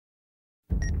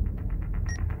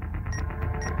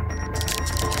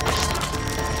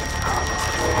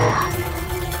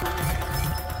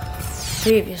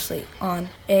Previously on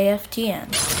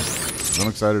AFTN. I'm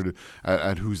excited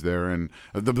at who's there and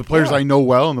the players I know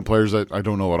well and the players that I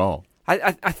don't know at all.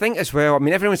 I think as well, I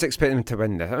mean, everyone's expecting them to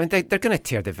win this. I mean, they're going to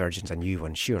tear the Virgins a new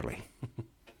one, surely.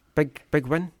 Big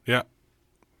win? Yeah.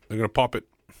 They're going to pop it.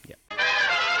 Yeah.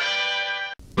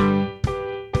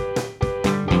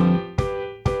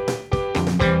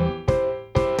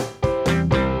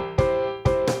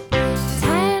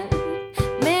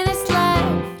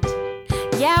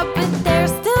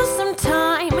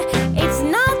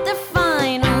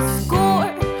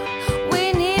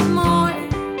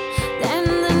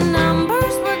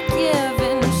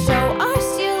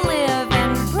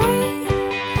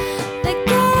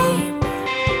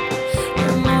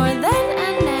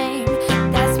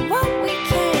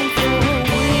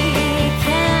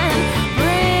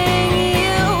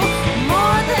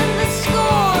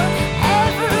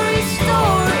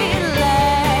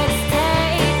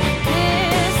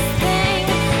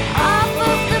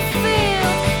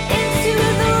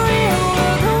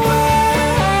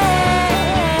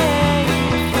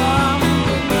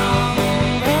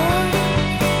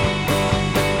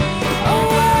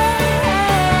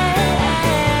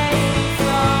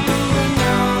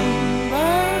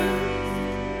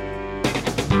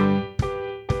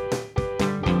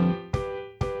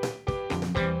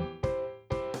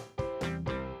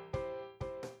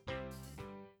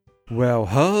 Well,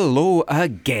 hello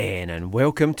again, and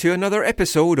welcome to another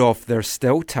episode of There's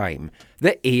Still Time,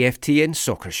 the AFTN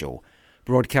Soccer Show,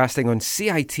 broadcasting on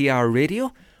CITR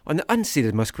Radio on the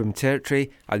unceded Musqueam Territory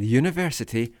at the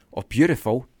University of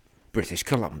beautiful British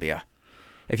Columbia.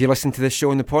 If you listen to this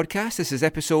show on the podcast, this is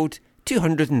episode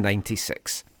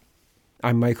 296.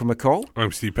 I'm Michael McCall.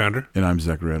 I'm Steve Pander. And I'm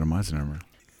Zachary Adam Eisenhammer.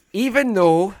 Even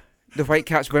though the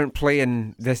Whitecaps weren't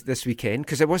playing this weekend,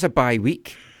 because it was a bye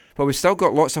week, but we've still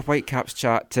got lots of Whitecaps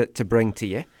chat to bring to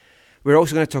you. We're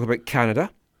also going to talk about Canada.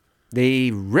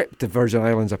 They ripped the Virgin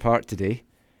Islands apart today.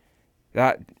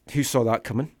 Who saw that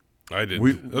coming? I did.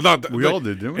 We all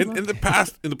did, didn't we? In the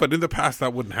past,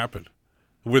 that wouldn't happen.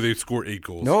 Where they'd score 8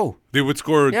 goals. No. They would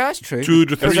score that's true. 2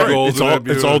 to 3 goals.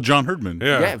 It's all John Herdman.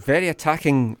 Yeah, very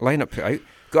attacking lineup put out.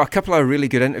 Got a couple of really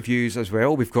good interviews as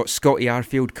well. We've got Scotty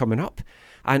Arfield coming up.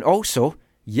 And also,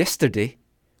 yesterday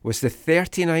was the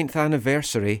 39th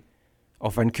anniversary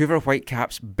of Vancouver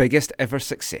Whitecaps' biggest ever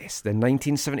success, the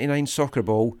 1979 Soccer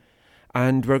Bowl.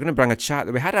 And we're going to bring a chat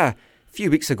that we had a few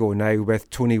weeks ago now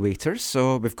with Tony Waiters,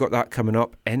 so we've got that coming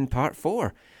up in part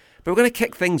 4. But we're going to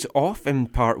kick things off in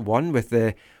part 1 with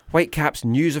the Whitecaps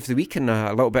news of the week and a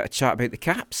little bit of chat about the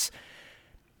Caps.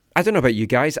 I don't know about you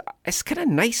guys, it's kind of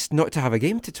nice not to have a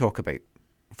game to talk about.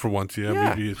 For once,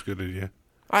 yeah. Maybe it's a good idea.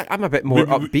 I'm a bit more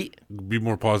upbeat. Be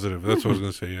more positive, that's what I was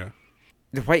going to say, yeah.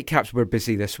 The Whitecaps were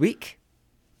busy this week.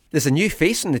 There's a new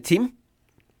face on the team.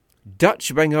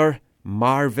 Dutch winger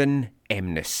Marvin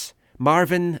Emnis.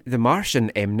 Marvin the Martian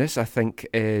Emnis, I think,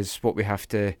 is what we have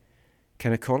to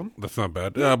kind of call him. That's not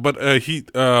bad. But he's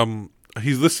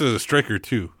listed as a striker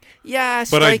too. Yeah,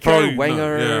 striker,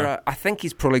 winger. Yeah. I think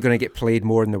he's probably going to get played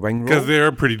more in the wing role. Because they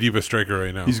are pretty deep a striker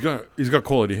right now. He's got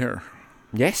quality hair.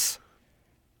 Yes.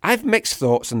 I've mixed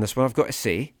thoughts on this one, I've got to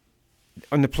say.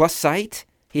 On the plus side,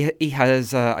 he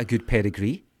has a good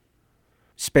pedigree.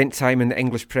 Spent time in the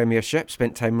English Premiership,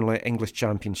 spent time in the English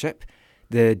Championship,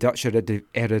 the Dutch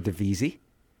Eredivisie.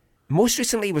 Most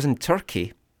recently he was in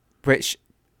Turkey, which,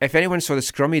 if anyone saw the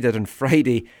scrum he did on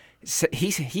Friday,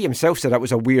 he himself said that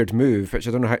was a weird move, which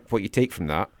I don't know what you take from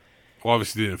that. Well,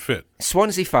 obviously didn't fit.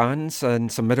 Swansea fans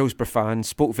and some Middlesbrough fans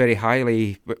spoke very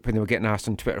highly when they were getting asked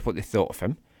on Twitter what they thought of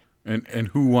him. And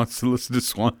who wants to listen to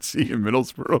Swansea and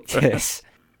Middlesbrough fans? Yes.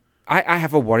 I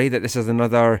have a worry that this is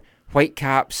another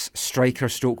Whitecaps striker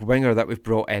stroke winger that we've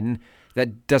brought in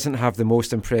that doesn't have the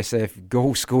most impressive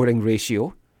goal scoring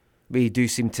ratio. We do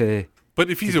seem to. But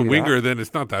if he's a winger, then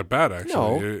it's not that bad, actually.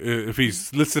 No. If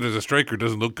he's listed as a striker, it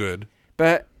doesn't look good.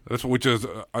 But which is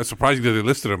surprising that they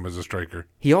listed him as a striker.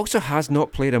 He also has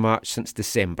not played a match since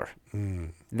December.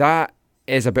 That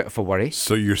is a bit of a worry.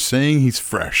 So you're saying he's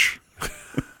fresh?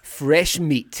 Fresh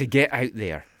meat to get out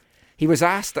there. He was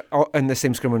asked in the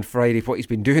same scrum on Friday what he's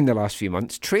been doing the last few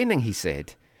months. Training, he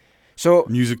said. So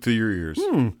music to your ears.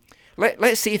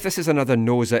 Let's see if this is another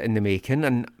Noza in the making.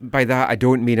 And by that, I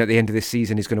don't mean at the end of the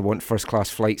season he's going to want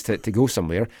first-class flights to go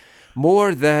somewhere.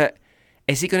 More that,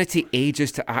 is he going to take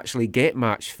ages to actually get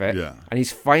match fit? Yeah. And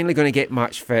he's finally going to get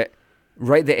match fit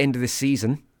right at the end of the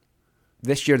season.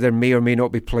 This year there may or may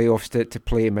not be playoffs to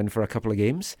play him in for a couple of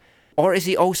games. Or is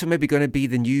he also maybe going to be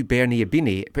the new Bernie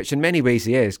Ibini, which in many ways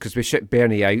he is, because we shipped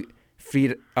Bernie out,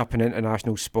 freed up an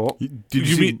international spot.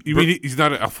 You mean he's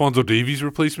not an Alphonso Davies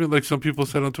replacement like some people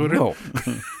said on Twitter? No.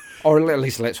 Or at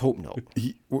least let's hope not.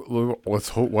 Let's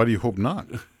hope. Why do you hope not?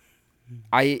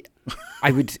 I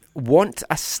would want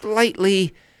a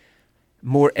slightly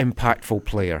more impactful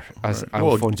player as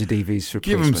Alphonso Davies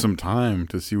replacement. Give him some time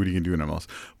to see what he can do in MLS.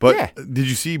 But did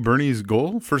you see Bernie's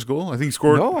first goal? I think he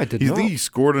scored. No, I did not. I think he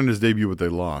scored on his debut, but they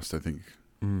lost. I think.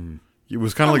 It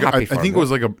was kind of like I think it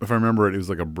was like if I remember it was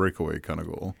like a breakaway kind of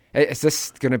goal. Is this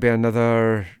going to be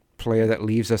another player that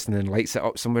leaves us and then lights it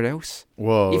up somewhere else?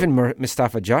 Well, even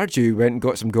Mustafa Jarju went and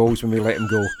got some goals when we let him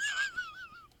go.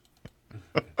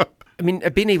 I mean,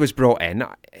 Abini was brought in.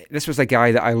 This was a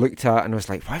guy that I looked at and was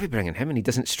like, why are we bringing him in? He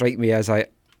doesn't strike me as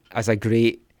a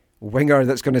great winger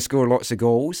that's going to score lots of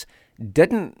goals.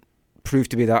 Didn't prove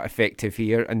to be that effective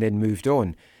here and then moved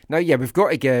on. Now, we've got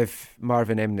to give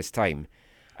Marvin Emnes time.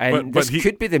 And this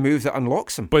could be the move that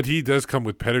unlocks him. But he does come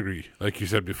with pedigree, like you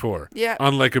said before. Yeah.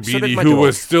 Unlike Abini, who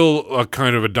was still a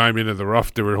kind of a diamond in the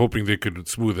rough. They were hoping they could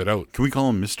smooth it out. Can we call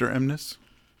him Mr. Emnes?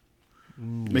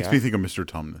 Makes me think of Mr.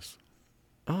 Tumnus.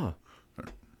 Oh.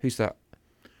 Who's that?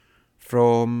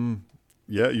 From...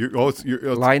 Yeah, it's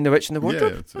Lion, the Witch and the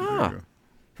Wardrobe? Yeah,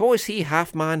 what was he?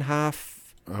 Half man,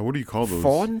 half... what do you call those?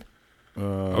 Fawn? I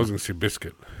was going to say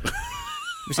biscuit.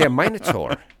 Was he a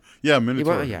Minotaur? Yeah,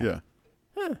 Minotaur, yeah.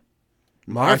 Huh.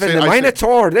 Marvin the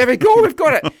Minotaur. There we go, we've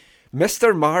got it.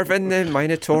 Mr. Marvin the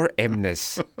Minotaur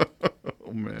Emnes.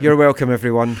 Oh, man. You're welcome,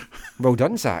 everyone. Well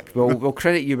done, Zach. We'll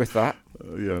credit you with that.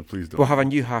 Yeah, please don't. We'll have a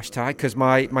new hashtag because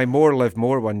my more live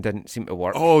more one didn't seem to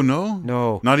work. Oh no,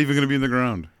 no, not even going to be in the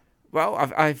ground. Well,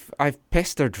 I've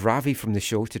pestered Ravi from the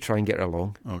show to try and get her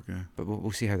along. Okay, but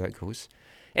we'll see how that goes.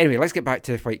 Anyway, let's get back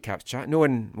to Whitecaps chat. No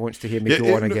one wants to hear me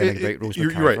go on again about Rose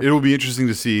McCarver. You're right. It will be interesting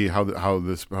to see how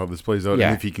this plays out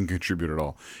and if he can contribute at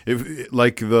all. If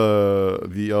like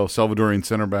the El Salvadorian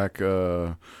center back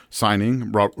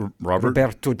signing,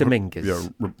 Roberto Dominguez.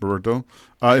 Roberto.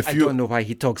 I don't know why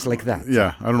he talks like that.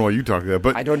 Yeah, I don't know why you talk like that,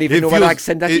 but I don't even know what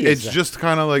accent that is. It's just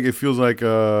kind of like it feels like.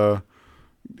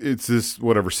 It's this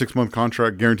 6-month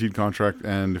contract, guaranteed contract,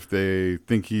 and if they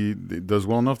think he does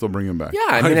well enough, they'll bring him back. Yeah,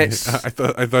 I mean, it's.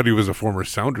 I thought he was a former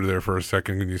Sounder there for a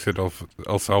second when you said El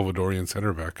Salvadorian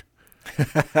center back.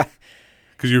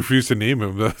 Because you refused to name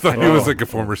him. I thought he was like a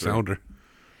former Sounder.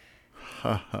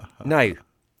 Now,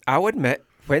 I'll admit,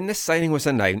 when this signing was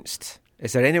announced,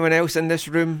 is there anyone else in this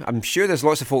room? I'm sure there's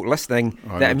lots of folk listening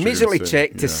that immediately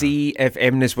checked to see if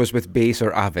Emnes was with Base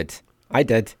or Avid. I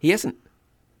did. He isn't.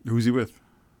 Who's he with?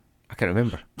 I can't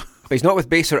remember. But he's not with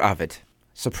Base or Avid.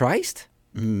 Surprised?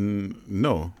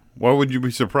 No. Why would you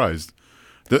be surprised?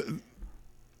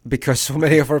 Because so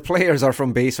many of our players are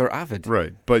from Base or Avid.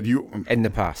 Right. But you... in the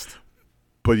past.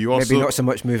 But you also... maybe not so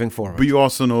much moving forward. But you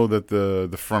also know that the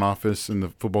front office and the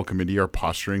football committee are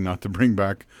posturing not to bring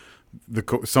back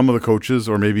some of the coaches,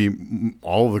 or maybe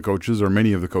all of the coaches, or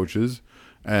many of the coaches.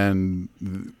 And...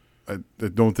 I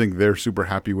don't think they're super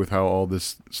happy with how all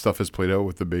this stuff has played out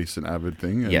with the Base and Avid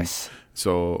thing. And yes.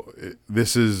 So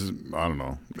this is, I don't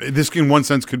know. This, in one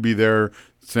sense, could be there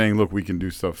saying, look, we can do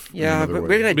stuff. Yeah, but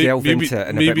we're going to delve into it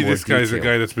in a bit more maybe this guy's detail.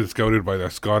 a guy that's been scouted by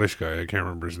that Scottish guy. I can't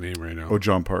remember his name right now. Oh,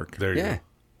 John Park. There you go.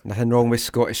 Nothing wrong with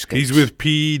Scottish scouts. He's with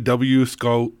PW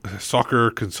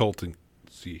Soccer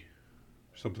Consultancy.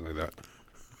 Something like that.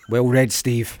 Well read,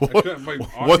 Steve.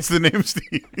 What's the name,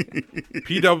 Steve?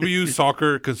 PW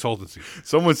Soccer Consultancy.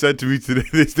 Someone said to me today,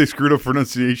 they screwed up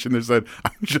pronunciation. They said,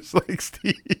 I'm just like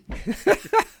Steve.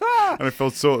 And I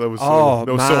felt that was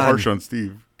so harsh on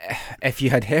Steve. If you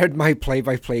had heard my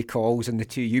play-by-play calls in the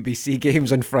 2 UBC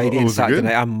games on Friday and Saturday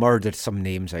night, I murdered some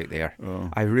names out there.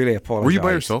 I really apologise. Were you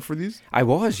by yourself for these? I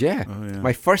was, yeah. Oh, yeah.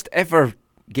 My first ever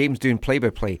games doing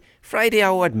play-by-play. Friday,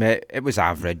 I'll admit, it was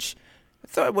average. I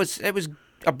thought it was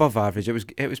above average.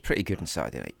 It was pretty good on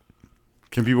Saturday night.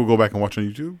 Can people go back and watch on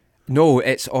YouTube? No,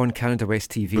 it's on Canada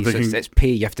West TV, so it's pay.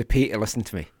 You have to pay to listen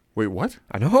to me. Wait, what?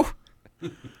 I know.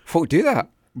 Folk do that.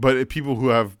 But people who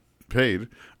have paid,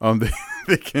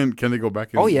 they can they go back?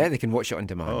 Oh yeah, they can watch it on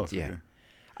demand. Oh, yeah. Okay.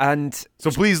 And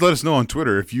so please let us know on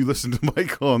Twitter if you listened to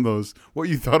Michael on those, what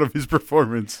you thought of his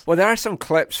performance. Well, there are some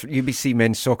clips. UBC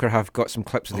Men's Soccer have got some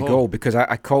clips of the goal because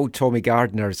I called Tommy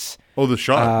Gardner's the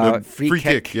shot, the free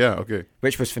kick. Yeah, okay.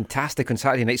 Which was fantastic on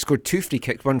Saturday night. Scored 2 free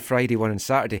kicks, one Friday, one on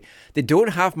Saturday. They don't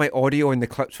have my audio in the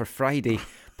clips for Friday,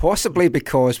 possibly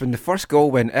because when the first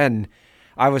goal went in,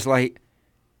 I was like,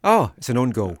 oh, it's an own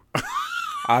goal.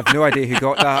 I have no idea who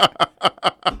got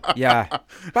that. Yeah.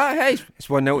 But hey, it's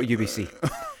 1-0 to UBC.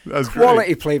 That's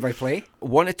quality play-by-play.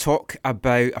 Want to talk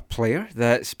about a player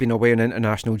that's been away on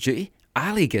international duty?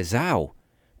 Ali Ghazal.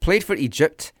 Played for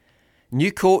Egypt.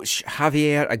 New coach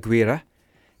Javier Aguirre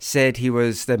said he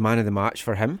was the man of the match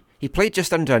for him. He played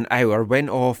just under an hour,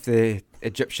 went off the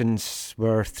Egyptians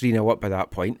were 3-0 up by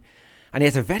that point. And he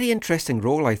had a very interesting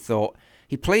role, I thought.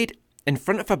 He played in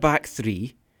front of a back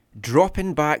three,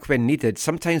 dropping back when needed,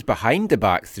 sometimes behind the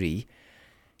back three.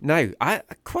 Now, I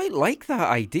quite like that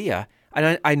idea.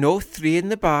 And I know three in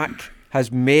the back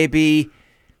has maybe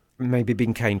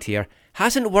been kind here,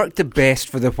 hasn't worked the best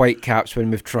for the Whitecaps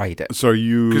when we've tried it. So are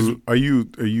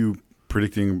you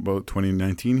predicting about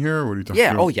 2019 here? Or what are you talking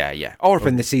about? Yeah. Or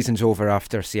when the season's over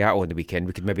after Seattle on the weekend,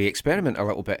 we could maybe experiment a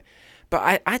little bit.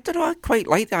 But I don't know, I quite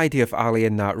like the idea of Ali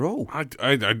in that role.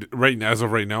 As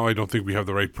of right now, I don't think we have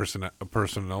the right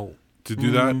personnel to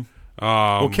do that.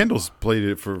 Well, Kendall's played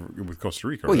it with Costa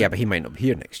Rica. Well, right? yeah, but he might not be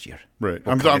here next year. Right.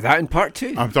 We'll cover that in part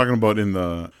 2. I'm talking about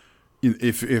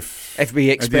if we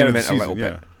experiment season, a little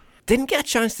bit. Didn't get a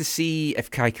chance to see if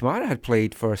Kai Kamara had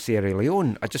played for Sierra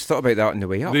Leone. I just thought about that on the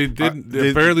way up. They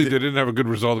didn't have a good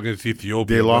result against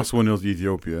Ethiopia. They lost 1-0 to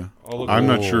Ethiopia. I'm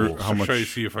not sure how much. Try to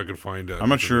see if I can find it. I'm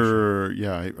not sure.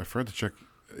 Yeah, I forgot to check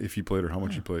if he played or how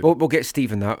much he played. We'll get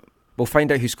Steve in that. We'll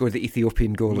find out who scored the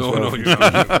Ethiopian goal as well. No, you're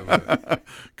not.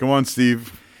 Come on,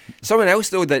 Steve. Someone else,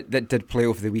 though, that did play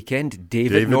over the weekend,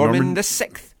 David Norman the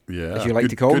Sixth, as you like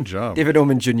to call him. Good job. David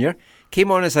Norman Jr. came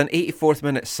on as an 84th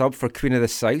minute sub for Queen of the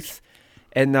South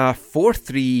in a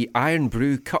 4-3 Iron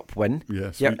Brew Cup win.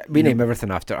 Yes. Yeah, we name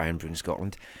everything after Iron Brew in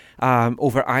Scotland.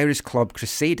 Over Irish club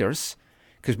Crusaders,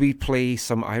 because we play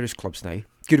some Irish clubs now.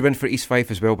 Good win for East Fife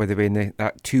as well, by the way, in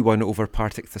that 2-1 over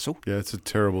Partick Thistle. Yeah, it's a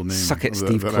terrible name. Suck it,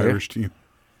 Steve that Clare. Irish team.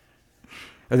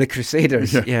 The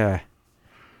Crusaders, yeah.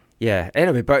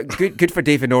 Anyway, but good for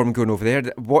David Norman going over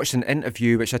there. Watched an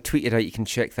interview, which I tweeted out. You can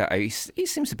check that out. He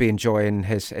seems to be enjoying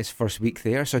his first week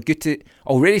there. So good to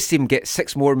already see him get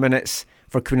 6 more minutes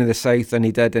for Queen of the South than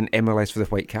he did in MLS for the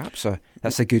Whitecaps. So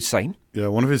that's a good sign. Yeah,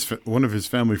 one of his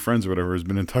family friends or whatever has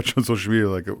been in touch on social media,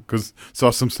 like, because saw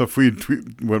some stuff we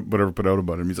put out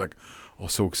about him. He's like, "Oh,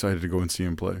 so excited to go and see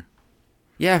him play."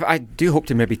 Yeah, I do hope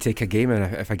to maybe take a game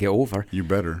if I get over. You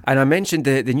better. And I mentioned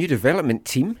the new development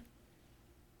team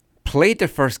played their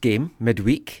first game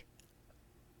midweek.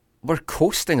 Were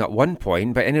coasting at one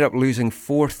point, but ended up losing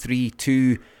 4-3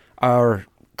 to our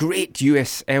great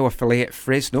USL affiliate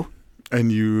Fresno. And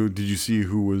did you see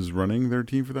who was running their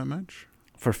team for that match?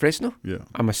 For Fresno? Yeah.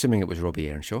 I'm assuming it was Robbie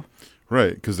Earnshaw.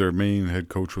 Right, because their main head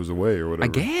coach was away or whatever.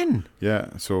 Again?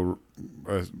 Yeah, so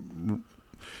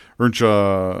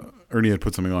Ernie had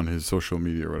put something on his social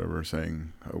media or whatever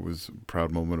saying it was a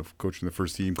proud moment of coaching the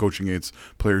first team, coaching against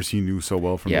players he knew so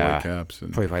well from the Whitecaps.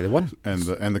 And probably why they won. And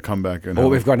the comeback. And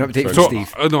we've got an update So, from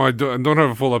Steve. No, I don't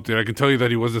have a full update. I can tell you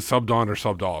that he wasn't subbed on or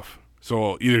subbed off.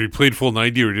 So either he played full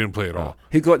 90 or he didn't play at all.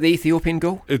 Who got the Ethiopian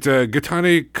goal? It's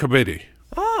Gatane Kabede.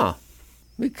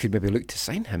 We could maybe look to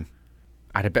sign him.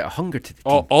 Add a bit of hunger to the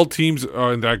team. All teams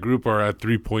in that group are at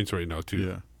 3 points right now,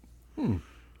 too. Yeah.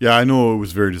 Yeah, I know it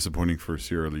was very disappointing for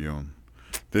Sierra Leone.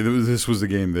 This was the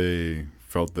game they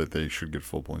felt that they should get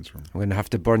full points from. I'm going to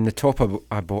have to burn the top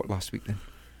I bought last week then.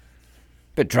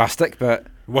 Bit drastic, but...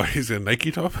 Why, is it a Nike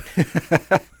top?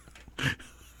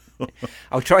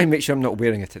 I'll try and make sure I'm not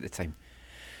wearing it at the time.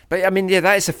 But, I mean, yeah,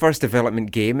 that is the first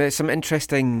development game. There's some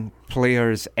interesting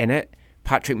players in it.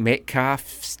 Patrick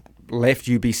Metcalf left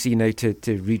UBC now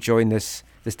to rejoin this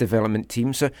development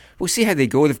team. So we'll see how they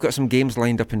go. They've got some games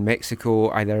lined up in Mexico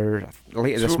either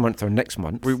later this month or next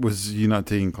month. Wait, was he not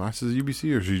taking classes at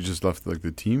UBC, or he just left like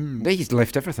the team? No, he's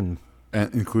left everything.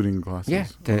 Including classes? Yeah,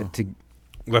 to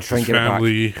left try and his get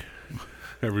family, it back.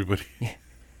 Everybody.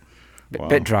 Yeah.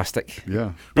 Bit drastic.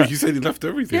 Yeah. But he said he left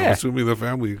everything. Yeah. I'm assuming the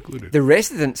family included. The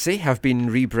Residency have been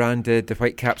rebranded the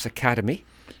Whitecaps Academy,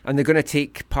 and they're going to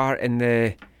take part in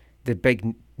the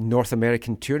big North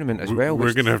American tournament as well.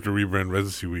 We're going to have to rebrand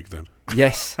Residency Week then.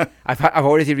 Yes. I've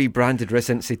already rebranded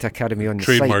Residency to Academy on the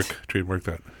site. Trademark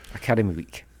that. Academy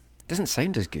Week. Doesn't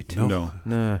sound as good.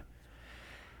 No.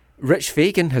 Rich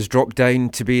Fagan has dropped down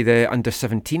to be the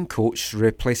under-17 coach,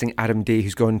 replacing Adam Day,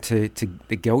 who's gone to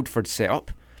the Guildford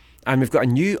setup. And we've got a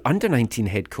new under-19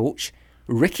 head coach,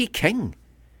 Ricky King.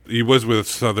 He was with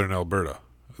Southern Alberta,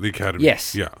 the academy.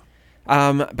 Yes. Yeah.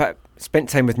 But spent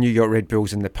time with New York Red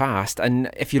Bulls in the past. And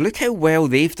if you look how well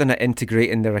they've done at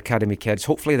integrating their academy kids,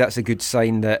 hopefully that's a good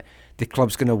sign that the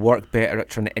club's going to work better at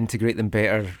trying to integrate them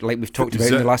better, like we've talked about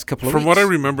in the last couple of weeks. From what I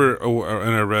remember,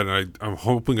 and I read, and I'm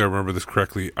hoping I remember this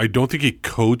correctly, I don't think he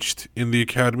coached in the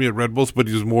academy at Red Bulls, but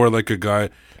he was more like a guy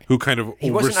who kind of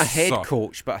He wasn't a head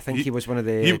coach, but I think he was one of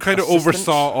the He kind of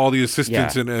oversaw all the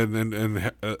assistants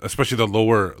and especially the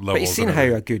lower levels. But he's seen how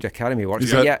a good academy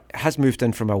works. Has moved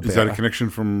in from Alberta. Is that a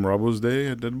connection from Robbo's day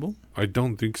at Dead Bull? I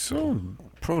don't think so.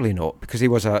 Probably not, because he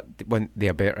was the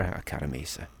Alberta academy.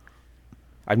 So.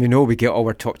 And we know we get all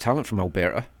our top talent from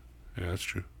Alberta. Yeah, that's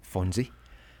true. Fonzie.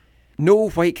 No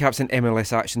Whitecaps in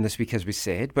MLS action this week, as we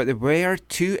said, but there were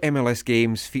 2 MLS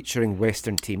games featuring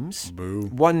Western teams. Boo.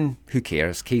 One, who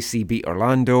cares? KC beat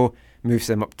Orlando, moves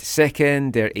them up to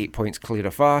second. They're 8 points clear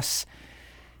of us.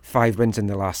 5 wins in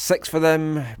the last 6 for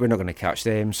them. We're not going to catch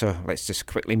them, so let's just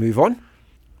quickly move on.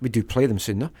 We do play them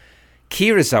soon, though.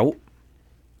 Key result,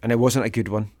 and it wasn't a good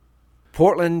one.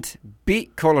 Portland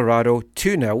beat Colorado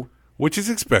 2-0. Which is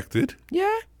expected.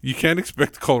 Yeah. You can't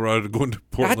expect Colorado to go into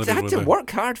Portland. I had to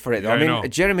work hard for it, though. Yeah, I I know. mean,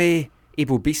 Jeremy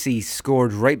Ebobisse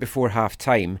scored right before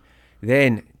half-time.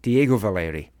 Then Diego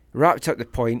Valeri wrapped up the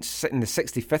points in the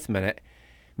 65th minute,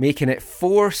 making it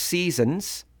 4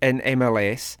 seasons in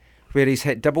MLS where he's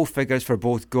hit double figures for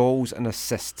both goals and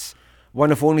assists.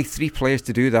 One of only 3 players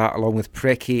to do that, along with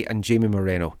Preki and Jamie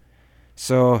Moreno.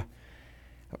 So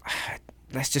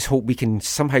let's just hope we can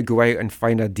somehow go out and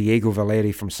find a Diego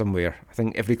Valeri from somewhere. I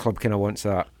think every club kind of wants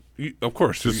that. Of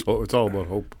course. It's all about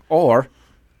hope. Or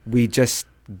we just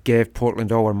give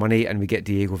Portland all our money and we get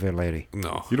Diego Valeri.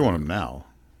 No. You don't want him now.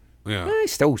 Yeah.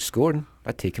 He's still scoring.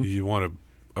 I'd take him. You want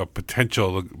a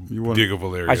potential You want- Diego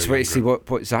Valeri. I just want to see what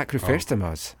Zach refers to him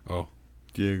as. Oh.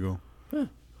 Diego.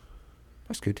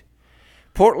 That's good.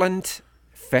 Portland,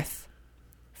 5th.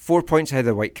 4 points ahead of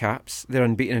the Whitecaps. They're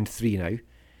unbeaten in 3 now.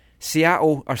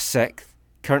 Seattle are 6th,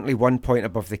 currently 1 point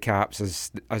above the Caps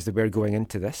as they were going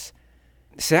into this.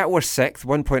 Seattle are 6th,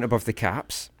 1 point above the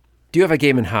Caps. Do have a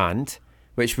game in hand,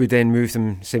 which would then move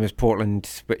them, same as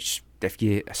Portland, which, if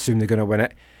you assume they're going to win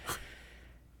it,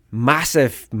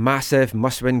 massive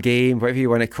must-win game, whatever you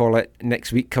want to call it,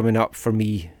 next week coming up for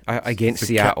me against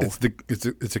Seattle.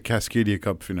 It's a Cascadia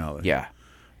Cup finale. Yeah.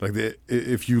 Like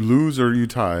if you lose or you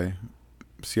tie,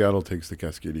 Seattle takes the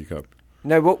Cascadia Cup.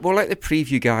 Now, we'll let the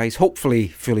preview guys hopefully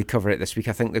fully cover it this week.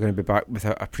 I think they're going to be back with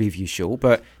a preview show.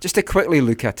 But just to quickly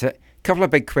look at it, a couple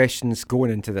of big questions going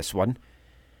into this one.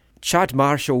 Chad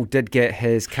Marshall did get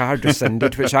his card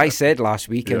rescinded, which I said last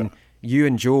week, and you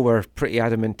and Joe were pretty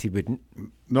adamant he wouldn't.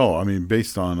 No, I mean,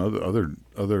 based on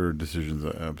other decisions,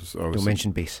 Don't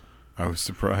mention base. I was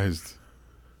surprised.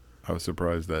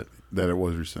 that it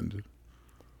was rescinded.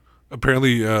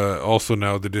 Apparently, also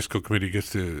now the Disco Committee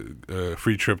gets a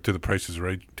free trip to the Price is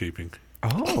Right taping.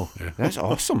 Oh, Yeah. that's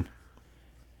awesome.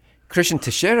 Christian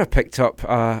Teixeira picked up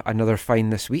another fine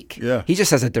this week. Yeah. He just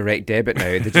has a direct debit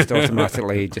now. They just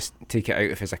automatically just take it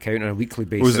out of his account on a weekly It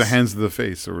basis. was the hands to the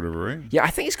face or whatever, right? Yeah, I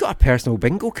think he's got a personal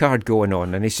bingo card going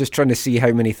on, and he's just trying to see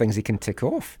how many things he can tick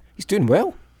off. He's doing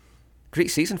well. Great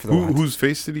season for the lad. Whose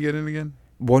face did he get in again?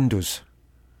 Wando's.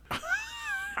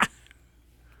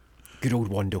 Good old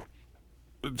Wando.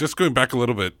 Just going back a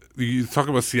little bit, you talk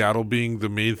about Seattle being the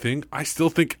main thing. I still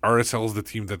think RSL is the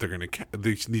team that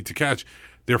they need to catch.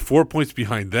 They're 4 points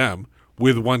behind them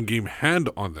with 1 game hand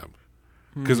on them.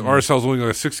 Because RSL's only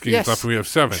got 6 games Yes. left and we have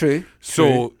 7. True.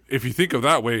 So if you think of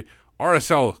that way,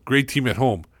 RSL, great team at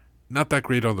home, not that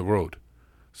great on the road.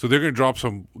 So they're going to drop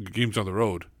some games on the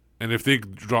road. And if they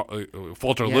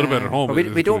falter a little bit at home.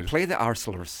 But we don't play the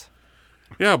Arsenalers.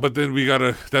 Yeah, but then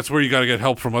that's where you got to get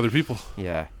help from other people.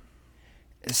 Yeah.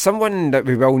 Someone that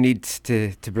we will need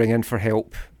to bring in for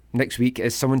help next week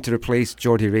is someone to replace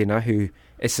Jordi Reyna, who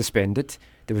is suspended.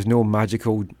 There was no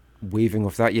magical waving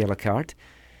of that yellow card.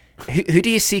 Who do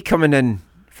you see coming in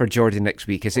for Jordi next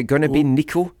week? Is it going to be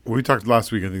Nico? We talked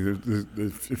last week. I think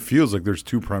it feels like there's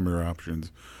 2 primary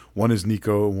options. One is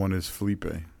Nico, one is Felipe.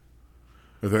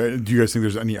 Do you guys think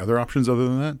there's any other options other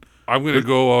than that? I'm going to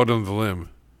go out on the limb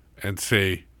and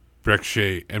say Brek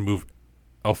Shea and move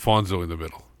Alfonso in the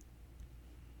middle.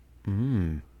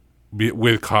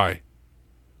 With Kai.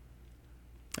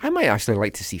 I might actually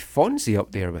like to see Fonzie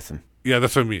up there with him. Yeah,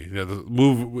 that's what I mean. Yeah,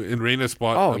 move in Reyna's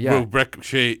spot. Oh, yeah. Move Brek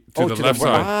Shea to the left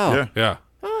side. Wow. Yeah. Yeah.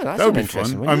 Oh, that's That would an be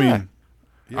interesting fun. one. I yeah. mean,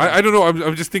 I don't know.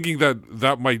 I'm just thinking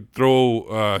that might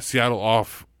throw Seattle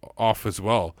off as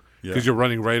well because you're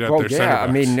running right at Well, their center yeah, I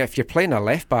backs. mean, if you're playing a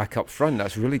left back up front,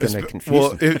 that's really going to confuse well,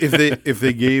 them. if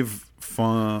they gave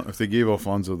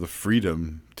Alfonso the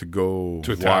freedom to go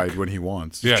To attack. wide when he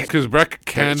wants, Yeah, because Brek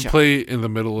can Catch up. play in the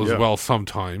middle as Yeah. well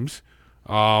sometimes.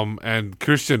 And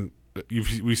Christian,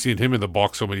 we've seen him in the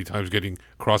box so many times getting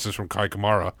crosses from Kai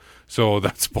Kamara. So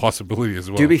that's a possibility as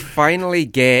well. Do we finally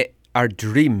get our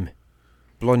dream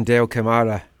Blondell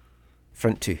Kamara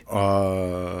front 2?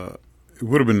 it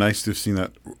would have been nice to have seen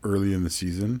that early in the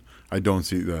season. I don't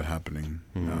see that happening.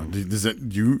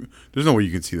 There's no way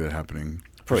you can see that happening.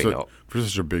 Probably not. For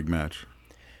such a big match.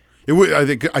 It would. I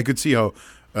think I could see how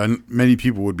many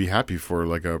people would be happy for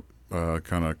like a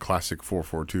kind of classic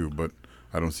 4-4-2, but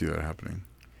I don't see that happening.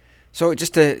 So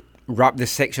just to wrap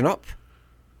this section up,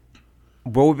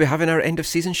 will we be having our end of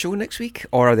season show next week,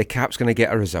 or are the Caps going to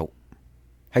get a result?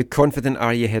 How confident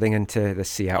are you heading into the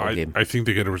Seattle game? I think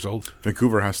they get a result.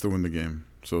 Vancouver has to win the game.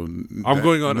 So I'm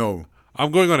going on. No,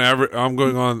 I'm going on average. I'm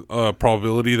going on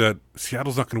probability that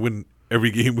Seattle's not going to win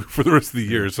every game for the rest of the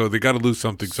year. So they got to lose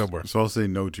something somewhere. so I'll say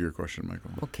no to your question,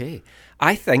 Michael. Okay.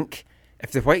 I think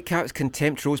if the Whitecaps can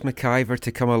tempt Rose McIver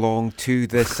to come along to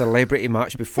the celebrity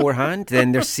match beforehand,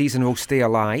 then their season will stay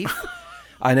alive.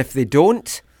 And if they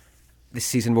don't, the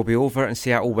season will be over and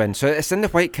Seattle win. So it's in the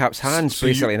Whitecaps' hands So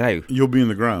basically now. You'll be in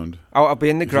the ground. I'll be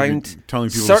in the You'll be ground telling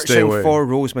people to stay searching away. for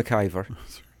Rose McIver.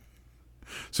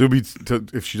 So you'll be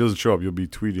if she doesn't show up, you'll be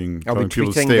tweeting, I'll be telling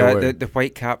people to tweeting stay that away. the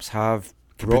Whitecaps have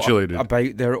brought Capitulated.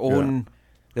 about their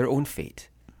own fate.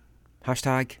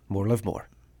 Hashtag more live more.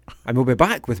 And we'll be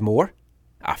back with more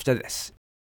after this.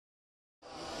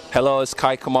 Hello, it's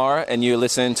Kai Kamara, and you're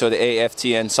listening to the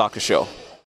AFTN Soccer Show.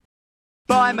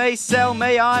 Buy me, sell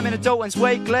me, I'm in a Dalton's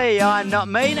Weekly. I'm not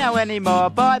me now anymore.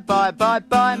 Buy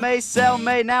me, sell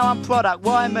me. Now I'm product,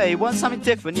 why me? Want something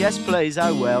different? Yes, please,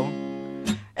 oh well.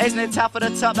 Isn't it tough at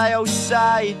the top, they all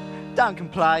say? Don't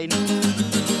complain.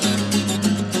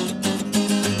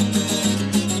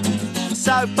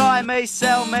 So buy me,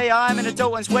 sell me, I'm in a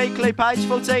Dalton's Weekly, page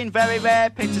 14, very rare,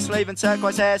 picture sleeve and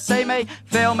turquoise hair. See me,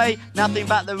 feel me, nothing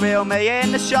but the real me.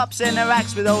 In the shops, in the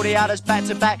racks with all the others back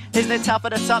to back. Isn't it tough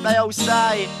at the top, they all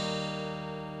say?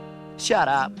 Shut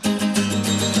up.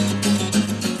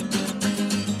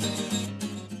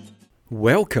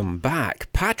 Welcome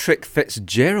back. Patrick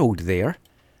Fitzgerald there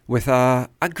with a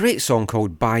great song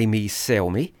called Buy Me,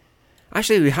 Sell Me.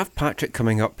 Actually, we have Patrick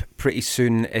coming up pretty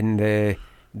soon in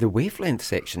the Wavelength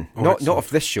section. Not of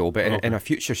this show, but in a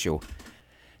future show.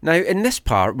 Now, in this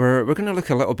part, we're going to look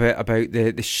a little bit about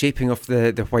the shaping of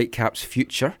the Whitecaps'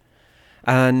 future.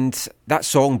 And that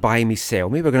song, Buy Me, Sell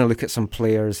Me, we're going to look at some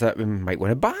players that we might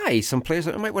want to buy, some players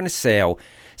that we might want to sell,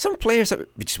 some players that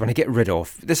we just want to get rid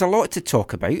of. There's a lot to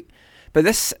talk about. But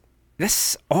this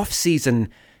off-season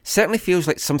certainly feels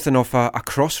like something of a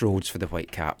crossroads for the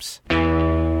Whitecaps.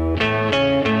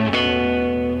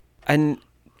 And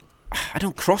I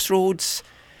don't crossroads.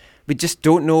 We just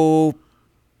don't know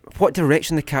what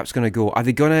direction the Caps going to go. Are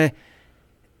they going to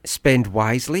spend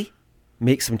wisely,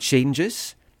 make some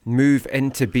changes, move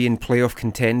into being playoff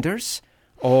contenders,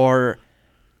 or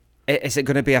is it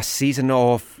going to be a season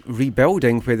of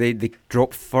rebuilding where they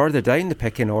drop further down the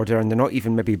pecking order and they're not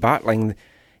even maybe battling?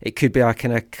 It could be a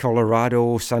kind of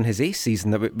Colorado San Jose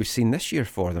season that we've seen this year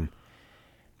for them.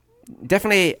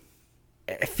 Definitely,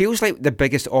 it feels like the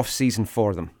biggest off-season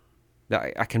for them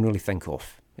that I can really think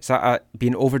of. Is that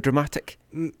being over-dramatic?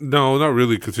 No, not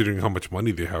really, considering how much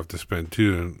money they have to spend,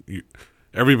 too. And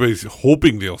everybody's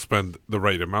hoping they'll spend the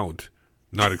right amount.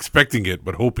 Not expecting it,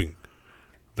 but hoping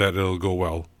that it'll go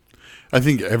well. I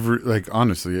think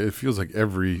honestly, it feels like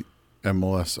every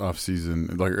MLS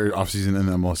offseason, like offseason in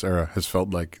the MLS era, has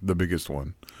felt like the biggest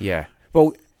one. Yeah.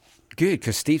 Well, good,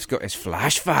 because Steve's got his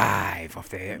flash five of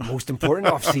the most important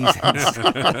off-seasons.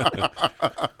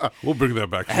 We'll bring that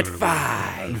back. At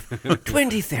 5,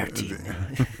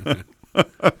 2013.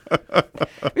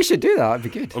 We should do that, that'd be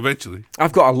good. Eventually.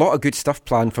 I've got a lot of good stuff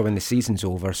planned for when the season's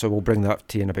over, so we'll bring that up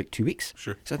to you in about 2 weeks.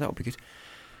 Sure. So that'll be good.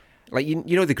 Like, you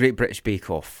know the Great British Bake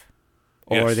Off?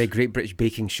 Or Yes. the Great British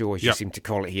Baking Show, as you seem to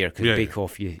call it here, because Bake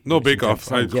Off, No, Bake Off.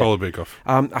 sometimes I'd sound- call it Bake Off.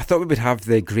 I thought we would have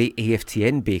the Great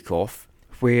AFTN Bake Off,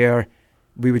 where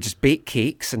we would just bake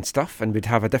cakes and stuff, and we'd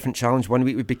have a different challenge. 1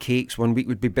 week would be cakes, 1 week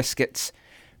would be biscuits.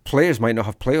 Players might not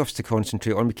have playoffs to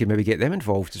concentrate on. We could maybe get them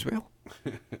involved as well.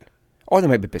 Or they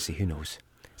might be busy, who knows.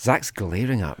 Zach's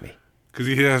glaring at me. Because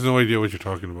he has no idea what you're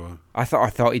talking about. I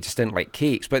thought he just didn't like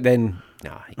cakes, but then,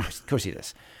 of course he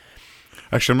does.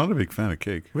 Actually, I'm not a big fan of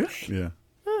cake. Really? Yeah.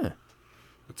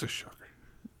 That's a shocker.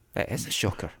 It is a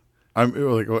shocker. I'm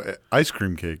like ice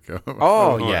cream cake.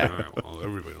 Oh, yeah. Right, well,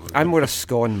 everybody knows I'm that. more a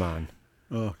scone man.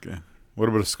 Okay. What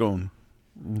about a scone?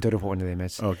 Don't know what one of them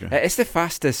is. Okay. It's the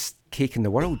fastest cake in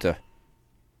the world, though.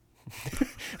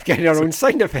 Getting our own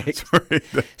sound effects.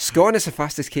 Scone is the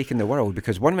fastest cake in the world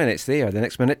because 1 minute it's there, the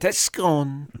next minute it's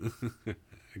scone.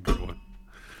 Good one.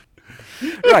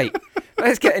 Right,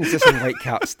 let's get into some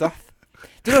Whitecap stuff.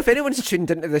 Do you know if anyone's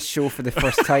tuned into this show for the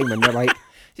first time and they're like,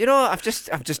 I've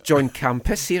just joined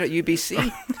campus here at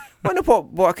UBC. Wonder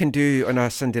what I can do on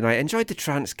a Sunday night. Enjoyed the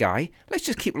trance guy. Let's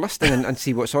just keep listening and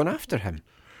see what's on after him.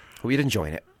 Hope you're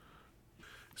enjoying it.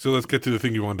 So let's get to the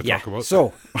thing you wanted to talk about.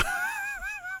 So,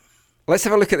 let's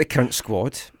have a look at the current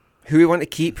squad. Who we want to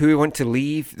keep, who we want to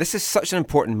leave. This is such an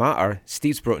important matter.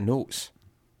 Steve's brought notes.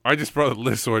 I just brought a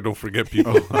list so I don't forget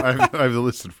people. I have the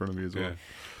list in front of me as well. Yeah.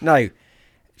 Now,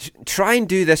 try and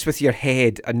do this with your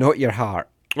head and not your heart.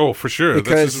 Oh, for sure.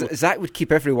 Because Zach would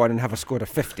keep everyone and have a score of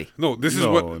 50. No, this is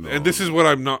and this is what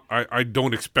I'm not. I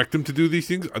don't expect them to do these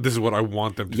things. This is what I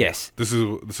want them to. Yes.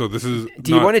 do. This is.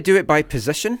 Do you want to do it by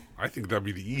position? I think that'd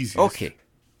be the easiest. Okay.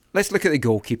 Let's look at the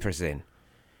goalkeepers then.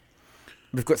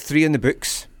 We've got 3 in the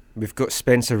books. We've got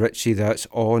Spencer Ritchie that's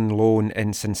on loan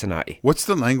in Cincinnati. What's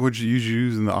the language you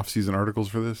use in the off-season articles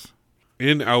for this?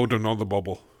 In, out, and on the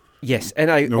bubble. Yes, in,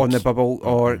 out, Nope. on the bubble,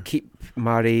 or keep,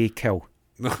 marry, kill.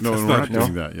 No, that's we're not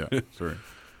doing that. Yeah, sorry.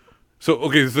 So,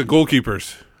 okay, it's the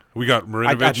goalkeepers. We got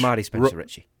Marinovic. I'd marry Spencer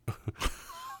Ritchie.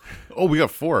 Oh, we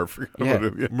got 4. I forgot Yeah. about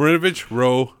it. Yeah. Marinovic,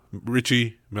 Rowe,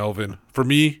 Ritchie, Melvin. For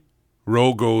me,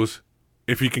 Rowe goes.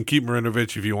 If he can keep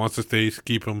Marinovic, if he wants to stay,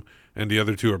 keep him. And the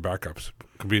other 2 are backups.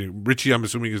 Ritchie, I'm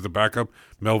assuming, is the backup.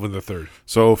 Melvin, the third.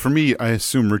 So for me, I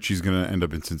assume Richie's going to end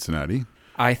up in Cincinnati.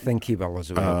 I think he will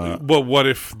as well. But what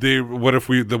if what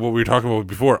we were talking about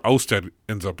before? Ousted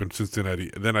ends up in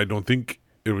Cincinnati. Then I don't think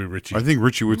it'll be Ritchie. I think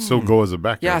Richie would still go as a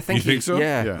backup. yeah, I think You think so?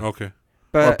 Yeah. Yeah. Okay.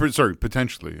 But Sorry,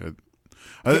 potentially.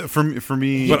 For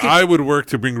me, But I would work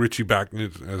to bring Ritchie back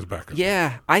as backup.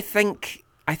 yeah, I think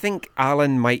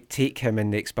Alan might take him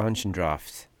in the expansion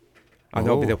draft. And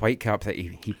that'll be the Whitecap that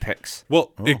he picks.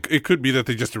 Well, it could be that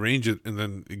they just arrange it and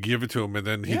then give it to him, and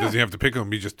then he doesn't have to pick him.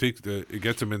 He just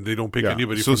gets him, and they don't pick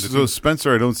anybody. So, from the so team.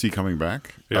 Spencer, I don't see coming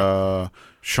back. Yeah.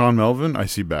 Sean Melvin, I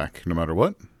see back no matter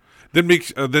what. Then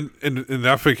then in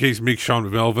that case, make Sean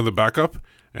Melvin the backup,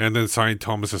 and then sign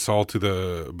Thomas Asal to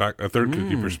the third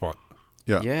keeper spot.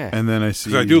 Yeah. Yeah. And then I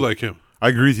see. Because I do like him. I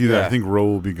agree with you that Yeah. I think Rowe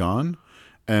will be gone.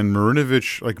 And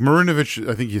Marinovic,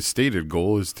 I think his stated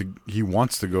goal is he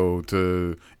wants to go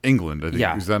to England. I think.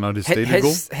 Yeah. Is that not his stated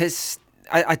goal?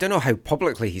 I don't know how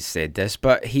publicly he's said this,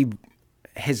 but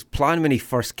his plan when he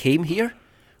first came here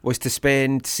was to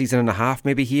spend season and a half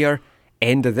maybe here,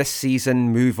 end of this season,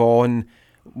 move on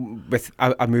with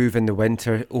a move in the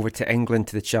winter over to England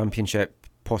to the Championship,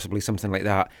 possibly something like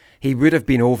that. He would have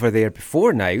been over there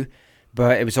before now,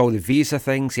 but it was all the visa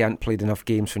things. He hadn't played enough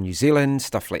games for New Zealand,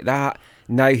 stuff like that.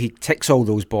 Now he ticks all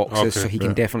those boxes, so he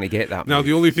can definitely get that. Now, move.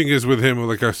 the only thing is with him,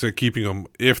 like I said, keeping him,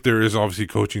 if there is obviously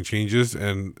coaching changes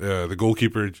and the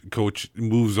goalkeeper coach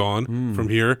moves on from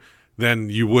here, then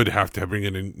you would have to bring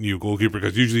in a new goalkeeper,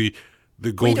 because usually the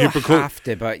We don't goalkeeper coach. have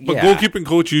to, but But yeah. goalkeeping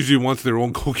coach usually wants their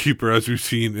own goalkeeper, as we've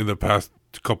seen in the past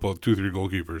couple, 2-3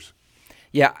 goalkeepers.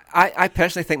 Yeah, I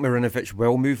personally think Marinovic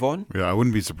will move on. Yeah, I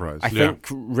wouldn't be surprised. I think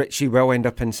Ritchie will end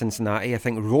up in Cincinnati. I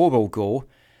think Rowe will go.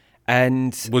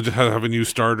 And We'll just have a new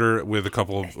starter with a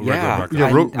couple of regular yeah, backups. Yeah,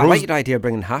 and I Rowe's- like the idea of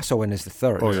bringing Hassel in as the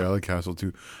third. Oh yeah, I like Castle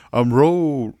too.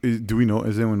 Rowe, do we know?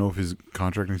 Does anyone know if his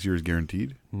contract next year is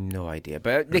guaranteed? No idea,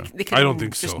 but they can I don't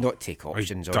think just so. not take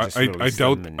options or I, just I release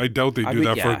doubt. them and- I doubt they I do would-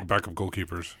 that yeah. for backup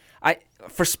goalkeepers.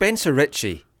 For Spencer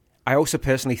Ritchie, I also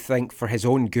personally think for his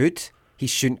own good, he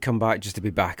shouldn't come back just to be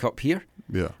back up here.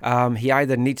 Yeah. He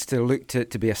either needs to look to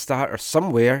be a starter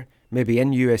somewhere, maybe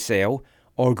in USL,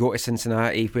 or go to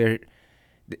Cincinnati where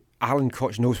Alan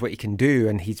Koch knows what he can do,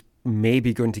 and he's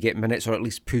maybe going to get minutes or at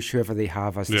least push whoever they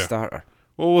have as the Yeah. starter.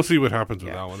 Well, we'll see what happens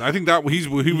with that one. I think that he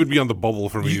would be on the bubble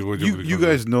for me. You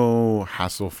guys know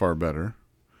Hassel far better.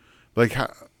 Like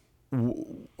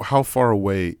how far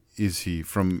away is he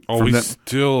from? Oh, from he's that?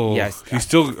 still. Yes, he's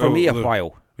still for me a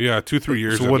while. Yeah, 2-3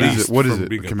 years. So at what is least it? What is from it?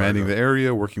 being a Commanding the backup.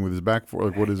 area, working with his back four.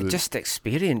 Like what is it? Just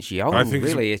experience, young. I think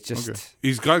really, it's just. okay.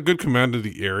 He's got good command of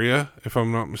the area, if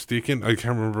I'm not mistaken. I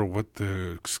can't remember what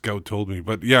the scout told me,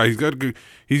 but yeah, he's got good.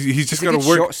 He's just got a to good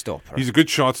work. shot stopper. He's a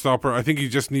good shot stopper. I think he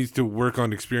just needs to work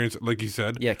on experience, like you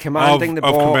said. Yeah, commanding the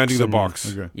of box commanding the and-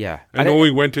 box. Okay. Yeah, And it-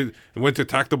 knowing when to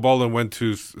attack the ball and when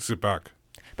to sit back.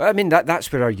 but I mean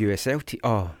that's where our USL team.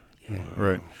 Oh, yeah.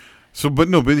 Right. So, but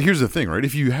here's the thing, right?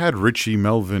 If you had Ritchie,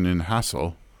 Melvin, and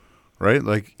Hassel, right?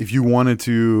 Like, if you wanted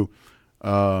to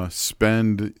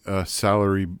spend a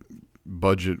salary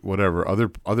budget, whatever,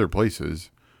 other places,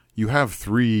 you have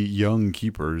 3 young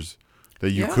keepers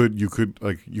that you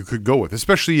could go with,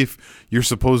 especially if you're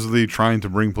supposedly trying to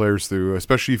bring players through,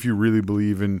 especially if you really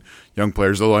believe in young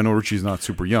players. Although I know Richie's not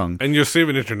super young. And you're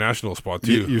saving international spot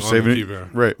too. You're on saving the it, keeper.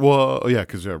 right? Well, yeah,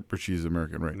 because Richie is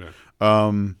American, right?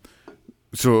 Yeah.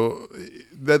 So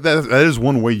that is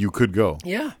one way you could go.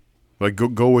 Yeah. Like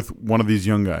go with one of these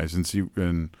young guys and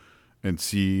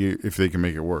see if they can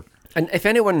make it work. And if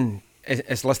anyone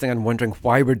is listening and wondering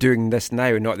why we're doing this now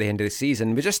and not at the end of the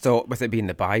season, we just thought with it being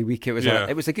the bye week, it was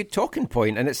a good talking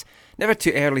point, and it's never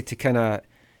too early to kind of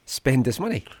spend this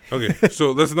money. Okay,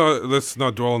 so let's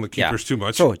not dwell on the keepers too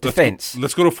much. So, defence.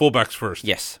 Let's go to fullbacks first.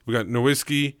 Yes. We got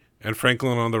Nowitzki, and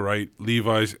Franklin on the right,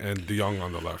 Levi's and De Jong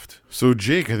on the left. So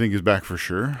Jake, I think, is back for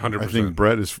sure. 100%. I think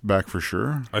Brett is back for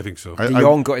sure. I think so. De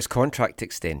Jong got his contract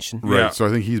extension. Right, Yeah. so I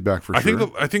think he's back for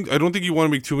sure. I don't think you want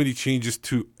to make too many changes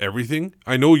to everything.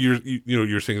 I know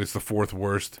you're saying it's the fourth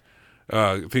worst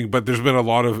thing, but there's been a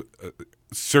lot of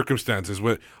circumstances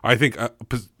where I think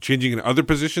changing in other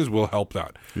positions will help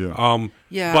that. Yeah.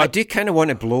 Yeah, but I do kind of want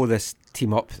to blow this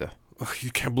team up, though.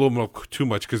 you can't blow them up too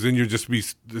much because then you'll just be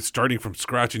starting from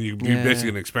scratch and you're basically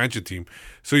an expansion team.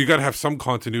 So you got to have some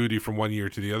continuity from one year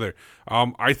to the other.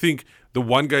 I think the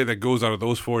one guy that goes out of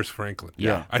those four is Franklin.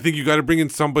 Yeah. I think you got to bring in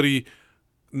somebody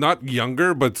not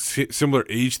younger but similar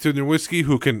age to Nowitzki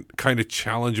who can kind of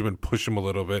challenge him and push him a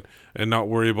little bit and not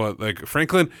worry about like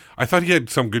Franklin. I thought he had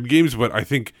some good games, but I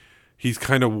think he's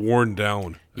kind of worn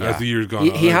down as the year's gone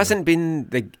on. He hasn't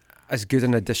been as good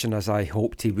an addition as I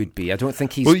hoped he would be. I don't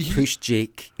think he's pushed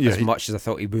Jake as much as I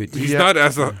thought he would. He's not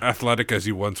as athletic as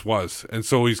he once was, and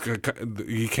so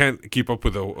he can't keep up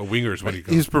with the wingers when he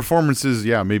goes. His performances,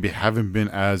 maybe haven't been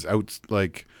as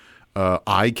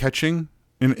eye catching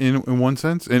in one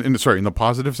sense, in the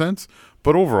positive sense.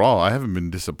 But overall, I haven't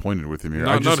been disappointed with him here.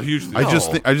 Not a huge. I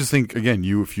just think again,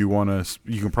 if you want to,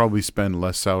 you can probably spend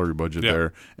less salary budget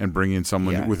there and bring in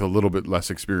someone with a little bit less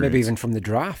experience. Maybe even from the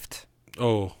draft.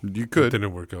 Oh, you could. It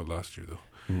didn't work out last year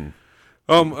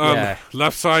though.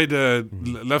 Left side,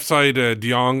 De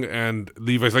Jong and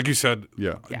Levi's, like you said.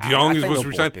 Yeah, De Jong is supposed to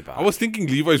resign. I was thinking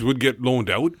Levi's would get loaned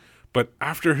out, but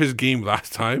after his game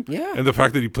last time, and the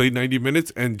fact that he played 90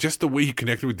 minutes, and just the way he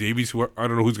connected with Davies, who I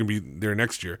don't know who's going to be there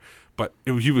next year, but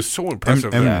he was so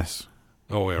impressive.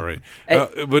 Oh yeah, right.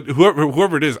 But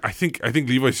whoever it is, I think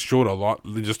Levi's showed a lot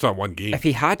just on one game. If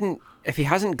he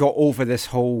hasn't got over this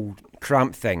whole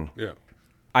cramp thing,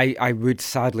 I would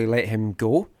sadly let him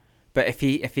go. But if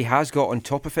he has got on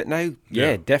top of it now,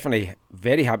 definitely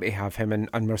very happy to have him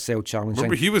and Marcel challenging.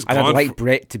 Remember, he was and gone. I'd like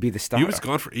Brett to be the starter. He was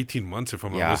gone for 18 months, if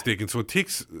I'm not mistaken. So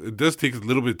it does take a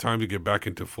little bit of time to get back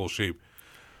into full shape.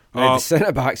 The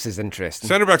centre backs is interesting.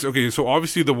 Centre backs, okay. So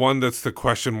obviously the one that's the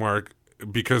question mark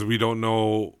because we don't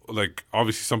know. Like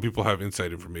obviously some people have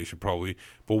inside information probably,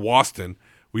 but Waston,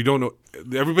 we don't know.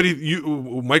 Everybody,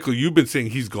 Michael, you've been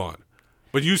saying he's gone.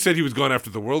 But you said he was gone after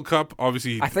the World Cup.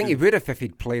 Obviously, I think he would have if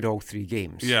he'd played all 3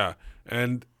 games. Yeah,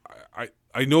 and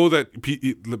I know that.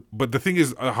 But the thing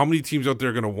is, how many teams out there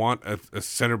are going to want a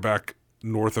center back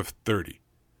north of 30?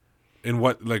 And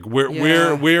what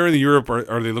where in Europe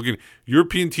are they looking?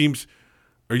 European teams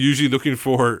are usually looking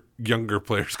for younger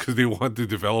players because they want to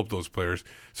develop those players.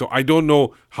 So I don't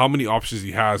know how many options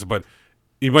he has, but.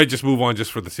 He might just move on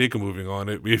just for the sake of moving on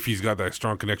if he's got that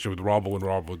strong connection with Robbo and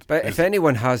Robbo. But if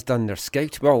anyone has done their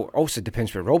scout, well, also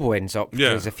depends where Robbo ends up.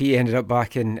 Because if he ended up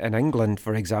back in England,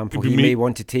 for example, he may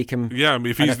want to take him. Yeah, I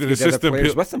mean, if he's an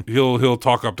assistant, he'll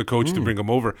talk up the coach to bring him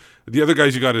over. The other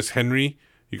guys you got is Henry,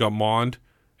 you got Mond,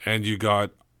 and you got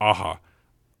Aha.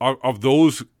 Of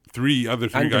those other three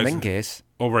guys. Dominguez.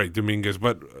 Oh, right, Dominguez.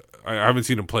 But I haven't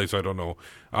seen him play, so I don't know.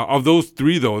 Of those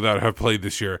 3, though, that have played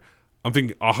this year, I'm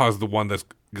thinking Aha's the one that's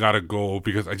got to go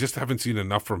because I just haven't seen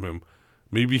enough from him.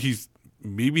 Maybe he's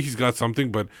got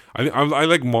something, but I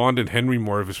like Mond and Henry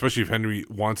more, especially if Henry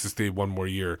wants to stay one more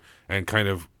year and kind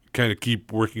of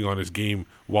keep working on his game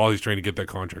while he's trying to get that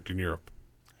contract in Europe.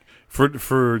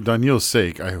 For Daniel's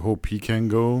sake, I hope he can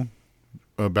go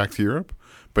back to Europe.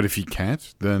 But if he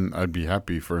can't, then I'd be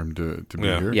happy for him to be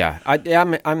here. Yeah,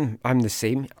 I'm the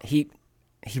same. He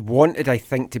wanted, I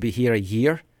think, to be here a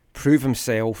year, prove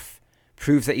himself.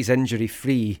 Prove that he's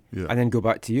injury-free and then go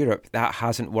back to Europe. That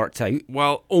hasn't worked out.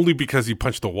 Well, only because he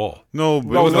punched the wall. No, he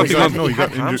got injured.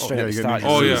 At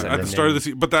the start of the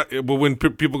season. But when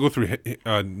people go through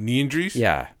knee injuries,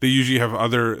 they usually have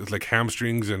other like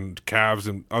hamstrings and calves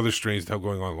and other strains that are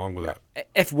going on along with that.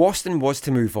 If Waston was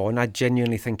to move on, I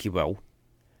genuinely think he will.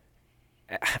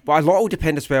 But a lot will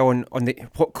depend as well on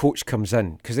what coach comes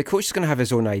in, because the coach is going to have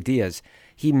his own ideas.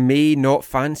 He may not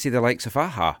fancy the likes of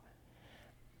Aha.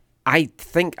 I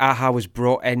think Aha was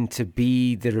brought in to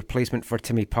be the replacement for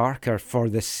Timmy Parker for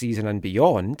this season and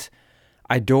beyond.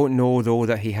 I don't know, though,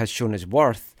 that he has shown his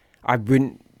worth. I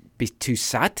wouldn't be too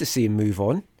sad to see him move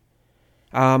on.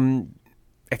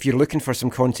 If you're looking for some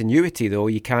continuity, though,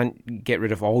 you can't get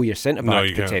rid of all your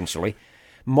centre-backs potentially.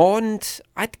 Mond,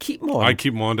 I'd keep Mond. I'd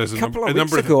keep Mond as a couple of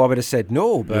weeks ago, I would have said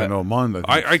no. But Mond.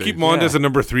 I keep Mond as a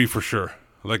number 3 for sure.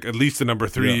 Like at least a number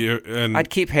 3. And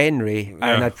I'd keep Henry,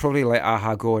 and I'd probably let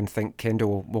Aha go and think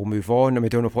Kendall will move on, and we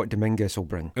don't know what Dominguez will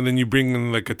bring. And then you bring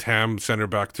in like a TAM centre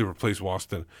back to replace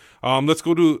Waston. Let's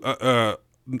go to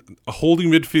a holding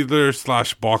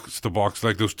midfielder / box to box,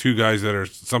 like those two guys that are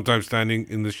sometimes standing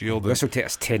in the shield. This will take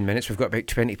us 10 minutes. We've got about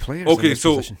 20 players. Okay, in this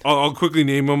so position. I'll quickly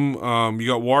name them. You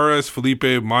got Juarez,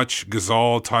 Felipe, Much,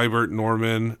 Gazal, Tybert,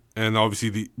 Norman, and obviously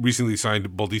the recently signed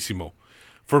Baldissimo.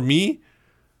 For me,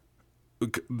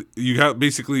 you have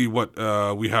basically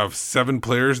we have 7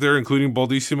 players there, including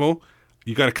Baldissimo.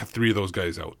 You got to cut 3 of those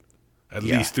guys out, at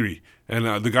least 3.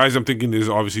 And the guys I'm thinking is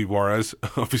obviously Juarez.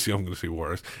 Obviously, I'm going to say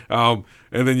Juarez. And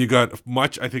then you got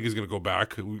Much, I think, is going to go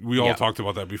back. We all talked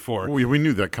about that before. We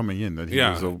knew that coming in, that he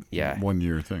was a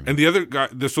 1-year thing. And the other guy,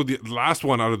 so the last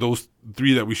one out of those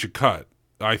 3 that we should cut,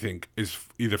 I think, is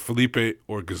either Felipe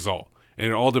or Gazal. And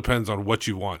it all depends on what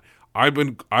you want. I've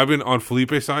been on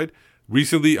Felipe's side.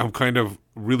 Recently, I'm kind of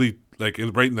really right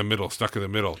in the middle, stuck in the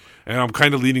middle. And I'm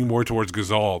kind of leaning more towards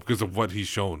Gazal because of what he's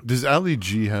shown. Does Ali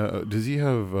G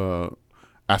have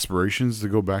aspirations to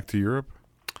go back to Europe?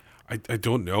 I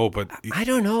don't know, but I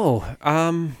don't know.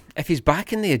 If he's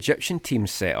back in the Egyptian team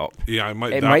setup,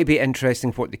 it might be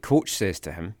interesting what the coach says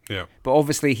to him. Yeah. But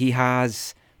obviously he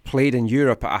has played in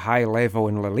Europe at a high level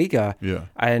in La Liga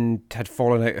and had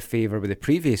fallen out of favour with the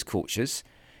previous coaches.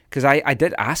 Because I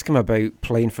did ask him about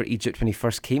playing for Egypt when he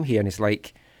first came here, and he's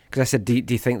like, because I said, do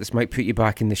you think this might put you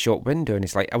back in the shop window? And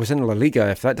he's like, I was in La Liga.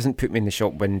 If that doesn't put me in the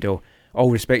shop window,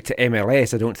 all respect to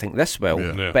MLS, I don't think this will.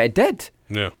 Yeah. But it did.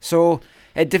 Yeah. So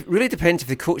it really depends if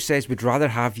the coach says we'd rather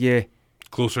have you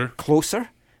closer.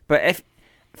 But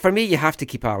for me, you have to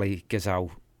keep Ali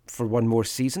Gazal for one more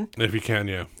season. If you can,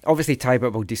 yeah. Obviously,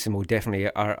 Tybert Baldissimo definitely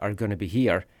are going to be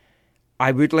here.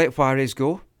 I would let Juarez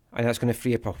go, and that's going to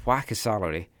free up a whack of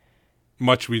salary.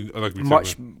 Much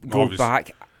go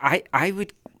back.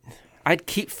 I'd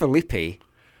keep Felipe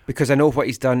because I know what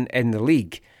he's done in the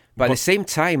league. But at the same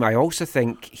time, I also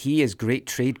think he is great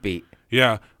trade bait.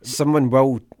 Yeah. Someone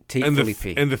will take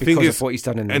Felipe because of what he's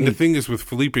done in the league. And the thing is with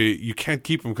Felipe, you can't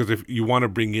keep him because if you want to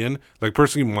bring in, like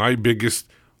personally, my biggest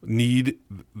need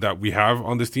that we have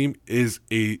on this team is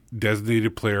a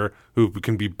designated player who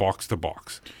can be box to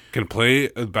box, can play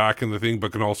back in the thing,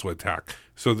 but can also attack.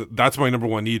 So that's my number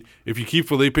one need. If you keep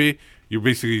Felipe, you're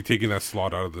basically taking that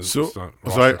slot out of the. So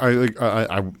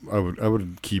I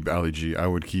would keep Ali G. I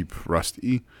would keep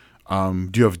Rusty.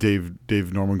 Do you have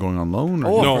Dave Norman going on loan?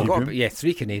 Or no, I forgot, but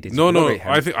 3 Canadians. No.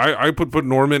 I think I put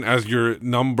Norman as your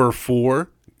number 4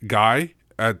 guy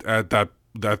at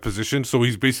that position. So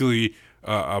he's basically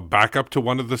a backup to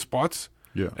one of the spots.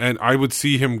 Yeah. And I would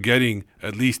see him getting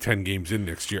at least 10 games in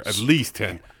next year. At least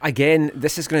 10. Again,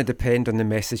 this is going to depend on the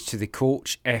message to the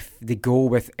coach. If they go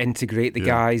with integrate the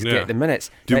guys, get the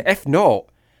minutes. Now, if not,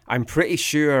 I'm pretty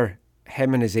sure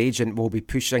him and his agent will be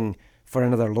pushing for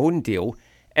another loan deal.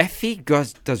 If he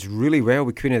does really well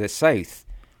with Queen of the South,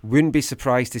 wouldn't be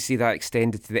surprised to see that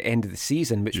extended to the end of the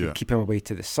season, which would keep him away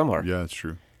to the summer. Yeah, that's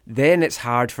true. Then it's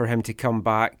hard for him to come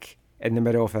back in the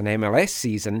middle of an MLS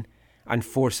season and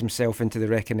force himself into the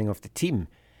reckoning of the team.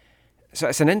 So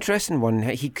it's an interesting one.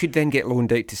 He could then get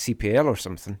loaned out to CPL or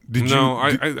something.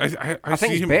 I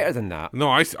think he's better than that. No,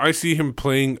 I see him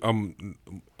playing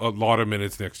a lot of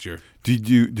minutes next year. Did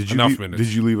you minutes.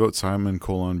 Did you leave out Simon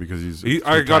Colon because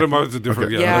I got him out as a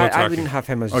different. Okay. I wouldn't have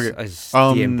him as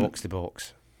DM box to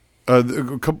box.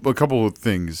 A couple of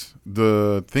things.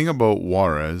 The thing about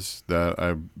Juarez that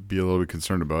I'd be a little bit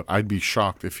concerned about, I'd be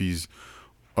shocked if he's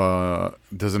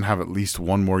doesn't have at least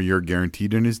one more year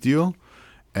guaranteed in his deal,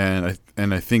 and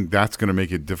I think that's going to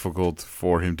make it difficult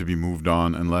for him to be moved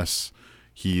on unless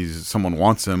someone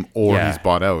wants him or he's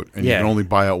bought out, and you can only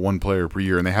buy out one player per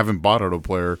year, and they haven't bought out a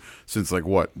player since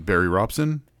Barry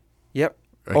Robson. Yep,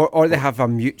 or they have a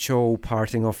mutual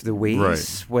parting of the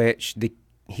ways, which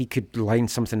he could line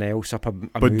something else up.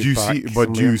 Do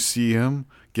you see him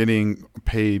getting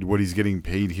paid what he's getting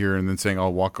paid here, and then saying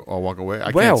I'll walk away?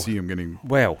 I can't see him getting.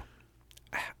 Well,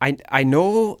 I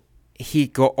know he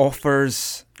got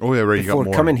offers. Oh yeah, right. He before got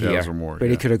more. Coming here, but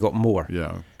he could have got more. Yeah,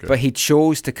 okay. But he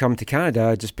chose to come to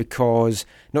Canada just because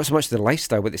not so much the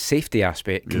lifestyle, but the safety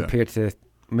aspect compared to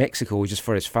Mexico, just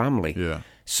for his family. Yeah.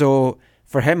 So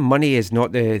for him, money is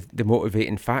not the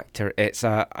motivating factor. It's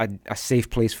a safe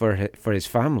place for his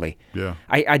family. Yeah.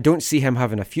 I don't see him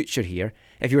having a future here.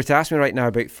 If you were to ask me right now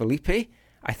about Felipe,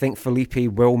 I think Felipe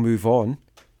will move on.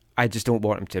 I just don't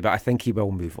want him to, but I think he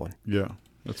will move on. Yeah,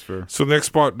 that's fair. So the next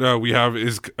spot we have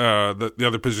is the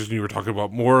other position you were talking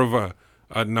about, more of a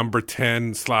number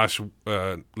 10 /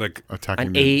 attacking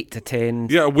an 8 to 10.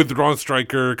 Yeah, withdrawn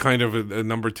striker, kind of a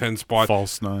number 10 spot.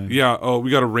 False 9. Yeah. Oh,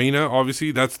 we got a Reina.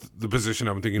 Obviously, that's the position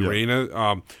I'm thinking.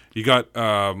 Reina. You got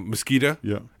Mosquita.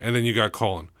 Yeah. And then you got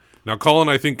Colin. Now, Colin,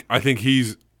 I think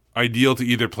he's ideal to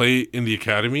either play in the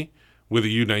academy with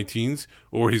the U19s,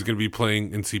 or he's going to be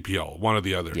playing in CPL, one or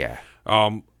the other. Yeah.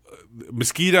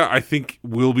 Mosqueda, I think,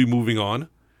 will be moving on.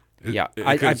 Yeah,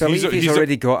 I believe he's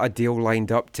already got a deal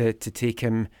lined up to take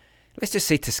him, let's just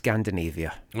say, to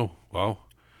Scandinavia. Oh, wow.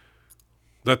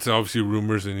 That's obviously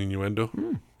rumors and innuendo.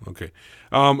 Okay.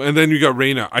 And then you got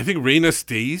Reyna. I think Reyna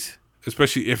stays,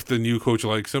 especially if the new coach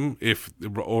likes him, if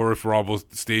Robbo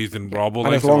stays, then Robbo likes him.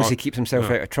 And as long as he keeps himself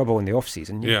out of trouble in the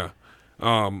off-season. Yeah.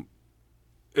 And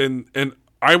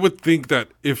I would think that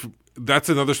if that's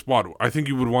another spot, I think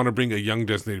you would want to bring a young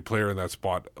designated player in that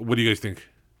spot. What do you guys think?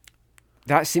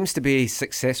 That seems to be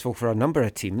successful for a number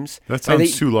of teams. That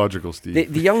sounds too logical,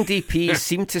 Steve. The young DPs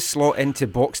seem to slot into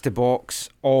box-to-box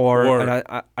or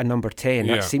a number 10.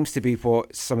 Yeah. That seems to be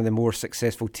what some of the more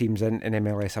successful teams in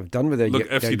MLS have done with their, Look,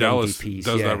 their FC young Dallas DPs.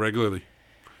 does that regularly.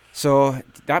 So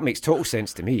that makes total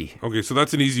sense to me. Okay, so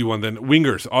that's an easy one then.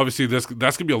 Wingers, obviously, that's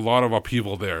going to be a lot of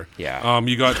upheaval there. Yeah.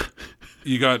 You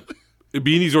got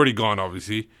Beanie's already gone,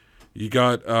 obviously. You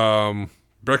got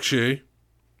Breckshea.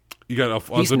 You got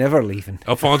Alfonso. He's never leaving.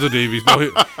 Alfonso Davies.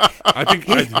 No, I think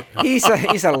He's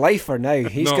a lifer now.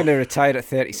 He's going to retire at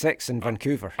 36 in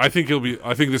Vancouver. I think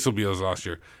this will be his last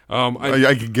year.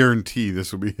 I can guarantee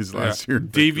this will be his last year.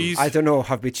 Davies. I don't know.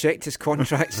 Have we checked his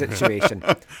contract situation?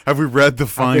 Have we read the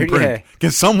fine print? Yeah.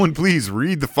 Can someone please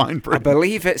read the fine I print?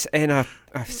 believe it's in a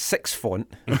 6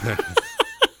 font.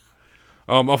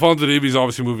 Alfonso Davies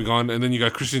obviously moving on, and then you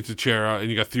got Christian Teixeira, and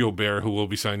you got Theo Bair, who will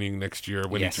be signing next year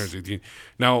when he turns 18.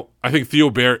 Now, I think Theo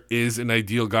Bair is an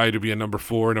ideal guy to be a number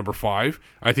 4, number 5.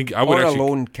 I think I would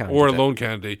or a lone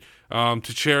candidate.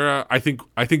 Teixeira, I think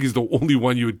is the only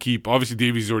one you would keep. Obviously,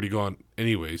 Davies is already gone,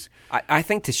 anyways. I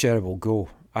think Teixeira will go.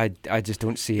 I just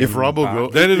don't see him. If Robbo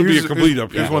goes, then it'll be a complete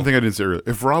upheaval. Here's one thing I didn't say earlier.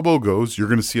 If Robbo goes, you're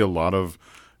going to see a lot of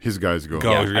his guys go.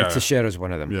 And Teixeira's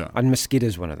one of them. Yeah. And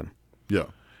Mosqueda's one of them. Yeah.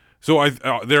 So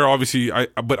they're obviously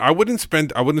but I wouldn't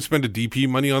spend a DP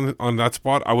money on that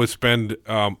spot. I would spend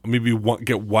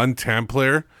get one TAM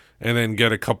player and then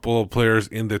get a couple of players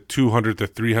in the 200 to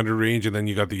 300 range, and then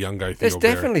you got the young guy. There's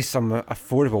definitely some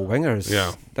affordable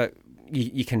wingers that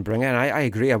you can bring in. I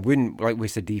agree. I wouldn't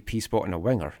waste a DP spot on a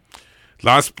winger.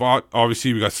 Last spot,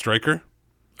 obviously, we got striker.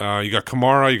 You got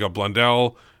Kamara, you got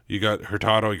Blundell, you got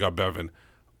Hurtado, you got Bevan.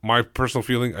 My personal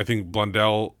feeling, I think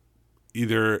Blundell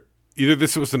either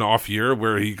this was an off year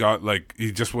where he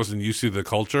just wasn't used to the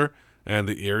culture and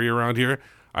the area around here.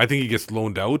 I think he gets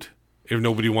loaned out if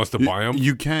nobody wants to buy him.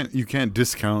 You can't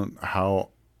discount how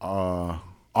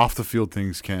off the field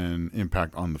things can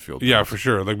impact on the field. Yeah, for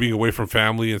sure. Like being away from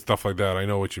family and stuff like that. I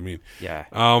know what you mean. Yeah.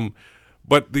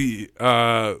 But the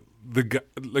guy,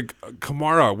 like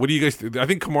Kamara, what do you guys think? I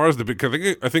think Kamara's the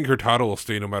big. I think Hurtado will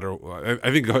stay no matter.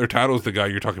 I think Hurtado's the guy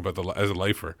you're talking about as a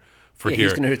lifer. Here.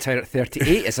 He's going to retire at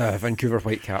 38 as a Vancouver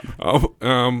Whitecap.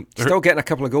 Still getting a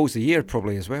couple of goals a year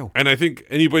probably as well. And I think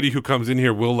anybody who comes in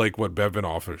here will like what Bevan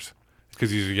offers because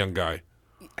he's a young guy.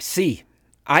 See,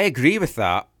 I agree with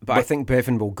that, but I think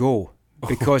Bevan will go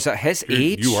because at his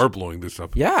age... You are blowing this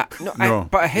up. Yeah,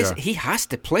 he has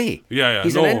to play. Yeah.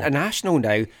 He's an international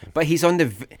now, but he's on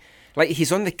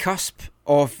the cusp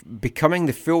of becoming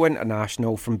the full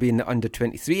international from being the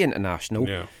under-23 international.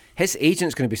 Yeah. His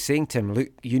agent's going to be saying to him, look,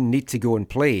 you need to go and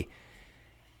play.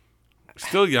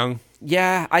 Still young.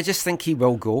 Yeah, I just think he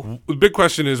will go. The big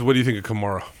question is, what do you think of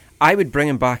Kamara? I would bring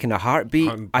him back in a heartbeat.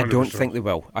 100%. I don't think they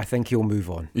will. I think he'll move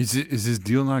on. Is his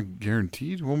deal not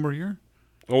guaranteed one more year?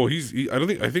 Oh, I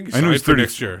think he's signed for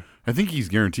next year. I think he's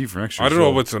guaranteed for next year. I don't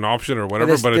know if it's an option or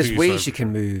whatever, but there's ways you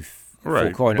can move.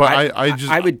 Right. But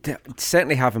I would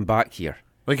certainly have him back here.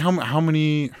 Like how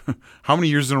many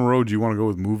years in a row do you want to go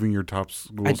with moving your top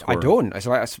goal scorer? I don't.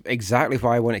 That's exactly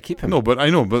why I want to keep him. No, but I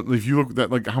know. But if you look at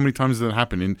that, like how many times does that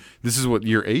happen? And this is what,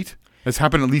 year 8? It's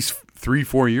happened at least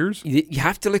 3-4 years. You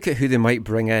have to look at who they might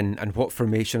bring in and what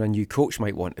formation a new coach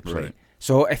might want to play. Right.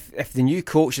 So if the new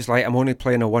coach is like, I'm only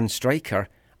playing a one striker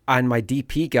and my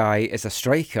DP guy is a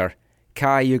striker,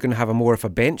 Kai, you're going to have a more of a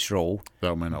bench role.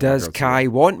 That might not Does work out Kai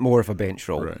want more of a bench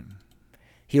role? Right.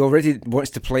 He already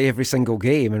wants to play every single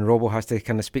game, and Robbo has to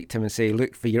kind of speak to him and say,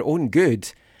 look, for your own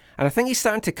good. And I think he's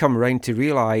starting to come around to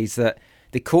realise that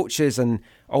the coaches and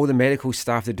all the medical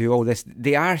staff that do all this,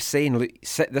 they are saying, look,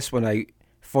 sit this one out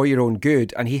for your own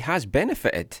good, and he has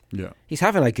benefited. Yeah. He's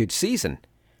having a good season.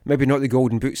 Maybe not the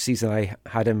Golden Boot season I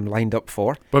had him lined up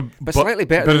for, but slightly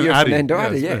better than Fernando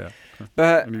Adi, yeah.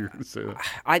 But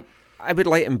I would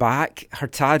like him back.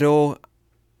 Hurtado,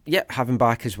 have him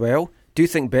back as well. Do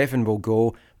think Bevan will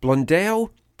go.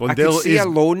 Blundell I could see a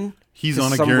loan. He's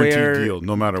on a guaranteed deal,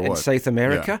 no matter what. In South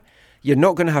America, you're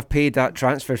not going to have paid that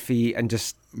transfer fee and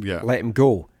just let him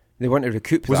go. They want to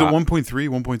recoup Was that. it 1.3,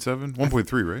 1.7?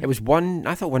 1.3, right? It was 1,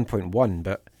 I thought 1.1,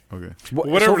 but... Okay.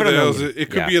 Whatever it is, it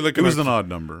could be like It was an odd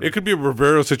number. It could be a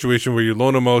Rivero situation where you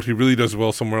loan him out, he really does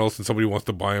well somewhere else, and somebody wants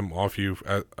to buy him off you.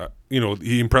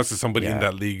 He impresses somebody in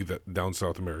that league down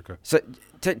South America. So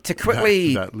to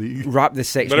quickly that league. wrap this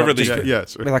section Whatever up league. just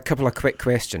Yes. with a couple of quick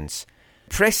questions.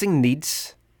 Pressing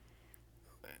needs,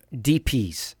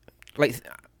 DPs. Like,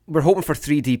 we're hoping for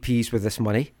 3 DPs with this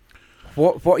money.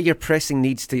 What are your pressing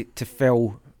needs to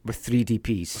fill with 3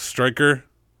 DPs? Striker,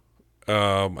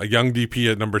 a young DP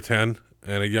at number 10,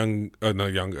 and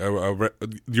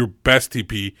your best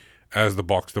DP as the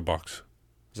box-to-box.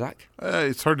 Zach?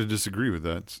 It's hard to disagree with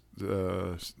that.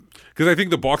 Because I think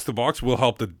the box-to-box will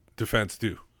help the defense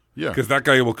too. Yeah. Because that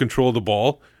guy will control the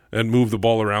ball and move the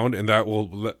ball around, and that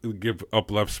will give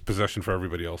up less possession for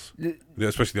everybody else,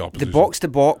 especially the opposition. The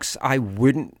box-to-box I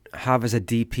wouldn't have as a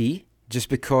DP just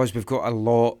because we've got a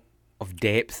lot of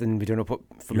depth and we don't know what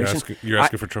formation. You're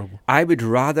asking for trouble. I would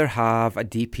rather have a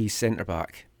DP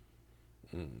centre-back.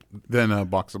 Then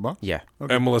box-to-box? Yeah.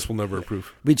 Okay. MLS will never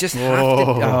approve. We just have to...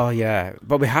 Oh, yeah.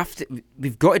 But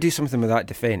we've got to do something with that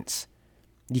defence.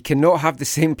 You cannot have the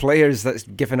same players that's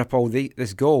given up all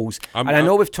these goals. And I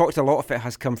know we've talked a lot of it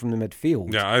has come from the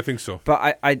midfield. Yeah, I think so.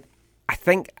 But I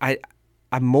think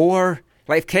I'm more...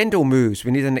 Like, if Kendall moves,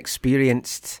 we need an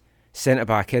experienced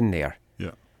centre-back in there.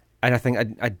 Yeah. And I think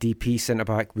a DP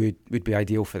centre-back would be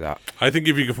ideal for that. I think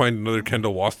if you can find another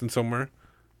Kendall Waston somewhere,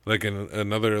 like in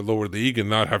another lower league, and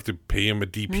not have to pay him a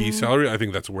DP salary, I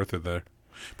think that's worth it there.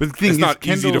 But the thing it's is, not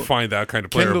easy to find that kind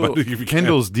of player. But if you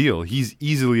Kendall's deal, he's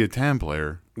easily a TAM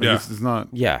player. Like, Yeah. It's not...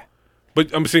 Yeah.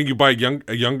 But I'm saying you buy a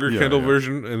younger Kendall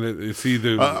version, and see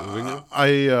the winger.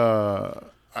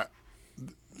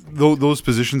 Those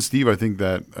positions, Steve. I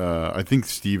think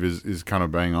Steve is kind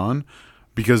of bang on,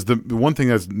 because the one thing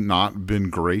that's not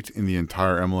been great in the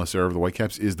entire MLS era of the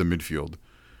Whitecaps is the midfield.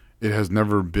 It has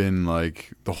never been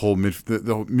like the whole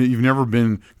you've never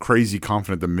been crazy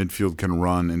confident the midfield can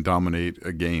run and dominate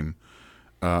a game,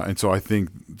 and so I think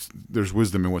there's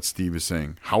wisdom in what Steve is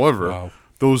saying. However,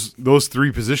 those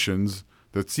 3 positions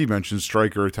that Steve mentioned,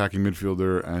 striker, attacking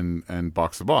midfielder, and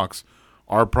box to box,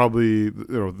 are probably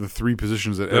the 3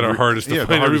 positions that are hardest to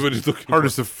find. Everybody's looking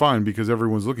hardest for. to find because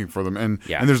everyone's looking for them, and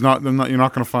Yeah. and you're not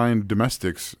going to find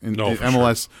domestics in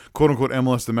MLS, quote unquote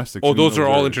MLS domestics. Oh, in those are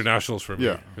all areas. internationals for me.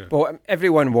 Yeah. Well,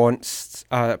 everyone wants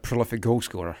a prolific goal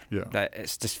scorer. Yeah.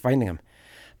 It's just finding him.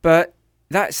 But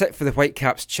that's it for the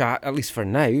Whitecaps chat, at least for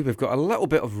now. We've got a little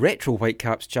bit of retro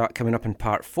Whitecaps chat coming up in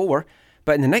part 4.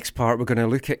 But in the next part, we're going to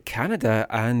look at Canada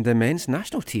and the men's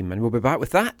national team. And we'll be back with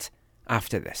that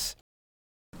after this.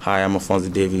 Hi, I'm Alfonso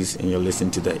Davies, and you're listening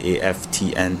to the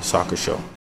AFTN Soccer Show.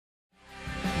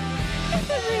 If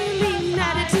it really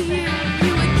mattered to you,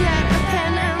 you would get a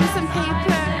pen and some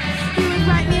paper. You would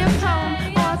write me a poem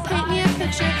or paint me a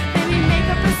picture. Maybe make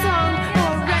up a song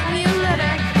or write me a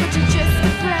letter. But you're just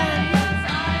a friend.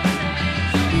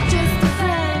 You're just a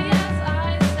friend.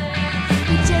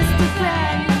 You're just a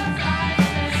friend.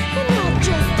 You're not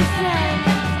just a friend.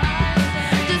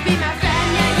 Just be my friend,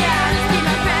 yeah, yeah. Just be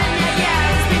my friend, yeah, yeah.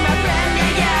 Just be my friend,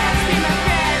 yeah, yeah. Just be my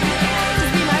friend.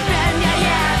 Just be my friend, yeah,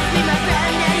 yeah. Just be my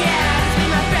friend, yeah, yeah. Just be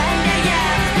my friend, yeah, yeah.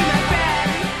 Just be my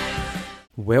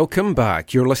friend. Welcome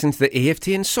back. You're listening to the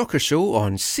AFTN Soccer Show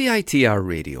on CITR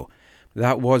Radio.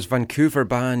 That was Vancouver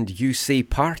band You Say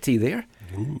Party there.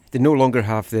 They no longer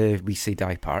have the We Say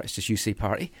Die part, it's just You Say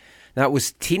Party. That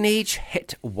was Teenage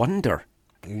Hit Wonder.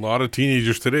 A lot of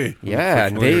teenagers today. Yeah,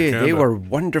 and they were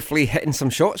wonderfully hitting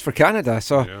some shots for Canada.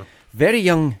 So, very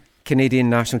young Canadian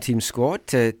national team squad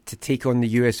to take on the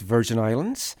US Virgin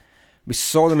Islands. We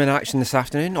saw them in action this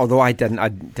afternoon, although I didn't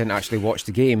actually watch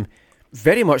the game.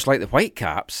 Very much like the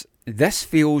Whitecaps, this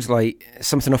feels like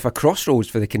something of a crossroads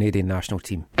for the Canadian national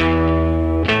team.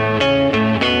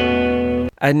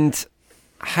 And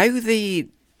how they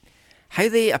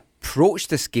approached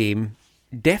this game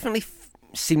definitely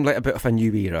seemed like a bit of a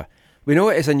new era. We know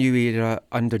it is a new era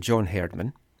under John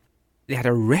Herdman. They had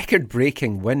a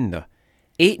record-breaking win, though.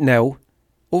 8-0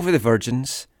 over the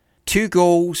Virgins. 2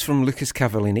 goals from Lucas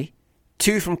Cavallini,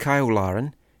 2 from Kyle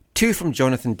Larin, 2 from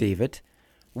Jonathan David,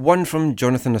 1 from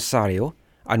Jonathan Osorio,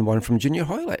 and 1 from Junior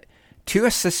Hoylett. 2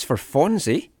 assists for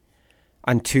Fonzie,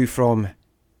 and 2 from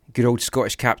good old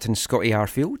Scottish captain Scotty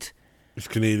Arfield. He's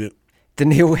Canadian.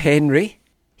 Daniil Henry,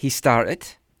 he started.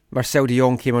 Marcel de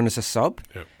Jong came on as a sub.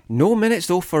 Yep. No minutes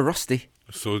though for Rusty.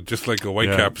 So just like a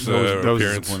Whitecaps that was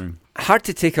appearance. disappointing. Hard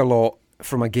to take a lot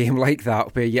from a game like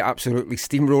that where you absolutely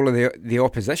steamroller the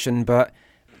opposition, but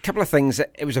a couple of things.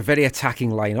 It was a very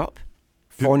attacking lineup.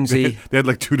 Fonzie... They had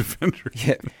like 2 defenders.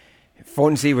 Yeah.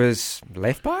 Fonzie was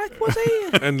left back, was he?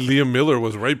 And Liam Miller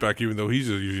was right back, even though he's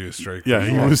usually a striker. Yeah,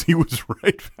 he was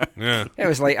right back. Yeah. It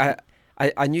was like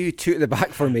I knew two at the back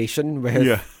formation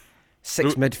with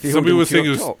six midfield. Somebody and was two saying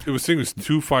up it top. was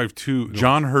 2-5-2.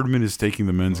 John Herdman is taking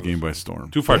the men's game by storm.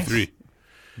 2-5-3.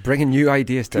 Bringing new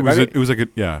ideas to It was like a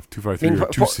 2-5-3 I mean, or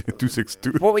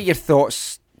 2-6-2. What were your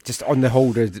thoughts just on the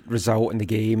whole result in the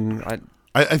game?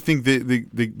 I think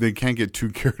they can't get too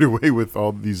carried away with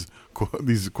all these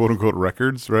quote unquote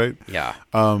records, right? Yeah.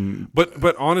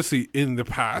 But honestly, in the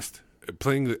past,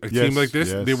 playing a team like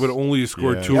this, they would only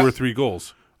score 2 or 3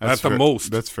 goals. That's the fair.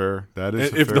 most. That's fair. That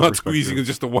is, if fair not perspective. squeezing in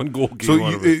just a 1-goal game. So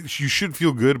out of it. you should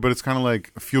feel good, but it's kind of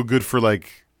like feel good for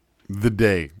like the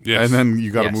day, Yes. and then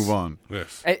you got to Yes. move on.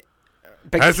 Yes.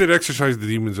 Big, Has it exercised the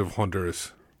demons of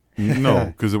Honduras? No,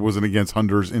 because it wasn't against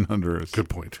Honduras in Honduras. Good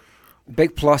point.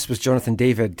 big plus was Jonathan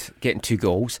David getting 2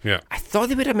 goals. Yeah. I thought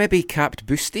they would have maybe capped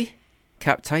Boosty,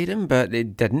 tied him, but they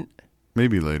didn't.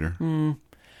 Maybe later.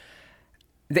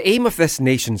 The aim of this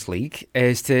Nations League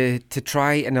is to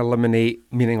try and eliminate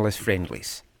meaningless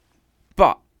friendlies.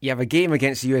 But you have a game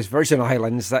against the US Virgin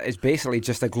Islands that is basically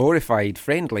just a glorified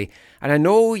friendly. And I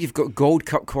know you've got Gold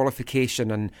Cup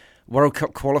qualification and World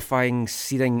Cup qualifying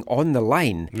seeding on the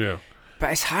line. Yeah.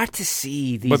 But it's hard to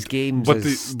see these games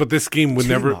as but this game would too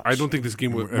never. much. I don't think this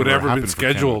game would Ever ever been happen for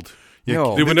Canada. scheduled.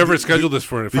 No. They would never schedule this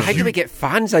for it. How do we get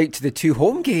fans out to the 2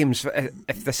 home games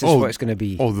if this is what it's going to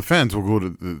be? Oh, the fans will go to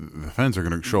the fans are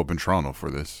going to show up in Toronto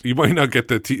for this. You might not get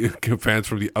the fans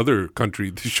from the other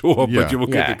country to show up, Yeah. but you will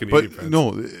Yeah. get the Canadian But fans.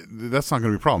 no, that's not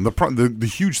going to be a problem. The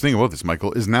huge thing about this,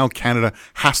 Michael, is now Canada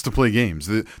has to play games.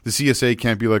 The CSA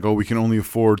can't be like, oh, we can only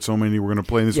afford so many. We're going to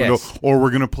play in this window, or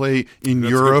we're going to play in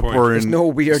That's a good Europe point. or There's in no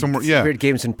weird, somewhere. Yeah, weird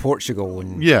games in Portugal.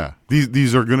 And yeah.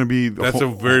 These are going to be. That's a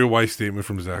very wise statement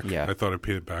from Zach. Yeah. I thought I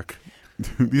paid it back.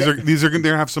 these are going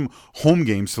to have some home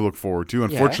games to look forward to.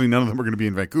 Unfortunately, none of them are going to be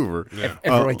in Vancouver. Yeah.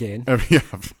 ever again. Yeah,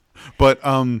 but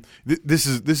this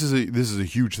is a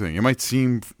huge thing. It might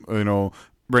seem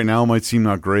right now it might seem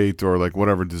not great or like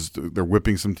whatever. They're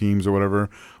whipping some teams or whatever.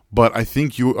 But I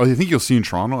think you'll see in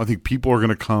Toronto. I think people are going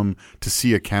to come to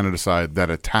see a Canada side that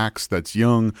attacks, that's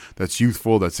young, that's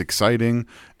youthful, that's exciting,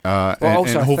 also,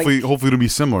 and I hopefully think it'll be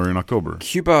similar in October.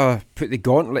 Cuba put the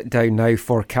gauntlet down now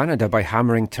for Canada by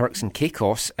hammering Turks and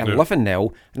Caicos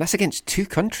 11-0, and that's against 2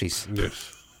 countries.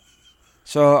 Yes.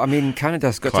 So, I mean,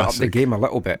 Canada's got to up the Classic. game a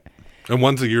little bit. And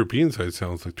one's a European side,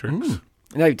 sounds like Turks.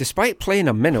 Now, despite playing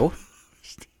a minnow,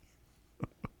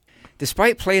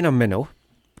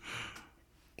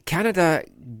 Canada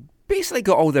basically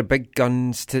got all their big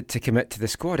guns to commit to the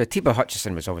squad. Atiba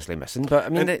Hutchison was obviously missing, but I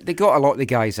mean, they got a lot of the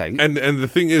guys out. And the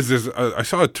thing is I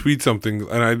saw a tweet something,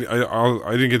 and I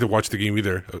didn't get to watch the game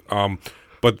either.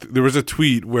 But there was a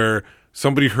tweet where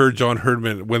somebody heard John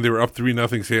Herdman when they were up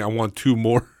 3-0 say, "I want 2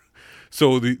 more."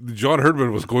 So the John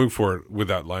Herdman was going for it with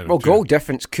that lineup. Well, too. goal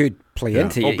difference could play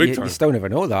into it. big You time. still never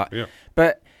know that. Yeah.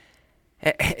 But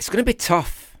it's going to be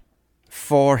tough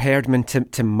for Herdman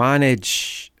to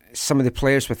manage some of the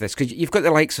players with this, because you've got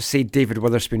the likes of, say, David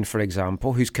Witherspoon, for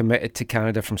example, who's committed to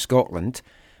Canada from Scotland.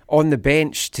 On the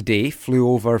bench today, flew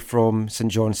over from St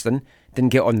Johnstone,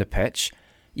 didn't get on the pitch.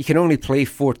 You can only play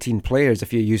 14 players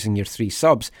if you're using your 3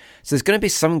 subs. So there's going to be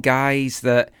some guys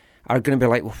that are going to be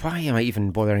like, well, why am I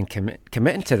even bothering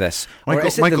committing to this? Or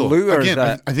is it the lure again,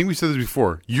 that... I think we said this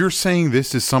before. You're saying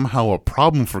this is somehow a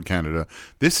problem for Canada.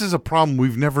 This is a problem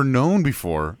we've never known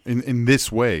before in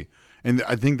this way. And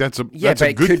I think that's a good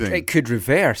thing. It could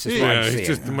reverse, is what Yeah, I'm saying. it's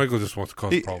just Michael just wants to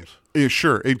cause problems. Yeah,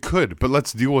 sure, it could, but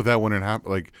let's deal with that when it happens.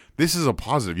 Like, this is a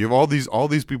positive. You have all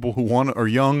these people who are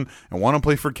young and want to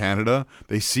play for Canada.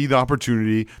 They see the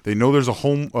opportunity. They know there's a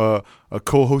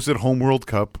co-hosted home World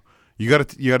Cup. You got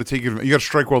to take it. You got to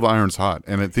strike while the iron's hot,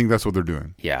 and I think that's what they're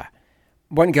doing. Yeah.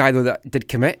 One guy, though, that did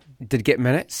get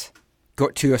minutes,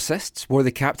 got 2 assists, wore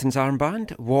the captain's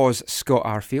armband, was Scott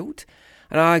Arfield.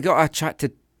 And I got a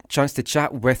chance to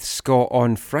chat with Scott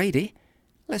on Friday.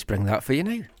 Let's bring that for you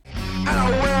now. And I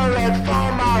wear it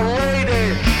for my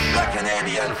lady, the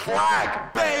Canadian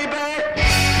flag, baby.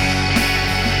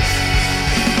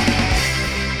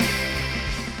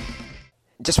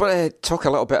 Just want to talk a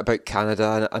little bit about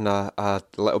Canada and a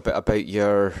little bit about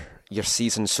your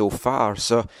season so far.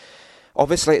 So,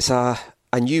 obviously, it's a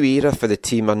new era for the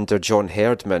team under John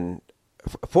Herdman.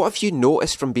 What have you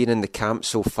noticed from being in the camp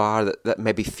so far that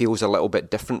maybe feels a little bit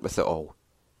different with it all?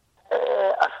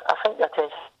 I think the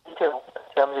attention to detail in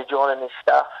terms of John and his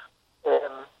staff.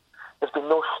 There's been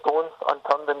no stone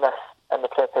unturned in the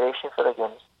preparation for the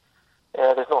games.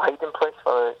 There's no hiding place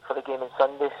for the game on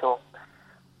Sunday. So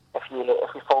if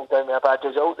we fall down with a bad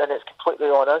result, then it's completely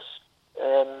on us.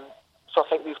 So I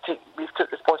think we've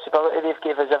took responsibility. They've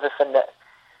gave us everything that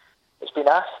has been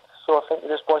asked. So I think the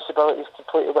responsibility is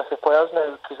completely with the players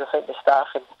now, because I think the staff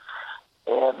and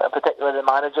in particular the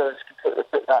manager has completely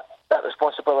put that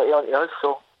responsibility onto us.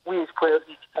 So we as players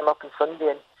need to come up on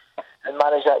Sunday and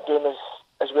manage that game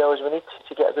as well as we need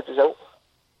to get a good result.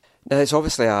 Now, it's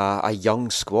obviously a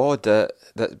young squad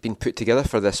that's been put together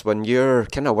for this one. You're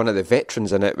kind of one of the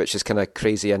veterans in it, which is kind of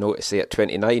crazy, I know, to say at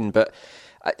 29, but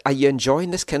are you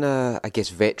enjoying this kind of, I guess,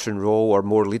 veteran role or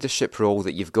more leadership role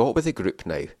that you've got with the group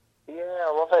now? Yeah,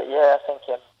 I love it. Yeah, I think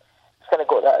it's kind of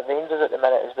got that at Rangers at the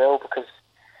minute as well, because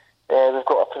we've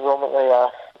got a predominantly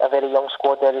a very young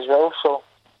squad there as well. So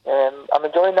I'm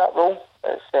enjoying that role.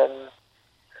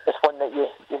 It's one that you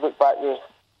look back with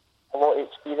a lot of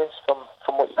experience from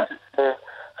what you took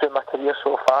through my career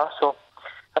so far. So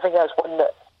I think that's one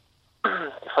that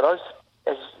for us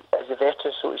as the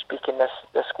veterans, so to speak, in this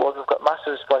squad, we've got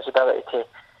massive responsibility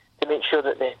to make sure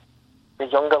that the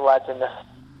younger lads in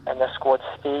this squad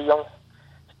stay young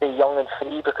and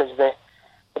free, because the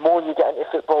more you get into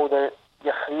football,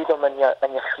 your freedom and your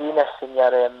freeness and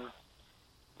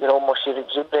your almost your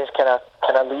exuberance kind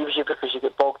of leaves you, because you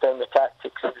get bogged down with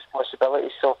tactics and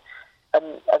responsibilities. So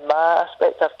in my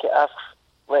aspect, I've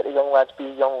let the young lads be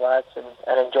young lads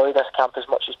and enjoy this camp as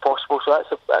much as possible. So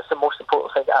that's the most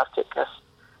important thing that I've taken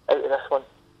out of this one.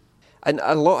 And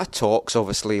a lot of talks,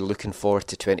 obviously, looking forward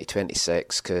to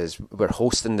 2026, because we're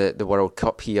hosting the World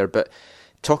Cup here. But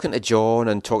talking to John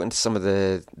and talking to some of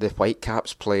the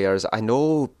Whitecaps players, I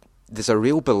know there's a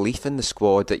real belief in the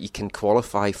squad that you can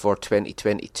qualify for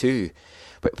 2022.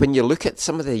 But when you look at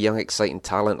some of the young, exciting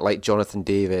talent like Jonathan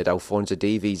David, Alphonso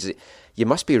Davies, you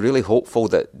must be really hopeful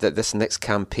that this next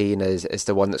campaign is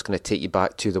the one that's going to take you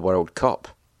back to the World Cup.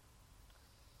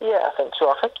 Yeah, I think so.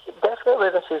 I think definitely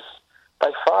this is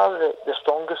by far the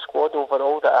strongest squad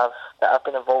overall that I've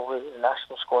been involved with in the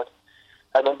national squad.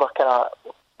 I remember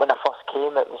when I first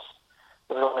came, there was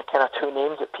only kind of two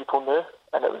names that people knew,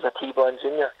 and it was Atiba and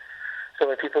Junior. So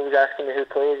when people was asking me who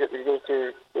plays, it was they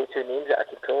two names that I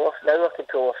could pull off. Now I can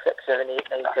pull off 6, 7, 8,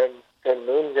 9, 10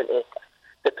 names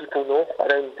that people know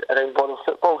around ball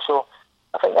football. So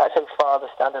I think that's how far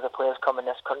the standard of players come in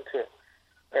this country.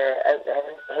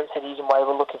 Hence the reason why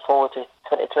we're looking forward to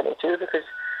 2022, because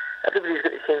everybody's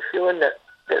got the same feeling that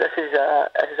this is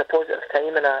a positive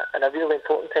time and a really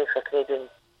important time for Canadian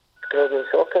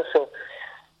soccer. So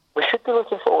we should be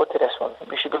looking forward to this one.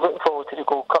 We should be looking forward to the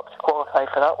Gold Cup to qualify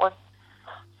for that one,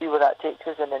 see where that takes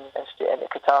us, and then straight into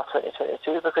Qatar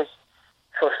 2022, because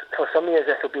for some years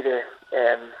this will be the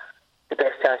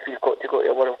best chance we've got to go to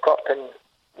a World Cup. And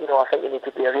I think you need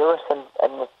to be a realist, and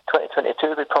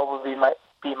 2022 would probably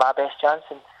be my best chance,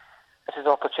 and this is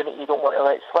an opportunity you don't want to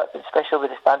let slip, especially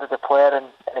with the standard of player and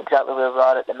exactly where we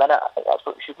are at the minute. I think that's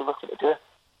what we should be looking to do.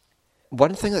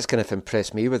 One thing that's kind of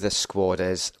impressed me with this squad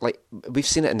is, like, we've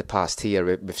seen it in the past here,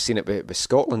 we've seen it with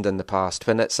Scotland in the past,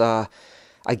 when it's a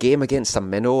game against a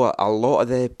minnow, a lot of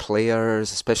the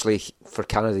players, especially for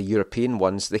Canada, the European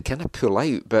ones, they kind of pull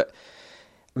out. But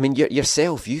I mean,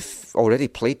 yourself, you've already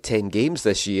played 10 games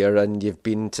this year, and you've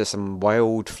been to some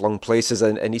wild flung places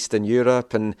in Eastern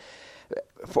Europe. And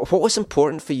what was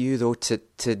important for you, though, to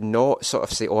not sort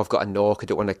of say, "Oh, I've got a knock, I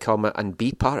don't want to come," and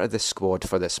be part of the squad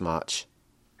for this match?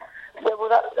 Well,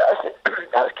 that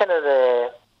was kind of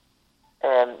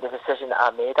the decision that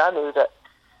I made. I knew that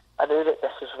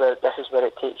this is where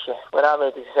it takes you. When I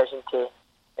made the decision to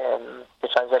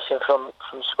transition from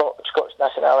Scots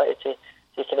nationality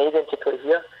to Canadian to play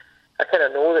here, I kind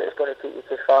of know that it's going to take you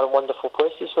to far and wonderful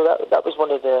places. So that was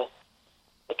one of the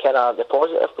kind of the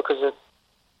positive, because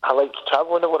I like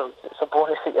travelling the world. It's a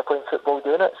bonus that you're playing football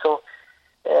doing it. So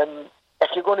if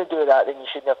you're going to do that, then you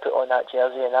shouldn't have put on that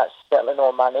jersey, and that's certainly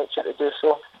not my nature to do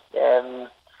so. And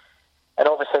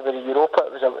obviously with Europa,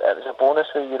 it was a bonus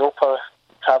with Europa,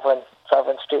 travelling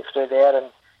straight through there,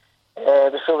 and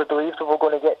we fully believed we were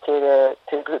going to get to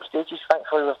the group stages.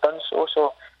 Thankfully, we've done so.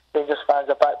 So Rangers fans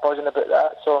are back buzzing about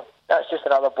that. So that's just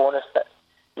another bonus that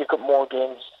you've got more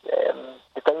games.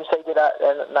 The downside of that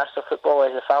national football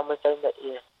is the family time that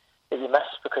you miss,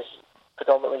 because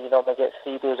predominantly you normally get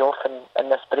 3 days off in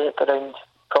this break around,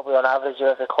 probably on average,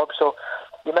 every club. So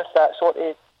you miss that sort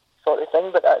of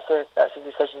thing. But that's a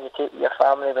decision you take with your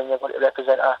family when you're going to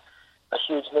represent a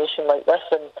huge nation like this,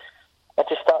 and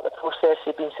to start the process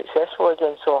of being successful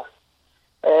again. So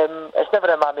it's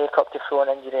never in my makeup to throw an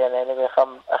injury in anyway.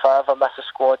 If I ever miss a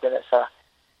squad, then it's a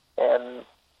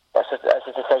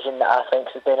decision that I think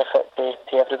is a benefit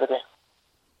to everybody.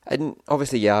 And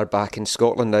obviously you are back in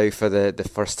Scotland now for the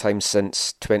first time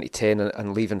since 2010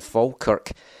 and leaving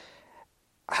Falkirk.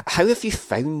 How have you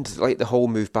found the whole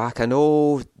move back? I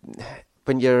know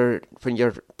when you're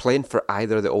playing for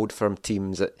either of the Old Firm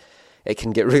teams, it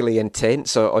can get really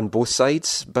intense on both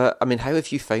sides. But I mean, how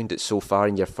have you found it so far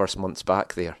in your first months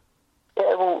back there?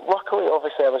 Yeah, well, luckily,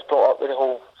 obviously, I was brought up with the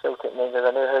whole Celtic Rangers.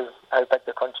 I knew how big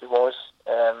the country was,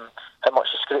 how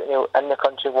much the scrutiny in the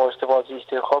country was towards these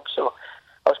two clubs. So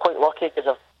I was quite lucky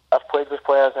because I've played with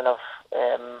players and I'm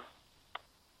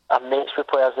mates with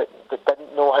players that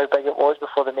didn't know how big it was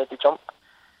before they made the jump.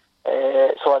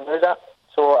 So I knew that.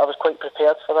 So I was quite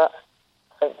prepared for that.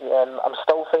 I think I'm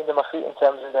still finding my feet in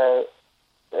terms of the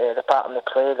pattern of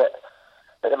play that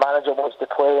the manager wants to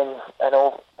play and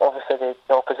obviously the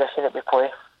opposition that we play.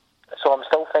 So I'm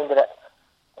still finding it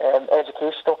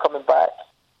educational coming back.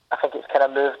 I think it's kind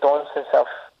of moved on since I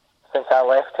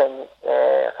left I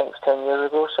think it was 10 years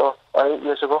ago, or 8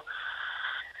 years ago.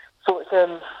 So it's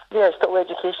it's still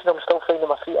educational. I'm still finding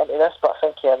my feet into this, but I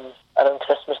think around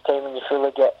Christmas time when you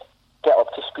fully get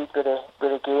up to speed with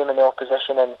the game and the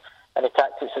opposition and the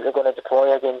tactics that they're going to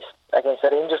deploy against a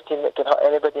Rangers team that can hurt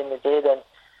anybody in the day, then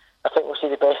I think we'll see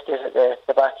the best days at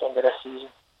the back end of this season.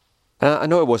 I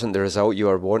know it wasn't the result you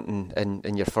were wanting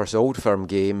in your first Old Firm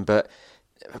game, but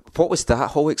what was that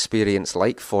whole experience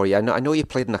like for you? I know you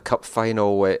played in a cup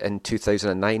final in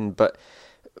 2009, but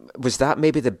was that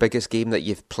maybe the biggest game that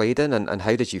you've played in, and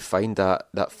how did you find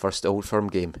that first Old Firm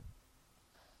game?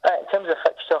 In terms of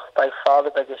fixture, by far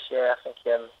the biggest. I think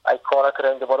iconic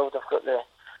around the world. I've got the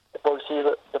boys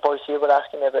here were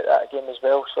asking me about that game as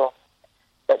well. So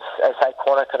it's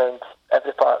iconic around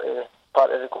every part of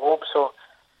the globe. So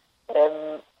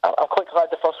I'm quite glad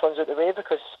the first one's out the way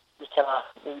because you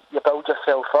build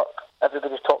yourself up.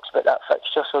 Everybody talks about that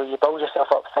fixture, so you build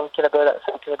yourself up thinking about it.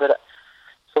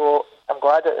 So I'm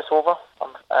glad that it's over.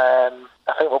 I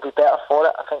think we'll be better for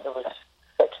it. I think there was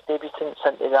 6 debutants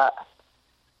into that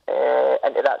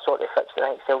sort of fixture. I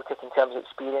think Celtic, in terms of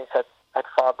experience, had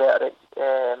far better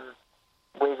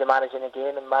ways of managing the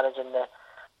game and managing the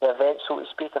event, so to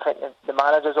speak. I think the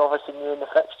managers obviously knew in the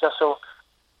fixture, so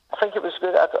I think it was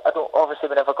good. I don't obviously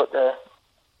we never got the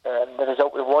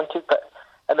result we wanted, but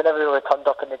whenever we really turned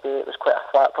up in the day, it was quite a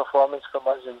flat performance from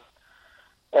us.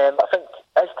 And I think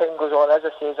as time goes on, as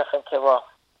I say, I think our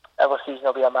season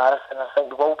will be a marathon. I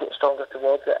think we will get stronger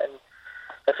towards it, and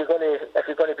if you're going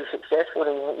to be successful,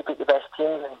 then you need to beat the best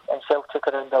teams. And Celtic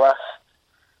around the last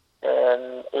 8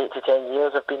 to 10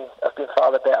 years have been by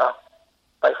far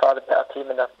the better team,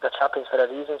 and they're champions for a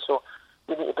reason. So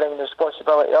you need to bring the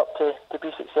responsibility up to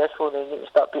be successful, and you need to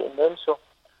start beating them. So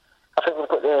I think we've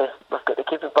got the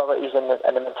capabilities and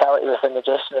the mentality within the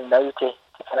dressing room now to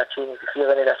kind of change the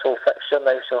feeling of this whole fixture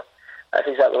now. So that's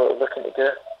exactly what we're looking to do.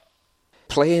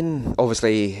 Playing,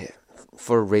 obviously,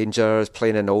 for Rangers,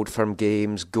 playing in Old Firm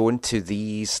games, going to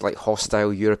these like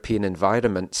hostile European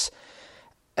environments,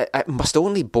 it must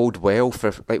only bode well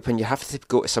for like when you have to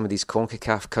go to some of these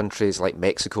CONCACAF countries like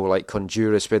Mexico, like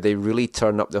Honduras, where they really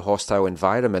turn up the hostile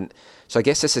environment. So I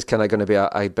guess this is kind of going to be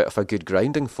a bit of a good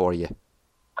grounding for you.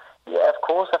 Yeah, of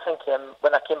course. I think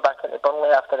when I came back into Burnley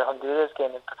after the Honduras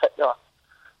game in particular,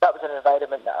 that was an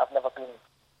environment that I've never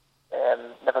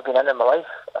been in my life.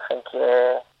 I think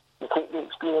you take the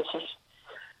experiences.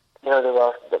 You know,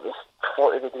 it was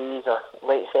 40 degrees or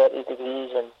late 30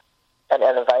 degrees, and in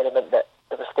an environment that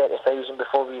there was 30,000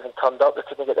 before we even turned up. We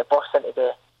couldn't get the bus into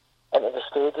the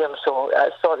stadium, so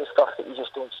that's sort of stuff that you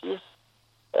just don't see.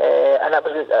 And that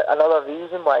was another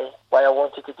reason why I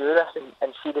wanted to do this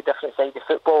and see the different side of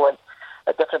football and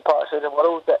at different parts of the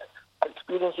world, that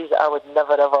experiences that I would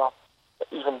never ever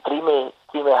even dream of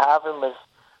having was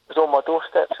on my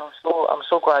doorstep. So I'm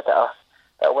so glad that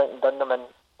I went and done them, and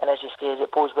as you say,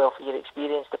 it bodes well for your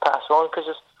experience to pass on, because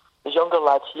there's younger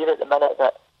lads here at the minute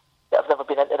that have never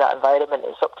been into that environment.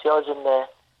 It's up to us and the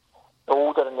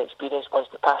older and the experienced ones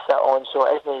to pass that on, so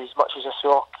it isn't as much as a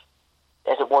shock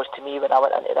as it was to me when I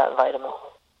went into that environment.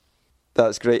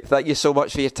 That's great. Thank you so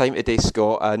much for your time today,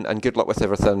 Scott, and good luck with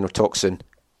everything. We'll talk soon.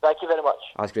 Thank you very much.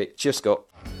 That's great. Cheers, Scott.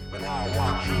 When I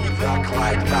walk through the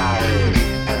Clyde Valley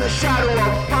and the shadow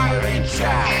of fiery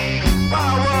Jack,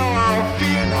 I will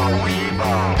fear no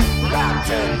evil, wrapped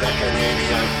in the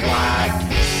Canadian flag.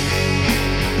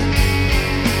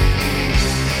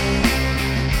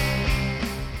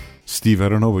 Steve, I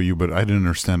don't know about you, but I didn't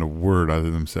understand a word either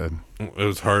of them said. It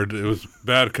was hard. It was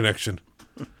bad connection.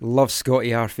 Love Scotty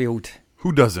Arfield.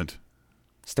 Who doesn't?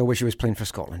 Still wish he was playing for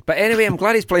Scotland. But anyway, I'm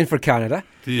glad he's playing for Canada.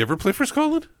 Did he ever play for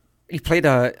Scotland? He played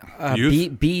a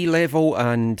B level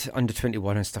and under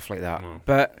 21 and stuff like that. Oh.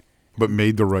 But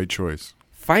made the right choice.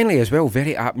 Finally, as well,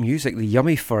 very apt music. The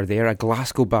Yummy Fur there, a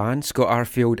Glasgow band. Scott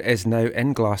Arfield is now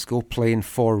in Glasgow playing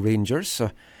for Rangers.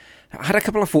 So I had a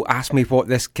couple of folk ask me what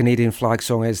this Canadian flag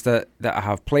song is that I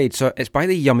have played. So it's by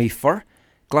the Yummy Fur,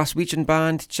 Glaswegian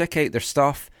band. Check out their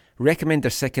stuff. Recommend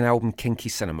their second album, Kinky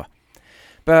Cinema.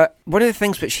 But one of the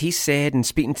things which he said, and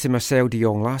speaking to Marcel de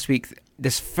Jong last week,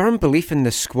 this firm belief in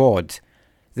the squad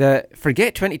that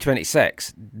forget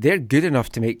 2026, they're good enough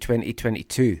to make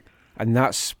 2022. And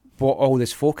that's what all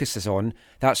this focus is on.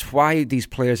 That's why these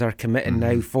players are committing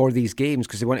now for these games,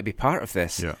 because they want to be part of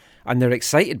this. Yeah. And they're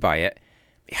excited by it.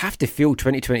 You have to feel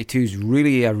 2022 is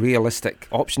really a realistic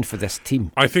option for this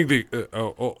team. I think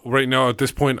right now at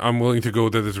this point, I'm willing to go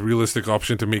that it's a realistic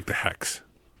option to make the Hex.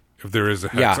 If there is a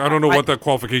Hex. Yeah, I don't know what that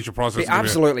qualification process is. Be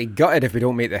absolutely gutted if we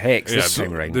don't make the Hex this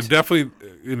time around. They're definitely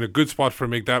in a good spot for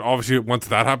make that. Obviously, once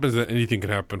that happens, then anything can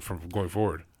happen from going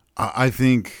forward. I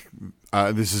think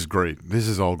this is great. This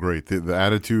is all great. The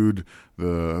attitude,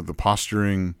 the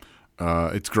posturing,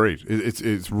 it's great.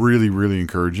 It's really, really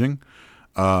encouraging.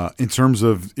 In terms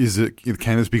of,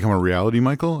 can this become a reality,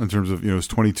 Michael? In terms of, is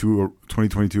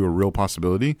 2022 a real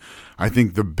possibility? I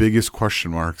think the biggest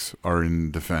question marks are in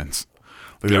defense.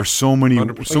 There are so many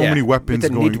weapons. We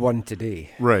didn't need one today.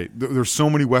 Right. There's so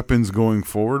many weapons going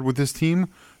forward with this team.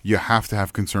 You have to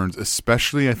have concerns,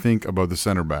 especially, I think, about the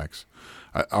center backs.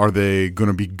 Are they going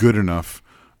to be good enough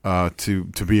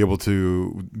to be able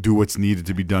to do what's needed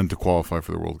to be done to qualify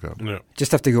for the World Cup? Yeah.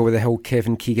 Just have to go with the whole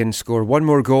Kevin Keegan score. One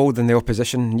more goal than the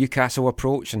opposition Newcastle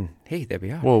approach, and hey, there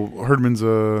we are. Well, Herdman's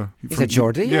he's a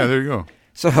Geordie. Yeah, there you go.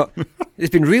 So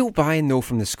there's been real buy-in, though,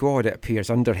 from the squad, it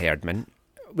appears, under Herdman.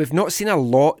 We've not seen a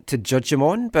lot to judge him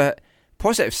on, but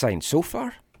positive signs so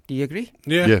far. Do you agree?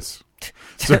 Yeah. Yes.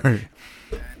 Sorry.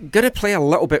 Going to play a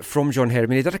little bit from John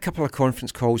Herdman. He did a couple of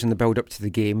conference calls in the build-up to the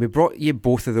game. We brought you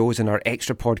both of those in our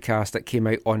extra podcast that came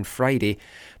out on Friday.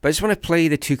 But I just want to play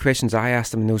the two questions I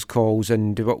asked him in those calls,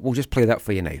 and we'll just play that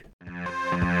for you now.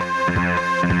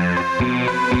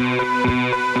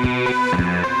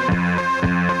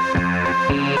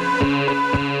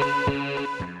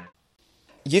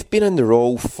 You've been in the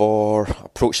role for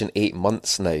approaching 8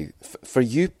 months now. For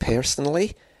you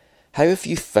personally, how have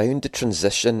you found the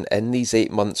transition in these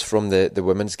 8 months from the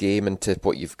women's game into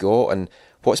what you've got, and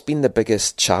what's been the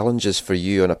biggest challenges for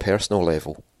you on a personal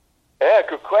level? Yeah,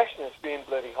 good question. It's been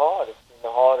bloody hard. It's been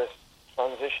the hardest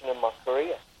transition in my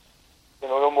career.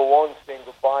 Number one, saying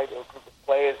goodbye to a group of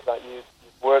players that you've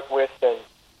worked with and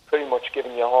pretty much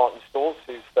given your heart and soul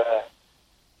to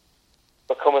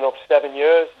for coming up 7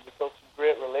 years. You've built some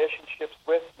great relationships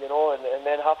with, and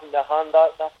then having to hand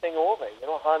that thing over,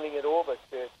 handing it over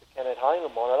to Kenneth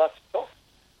Heinemon, that's tough.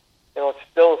 It's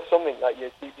still something that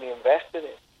you're deeply invested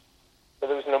in. So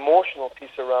there was an emotional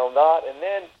piece around that. And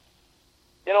then,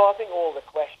 I think all the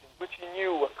questions, which you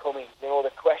knew were coming,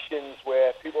 the questions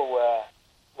where people were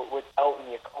doubting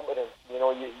your competence.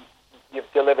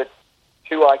 You've delivered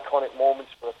 2 iconic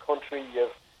moments for a country.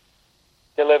 You've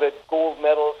delivered gold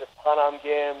medals at Pan Am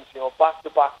Games,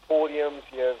 back-to-back podiums.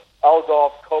 You've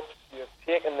Algarve Cups. You've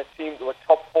taken the team to a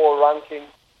top 4 ranking.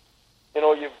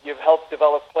 You've helped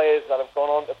develop players that have gone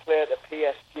on to play at the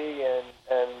PSG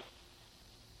and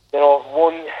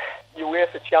won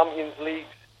UEFA Champions Leagues,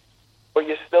 but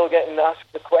you're still getting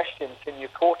asked the question, can you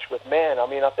coach with men? I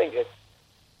mean, I think it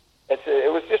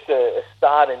was just a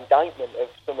sad indictment of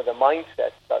some of the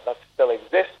mindsets that still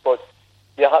exist, but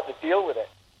you had to deal with it.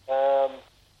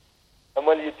 And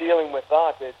when you're dealing with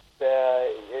that,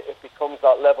 it becomes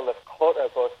that level of clutter,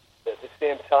 but at the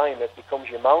same time, it becomes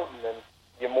your mountain and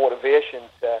your motivation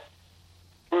to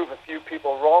prove a few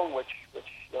people wrong, which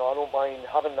I don't mind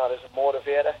having that as a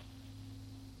motivator.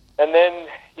 And then,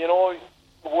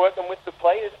 working with the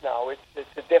players now,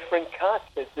 it's a different cat.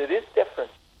 It is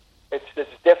different. It's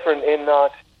different in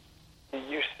that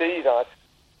you see that,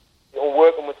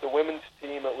 working with the women's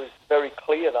team, it was very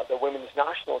clear that the women's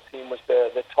national team was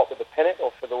the top of the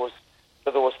pinnacle for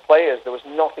those players. There was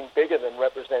nothing bigger than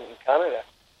representing Canada.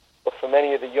 But for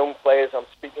many of the young players I'm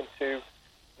speaking to,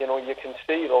 you can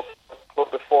see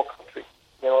club before country.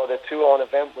 The Toulon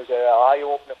event was an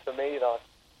eye-opener for me that,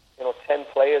 10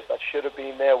 players that should have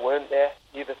been there weren't there,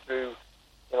 either through,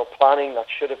 planning that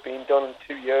should have been done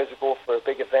 2 years ago for a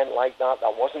big event like that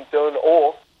wasn't done,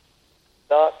 or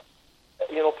that,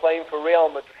 playing for Real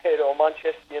Madrid or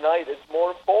Manchester United is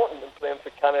more important than playing for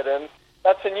Canada. And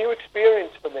that's a new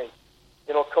experience for me,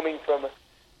 coming from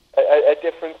a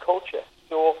different culture.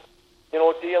 So,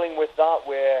 dealing with that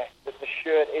where the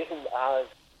shirt isn't as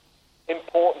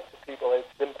important to people.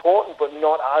 It's important, but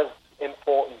not as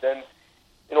important. And,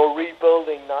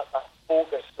 rebuilding that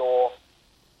focus or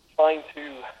trying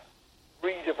to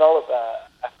redevelop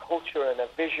a culture and a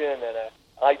vision and an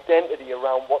identity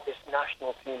around what this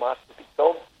national team has to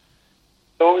become.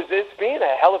 So it's been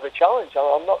a hell of a challenge.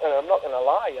 I'm not going to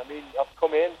lie. I mean, I've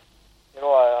come in,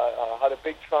 I had a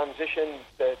big transition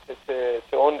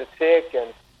to undertake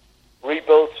and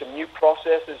rebuild some new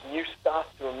processes, new staff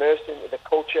to immerse into the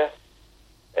culture.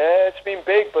 It's been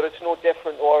big, but it's no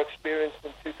different to our experience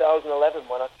in 2011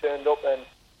 when I turned up and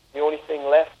the only thing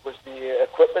left was the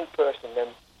equipment person,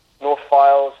 and no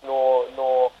files,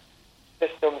 no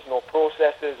systems, no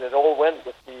processes. It all went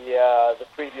with the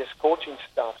previous coaching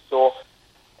staff. So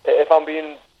if I'm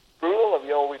being brutal,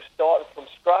 we've started from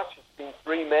scratch. It's been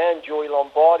 3 men. Joey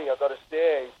Lombardi, I've got to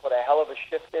say, he put a hell of a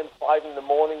shift in, 5 in the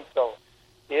morning till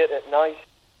 8 at night,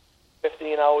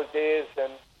 15-hour days,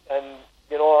 and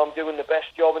I'm doing the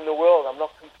best job in the world. I'm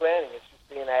not complaining. It's just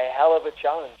been a hell of a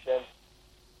challenge and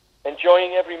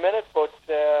enjoying every minute, but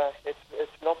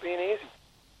it's not been easy.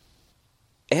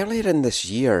 Earlier in this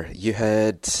year, you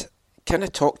had kind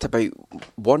of talked about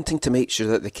wanting to make sure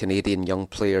that the Canadian young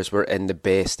players were in the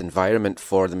best environment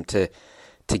for them to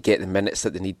get the minutes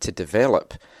that they need to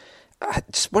develop.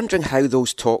 Just wondering how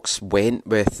those talks went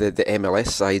with the MLS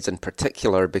sides in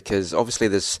particular, because obviously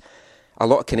there's a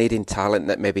lot of Canadian talent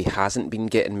that maybe hasn't been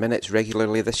getting minutes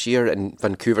regularly this year. In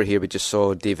Vancouver here, we just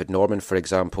saw David Norman, for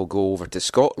example, go over to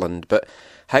Scotland. But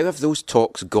how have those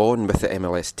talks gone with the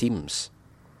MLS teams?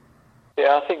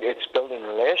 Yeah, I think it's building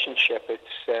relationship. It's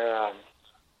a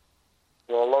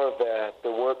lot of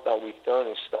the work that we've done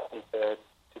is starting to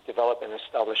develop and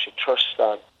establish a trust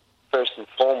that, first and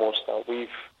foremost, that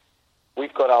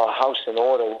we've got our house in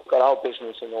order, we've got our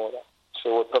business in order.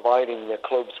 So we're providing the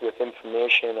clubs with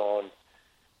information on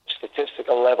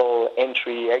statistical level,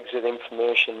 entry, exit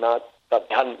information that they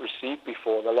hadn't received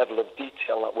before. The level of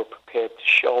detail that we're prepared to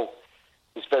show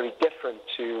is very different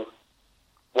to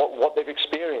what they've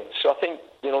experienced. So I think,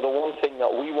 the one thing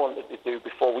that we wanted to do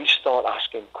before we start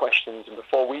asking questions and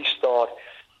before we start,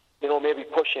 maybe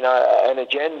pushing an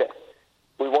agenda,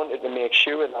 we wanted to make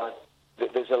sure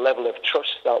that there's a level of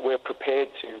trust that we're prepared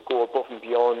to go above and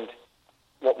beyond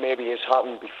what maybe has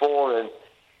happened before and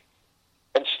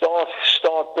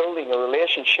start building a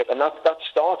relationship. And that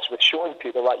starts with showing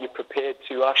people that you're prepared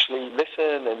to actually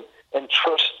listen and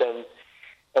trust and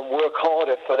work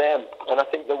harder for them. And I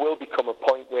think there will become a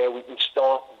point where we can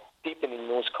start deepening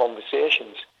those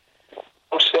conversations.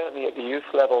 Most certainly at the youth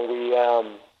level, we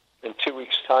in 2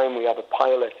 weeks' time we have a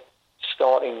pilot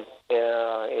starting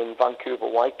in Vancouver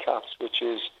Whitecaps, which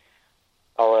is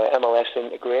our MLS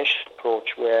integration approach,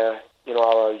 where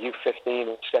our U15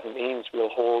 and 17s will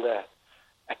hold a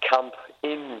camp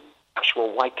in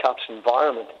actual Whitecaps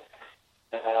environment.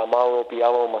 Mauro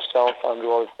Biello, myself, Andrew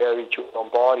Olivieri, Joe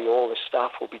Lombardi, all the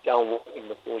staff will be down working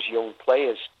with those young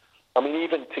players. I mean,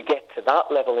 even to get to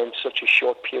that level in such a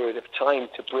short period of time,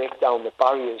 to break down the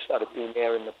barriers that have been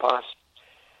there in the past,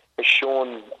 has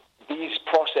shown these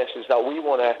processes that we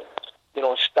want to,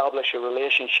 establish a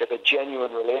relationship, a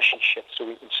genuine relationship, so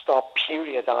we can start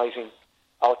periodizing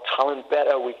our talent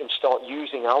better. We can start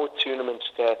using our tournaments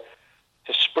to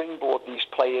springboard these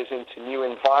players into new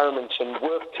environments and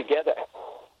work together.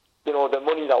 The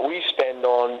money that we spend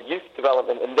on youth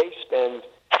development and they spend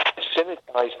to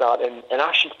synergize that and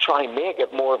actually try and make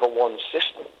it more of a one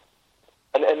system.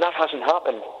 And that hasn't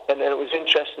happened. And it was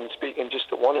interesting speaking just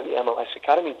to one of the MLS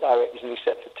Academy directors, and he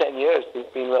said for 10 years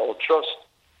there's been little trust.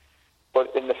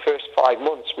 But in the first 5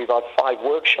 months, we've had 5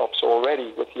 workshops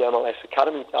already with the MLS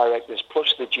Academy directors,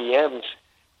 plus the GMs,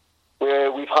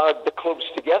 where we've had the clubs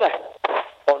together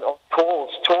on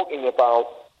calls talking about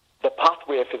the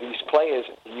pathway for these players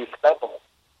at the youth level.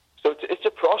 So it's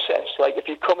a process. Like if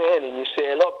you come in and you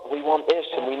say, look, we want this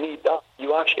and we need that,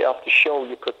 you actually have to show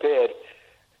you're prepared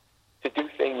to do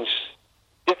things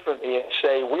differently and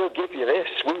say, we'll give you this.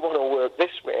 We want to work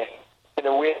this way in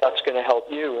a way that's going to help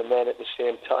you. And then at the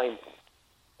same time,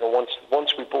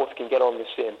 once we both can get on the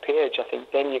same page, I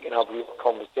think then you can have real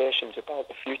conversations about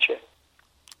the future.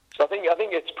 So I think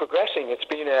it's progressing. It's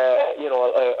been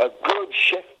a good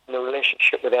shift in the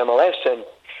relationship with MLS, and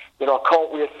I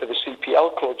can't wait for the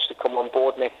CPL clubs to come on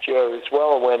board next year as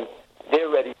well, when they're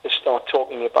ready to start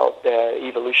talking about the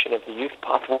evolution of the youth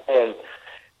pathway and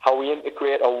how we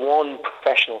integrate a one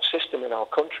professional system in our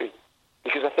country.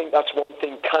 Because I think that's one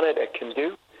thing Canada can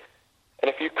do. And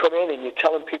if you come in and you're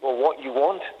telling people what you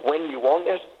want, when you want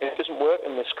it, it doesn't work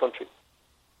in this country.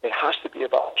 It has to be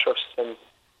about trust, and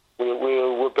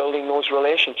we're building those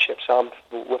relationships.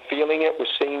 We're feeling it, we're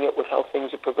seeing it with how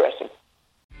things are progressing.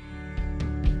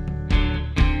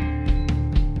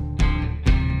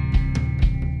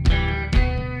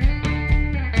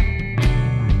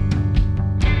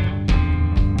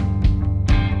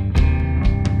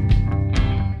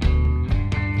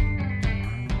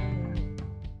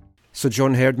 So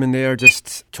John Herdman there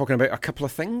just talking about a couple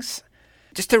of things.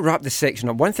 Just to wrap this section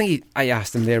up, one thing I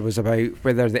asked him there was about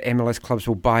whether the MLS clubs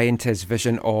will buy into his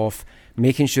vision of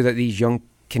making sure that these young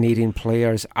Canadian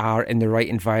players are in the right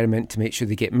environment to make sure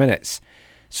they get minutes.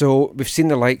 So we've seen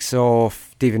the likes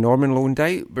of David Norman loaned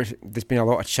out. There's been a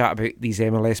lot of chat about these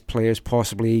MLS players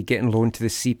possibly getting loaned to the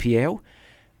CPL.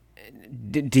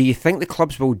 Do you think the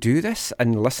clubs will do this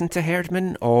and listen to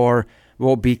Herdman, or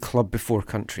will it be club before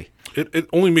country? It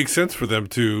only makes sense for them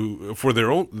to, for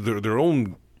their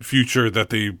own future, that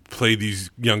they play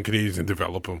these young Canadians and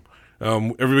develop them.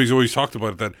 Everybody's always talked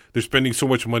about it, that they're spending so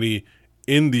much money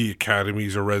in the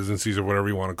academies or residencies or whatever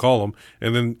you want to call them,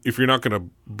 and then if you're not going to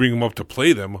bring them up to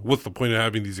play them, what's the point of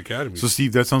having these academies? So,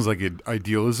 Steve, that sounds like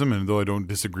idealism, and though I don't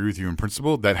disagree with you in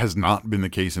principle, that has not been the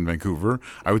case in Vancouver.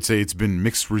 I would say it's been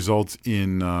mixed results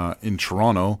in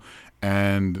Toronto.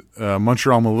 And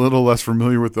Montreal, I'm a little less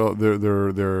familiar with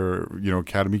their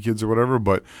academy kids or whatever,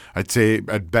 but I'd say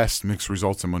at best mixed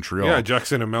results in Montreal. Yeah,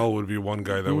 Jackson Amel would be one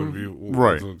guy that would be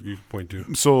right. You point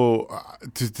to. So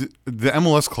the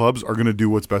MLS clubs are going to do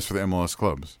what's best for the MLS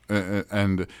clubs,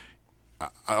 and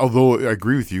although I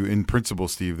agree with you in principle,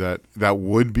 Steve, that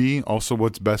would be also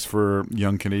what's best for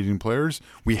young Canadian players,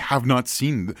 we have not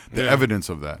seen the evidence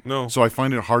of that. No. So I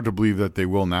find it hard to believe that they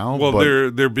will now. Well,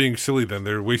 they're being silly then.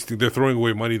 They're throwing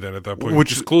away money then at that point.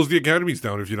 Just close the academies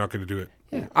down if you're not going to do it.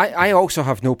 Yeah. I also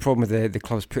have no problem with the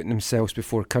clubs putting themselves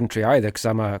before country either, because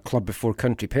I'm a club before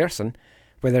country person.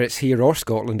 Whether it's here or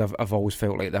Scotland, I've always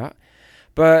felt like that.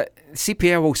 But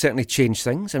CPL will certainly change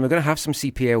things, and we're going to have some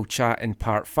CPL chat in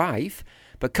part 5.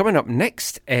 But coming up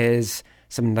next is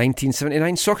some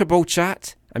 1979 soccer ball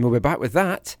chat, and we'll be back with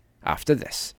that after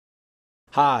this.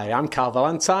 Hi, I'm Carl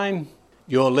Valentine.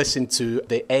 You're listening to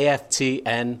the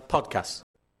AFTN podcast.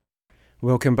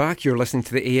 Welcome back. You're listening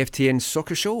to the AFTN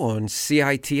Soccer Show on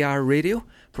CITR Radio,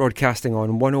 broadcasting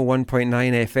on 101.9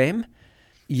 FM.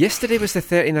 Yesterday was the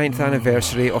 39th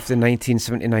anniversary of the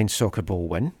 1979 Soccer Bowl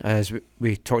win, as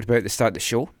we talked about at the start of the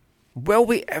show. Will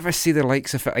we ever see the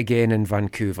likes of it again in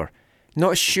Vancouver?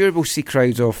 Not sure we'll see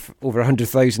crowds of over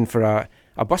 100,000 for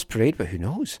a bus parade, but who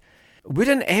knows? Would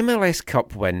an MLS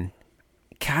Cup win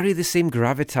carry the same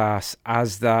gravitas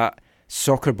as that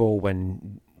Soccer Bowl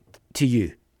win to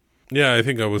you? Yeah, I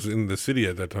think I was in the city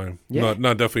at that time. Yeah.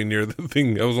 Not definitely near the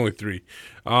thing. I was only 3.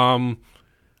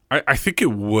 I think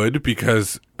it would,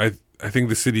 because I think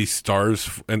the city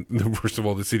stars, and first of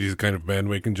all, the city is kind of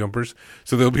bandwagon jumpers,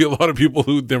 so there'll be a lot of people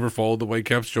who never followed the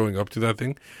Whitecaps showing up to that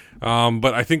thing.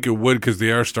 But I think it would, because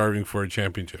they are starving for a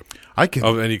championship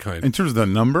of any kind. In terms of the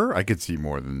number, I could see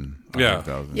more than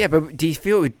 100,000. Yeah, but do you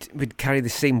feel it would carry the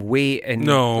same weight?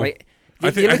 No. Like,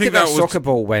 I think at that was Soccer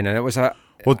Bowl win, and it was a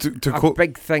to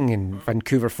big thing in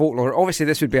Vancouver folklore. Obviously,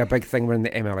 this would be a big thing when the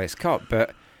MLS Cup,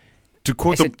 but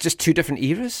is it just two different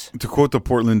eras? To quote the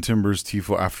Portland Timbers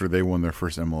tifo after they won their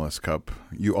first MLS Cup,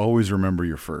 you always remember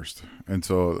your first. And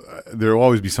so there will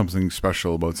always be something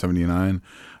special about 79.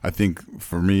 I think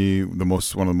for me, one of the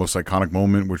most iconic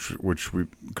moment, which we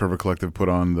Curva Collective put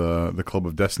on the Club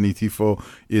of Destiny tifo,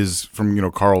 is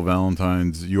from Carl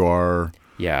Valentine's. You're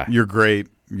great.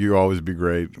 You always be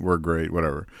great. We're great.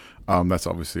 Whatever. That's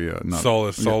obviously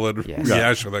not solid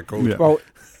reaction of that coach. Yeah. Well,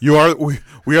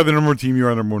 we are the number one team. You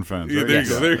are the number one fans. Right?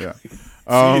 Yeah, there you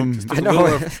go.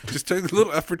 Just take a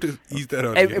little effort to ease that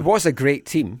out. It was a great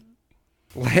team,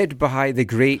 led by the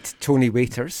great Tony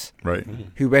Waiters, right,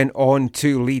 who went on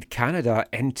to lead Canada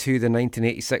into the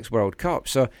 1986 World Cup.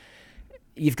 So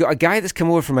you've got a guy that's come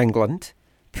over from England,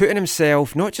 putting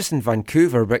himself not just in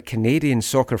Vancouver but Canadian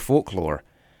soccer folklore,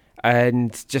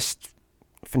 and just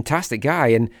fantastic guy.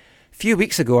 And a few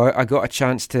weeks ago, I got a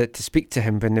chance to speak to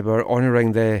him when they were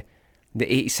honouring the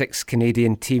 86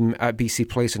 Canadian team at BC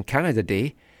Place on Canada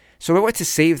Day. So I wanted to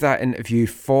save that interview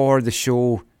for the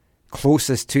show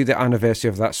closest to the anniversary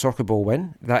of that Soccer Bowl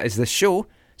win. That is this show.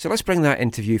 So let's bring that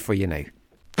interview for you now.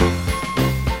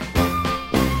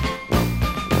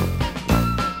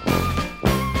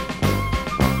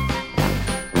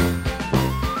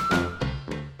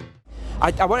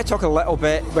 I want to talk a little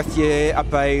bit with you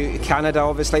about Canada,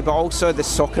 obviously, but also the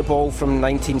Soccer Bowl from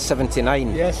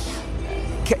 1979. Yes.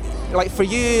 Like for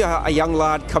you, a young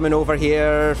lad coming over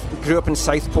here, grew up in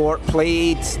Southport,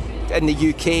 played in the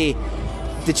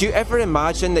UK, did you ever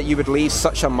imagine that you would leave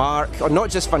such a mark on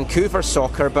not just Vancouver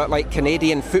soccer, but like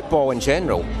Canadian football in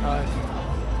general?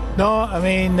 No, I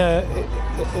mean, it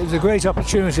was a great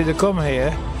opportunity to come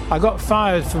here. I got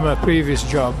fired from a previous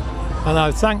job, and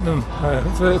I thank them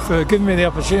for giving me the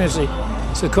opportunity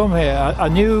to come here. I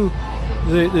knew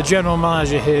the general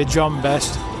manager here, John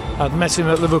Best. I'd met him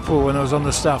at Liverpool when I was on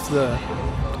the staff there.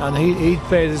 and he'd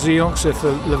played as a youngster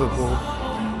for Liverpool.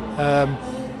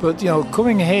 But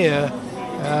coming here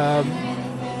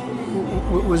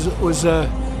was a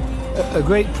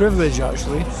great privilege.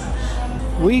 Actually,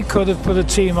 we could have put a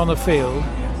team on the field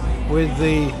with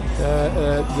the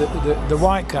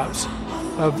Whitecaps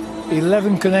of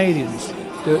 11 Canadians.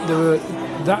 They were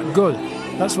that good.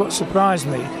 That's what surprised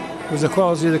me, was the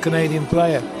quality of the Canadian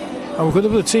player. And we could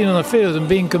have put a team on the field and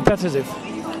been competitive.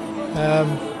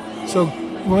 So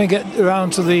when we get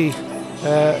around to the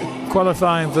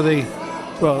qualifying for the...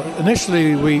 Well,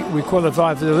 initially we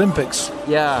qualified for the Olympics.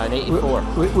 Yeah, in '84.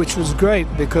 Which was great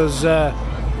because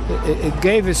it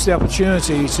gave us the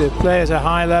opportunity to play at a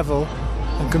high level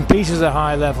and compete at a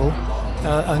high level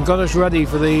and got us ready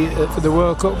for the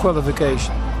World Cup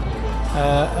qualification.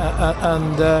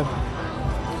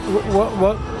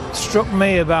 What struck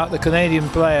me about the Canadian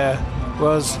player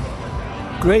was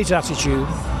great attitude,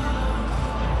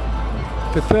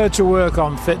 prepared to work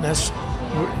on fitness.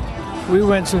 We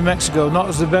went to Mexico not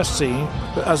as the best team,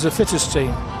 but as the fittest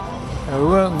team. We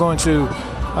weren't going to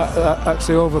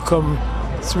actually overcome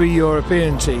 3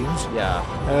 European teams. Yeah.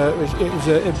 It was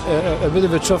a bit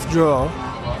of a tough draw.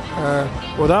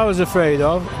 What I was afraid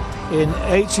of, in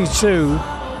 '82,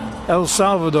 El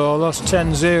Salvador lost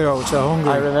 10-0 to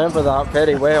Hungary. I remember that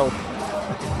very well.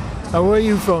 Where are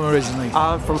you from originally?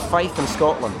 I'm from Fife in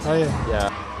Scotland. Are you? Yeah.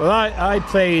 Well, I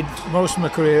played most of my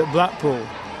career at Blackpool,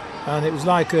 and it was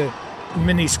like a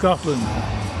mini Scotland.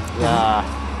 Yeah.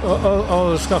 All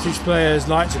the Scottish players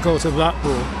liked to go to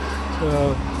Blackpool,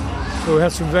 so we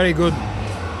had some very good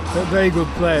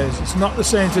players. It's not the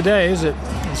same today, is it?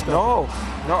 No,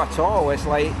 not at all. It's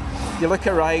like you look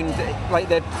around, like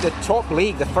the top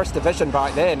league, the first division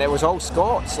back then, it was all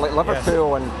Scots, like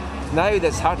Liverpool, yes. And now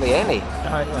there's hardly any.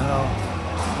 I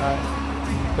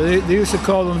know. They used to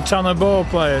call them Tanner ball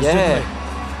players, didn't they?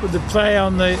 But they play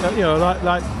on the,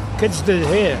 like kids did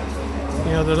here.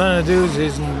 The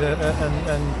Lenarduzes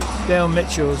and Dale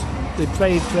Mitchells, they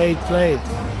played,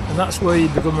 and that's where you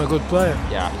become a good player.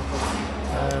 Yeah.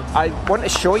 I want to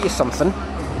show you something.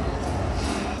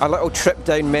 A little trip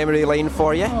down memory lane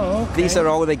for you. Oh, okay. These are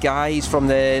all the guys from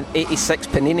the '86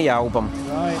 Panini album.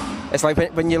 Right. It's like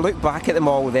when you look back at them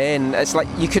all then, it's like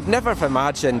you could never have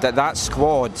imagined that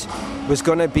squad was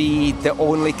going to be the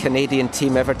only Canadian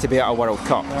team ever to be at a World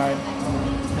Cup. Right.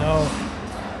 No.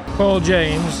 Paul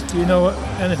James, do you know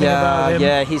anything about him?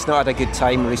 Yeah, he's not had a good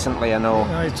time recently, I know.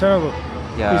 No, he's terrible.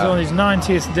 Yeah. He's on his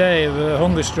 90th day of a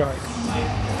hunger strike.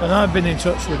 And I've been in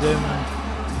touch with him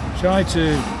and tried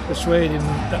to persuade him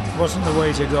that wasn't the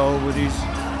way to go with his...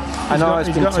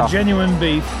 He's got a genuine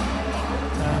beef,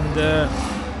 and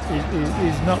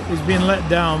he's been let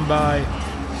down by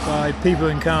people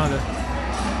in Canada.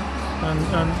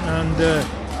 And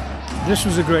this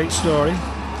was a great story.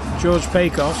 George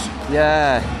Pecos.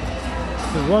 Yeah.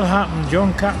 But what happened,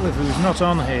 John Catliff, who's not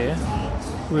on here,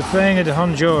 we were playing at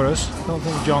Honduras. I don't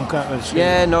think John Catliff's here.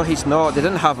 Yeah, no, he's not. They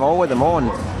didn't have all of them on.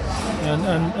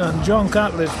 And John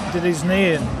Catliff did his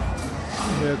knee in,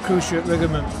 the cruciate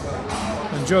ligament.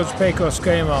 And George Pecos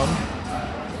came on.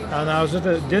 And I was at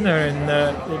a dinner in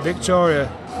Victoria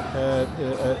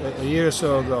a year or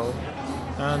so ago.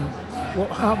 And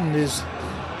what happened is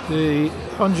the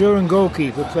Honduran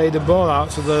goalkeeper played the ball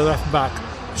out to the left back,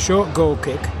 short goal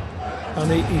kick,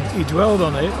 and he dwelled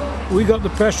on it. We got the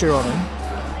pressure on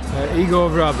him, Igor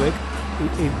Vrablik.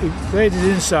 He played it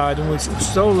inside, and we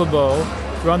stole the ball.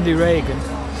 Randy Reagan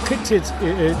kicked it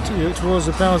towards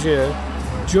the penalty area.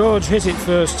 George hit it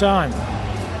first time.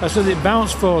 I said it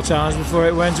bounced 4 times before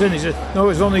it went in. He said, no, it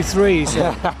was only 3. He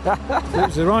said, it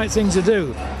was the right thing to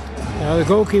do. The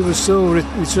goalkeeper was still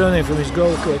returning from his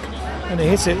goal kick, and he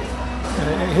hit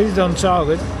it on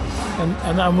target,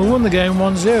 and we won the game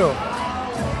 1-0.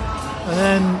 And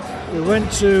then we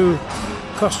went to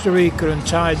Costa Rica and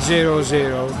tied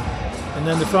 0-0, and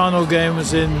then the final game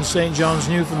was in St. John's,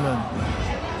 Newfoundland.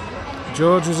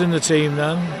 George was in the team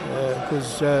then,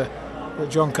 because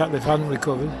John Catliff hadn't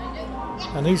recovered,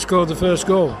 and he scored the first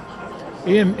goal.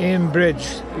 Ian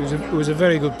Bridge was a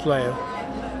very good player.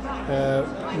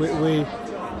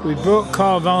 We brought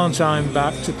Carl Valentine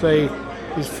back to play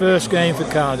his first game for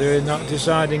Canada in that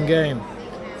deciding game.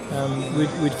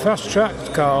 We'd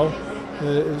fast-tracked Carl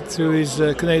through his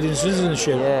Canadian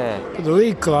citizenship. Yeah. But the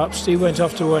league collapsed. He went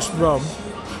off to West Brom,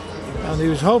 and he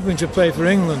was hoping to play for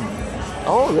England.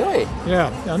 Oh, really?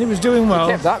 Yeah, and he was doing well.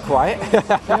 He kept that quiet.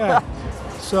 Yeah.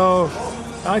 So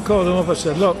I called him up. I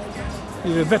said, look,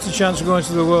 you have a better chance of going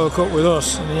to the World Cup with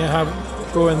us than you have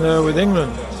going there with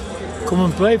England. Come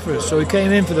and play for us. So he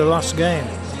came in for the last game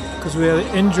because we had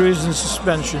injuries and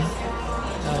suspension,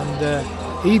 and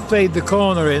he played the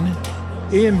corner in,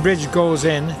 Ian Bridge goes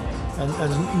in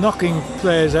and knocking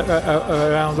players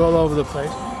around all over the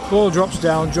place. Ball drops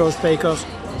down, George Pecos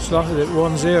slotted it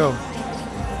 1-0.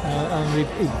 And he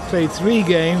played 3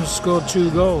 games, scored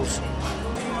 2 goals.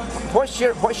 What's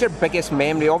your biggest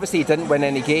memory? Obviously you didn't win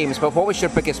any games, but what was your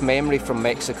biggest memory from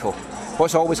Mexico?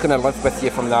 What's always going to live with you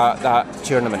from that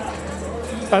tournament?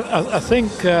 I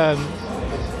think that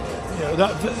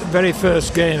very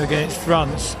first game against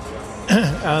France,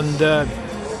 and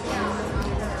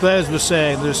players were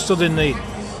saying they stood in the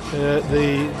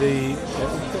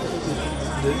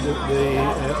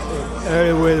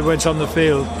area where they went on the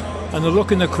field, and they're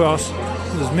looking across.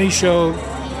 There's Michel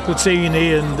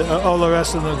Platini and all the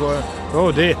rest of them going,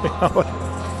 oh dear.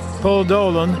 Paul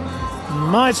Dolan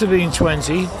might have been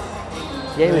 20.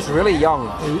 Yeah, he was really young.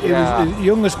 He was the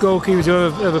youngest goalkeeper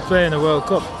to ever play in a World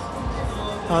Cup.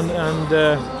 And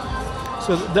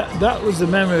so that was the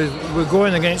memory. We're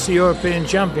going against the European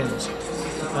champions.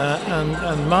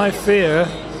 And my fear,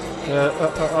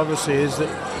 obviously, is that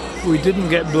we didn't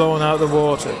get blown out of the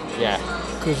water. Yeah.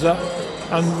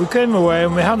 And we came away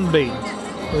and we hadn't been.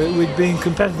 We'd been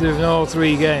competitive in all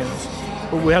 3 games,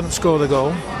 but we hadn't scored a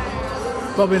goal.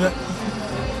 Bobby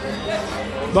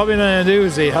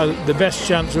Nanduzzi had the best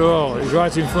chance of all. He was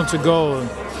right in front of goal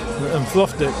and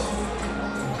fluffed it.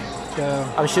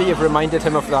 So, I'm sure you've reminded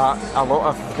him of that a lot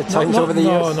of the times over the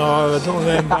years. No, I don't want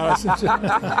to embarrass him.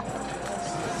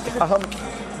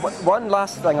 One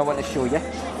last thing I want to show you.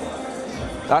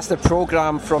 That's the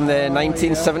programme from the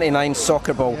 1979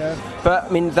 Soccer Bowl. Yeah. But I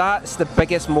mean, that's the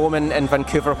biggest moment in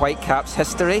Vancouver Whitecaps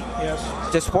history.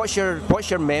 Yes. Just what's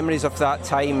your memories of that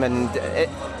time, and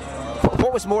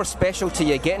what was more special to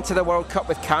you, getting to the World Cup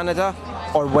with Canada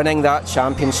or winning that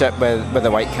championship with the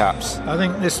Whitecaps? I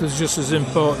think this was just as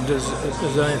important as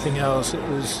anything else. It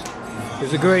was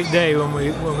a great day when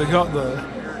we got there.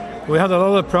 We had a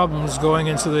lot of problems going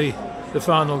into the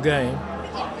final game,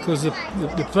 because the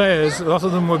players, a lot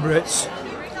of them were Brits.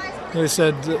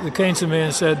 They came to me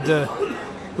and said,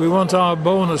 we want our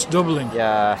bonus doubling.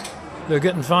 Yeah. They're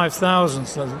getting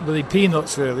 $5,000, really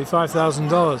peanuts really,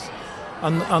 $5,000.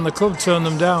 And the club turned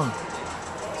them down.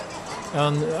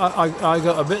 And I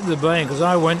got a bit of the blame, because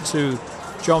I went to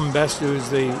John Best, who was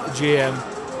the GM.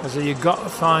 I said, you've got to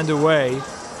find a way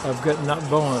of getting that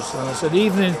bonus. And I said,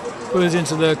 even put it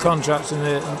into their contracts in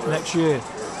the next year.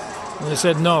 And they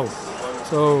said no.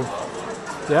 So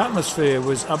the atmosphere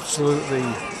was absolutely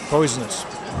poisonous.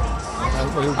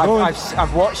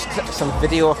 I've watched some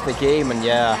video of the game, and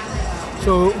yeah.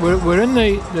 So we're in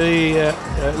the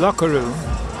locker room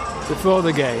before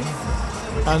the game,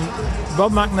 and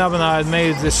Bob McNabb and I had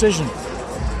made a decision.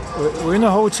 We're in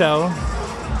a hotel.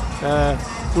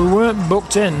 We weren't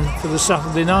booked in for the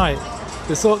Saturday night.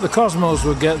 They thought the Cosmos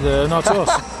would get there, not us.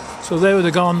 So they would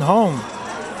have gone home.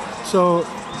 So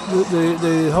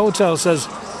the hotel says,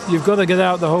 you've got to get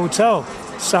out of the hotel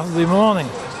Saturday morning.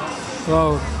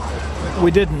 Well,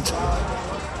 we didn't.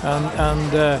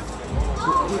 And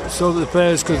so that the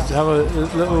players could have a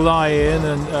little lie-in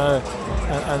and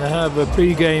have a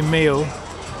pre-game meal.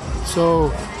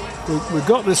 So we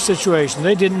got this situation.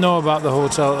 They didn't know about the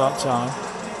hotel at that time.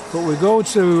 But we go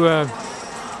to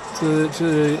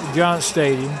the Giant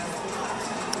Stadium,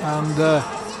 and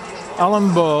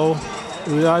Alan Ball,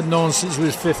 who I'd known since he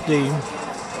was 15,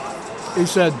 he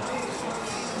said,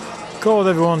 called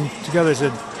everyone together, he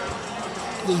said,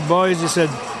 boys, he said,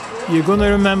 you're going to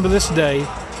remember this day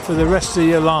for the rest of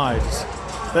your lives.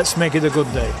 Let's make it a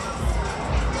good day.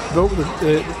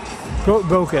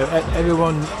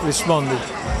 Everyone responded.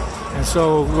 And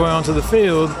so going onto the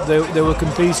field, they were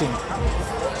competing.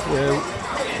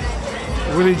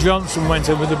 Willie Johnson went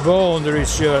in with a ball under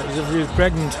his shirt as if he was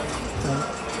pregnant.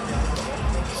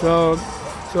 So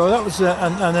that was,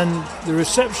 and then the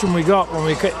reception we got when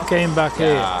we came back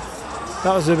here,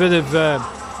 that was a bit of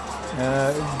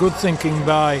good thinking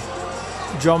by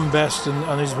John Best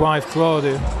and his wife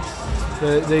Claudia.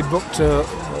 They booked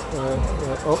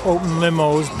open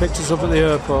limos, picked us up at the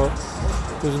airport.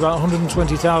 There was about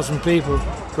 120,000 people,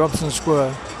 Robson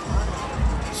Square.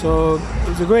 So it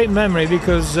was a great memory,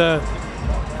 because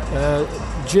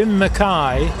Jim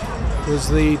Mackay was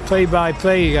the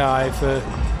play-by-play guy for,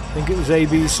 I think it was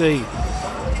ABC,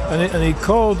 and he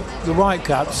called the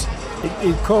Whitecaps,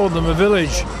 he called them a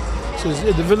village, so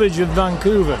the village of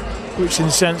Vancouver, which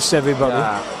incensed everybody.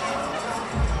 Yeah.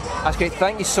 That's great.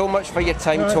 Thank you so much for your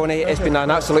time, Tony. It's been an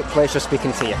absolute pleasure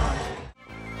speaking to you.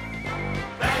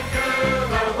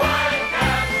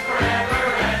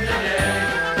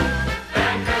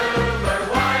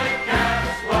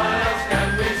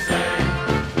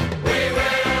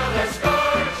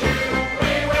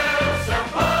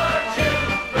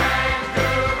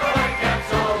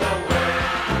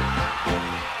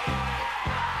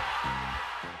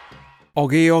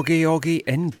 Oggy,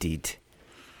 indeed.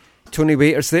 Tony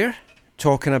Waiters there,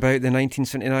 talking about the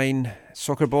 1979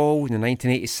 soccer ball and the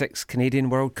 1986 Canadian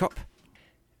World Cup.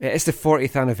 It is the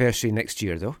 40th anniversary next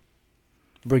year, though.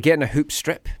 We're getting a hoop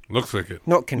strip. Looks like it.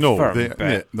 Not confirmed,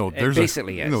 but there's it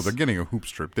basically is. No, they're getting a hoop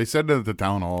strip. They said it at the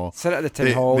town hall.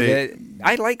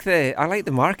 I like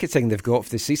the marketing they've got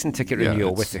for the season ticket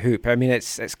renewal with the hoop. I mean,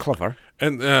 it's clever.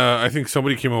 And I think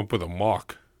somebody came up with a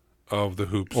mock of the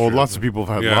hoops. Well, lots of people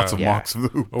have had lots of mocks of the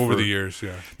hoop over the years.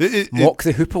 Yeah, mock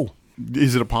the hoople.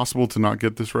 Is it possible to not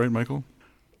get this right, Michael?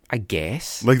 I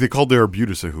guess. Like they called the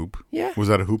Arbutus a hoop. Yeah. Was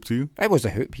that a hoop to you? It was a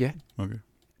hoop, yeah. Okay.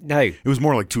 Now, it was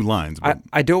more like two lines. But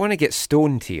I don't want to get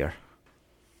stoned here.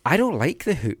 I don't like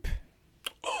the hoop.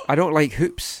 I don't like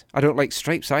hoops. I don't like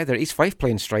stripes either. East Fife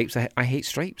playing stripes. I hate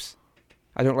stripes.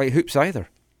 I don't like hoops either.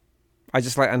 I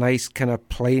just like a nice kind of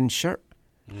plain shirt.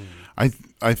 I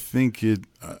think it.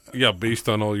 Based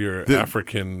on all your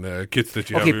African kits that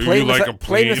you have, plain you like a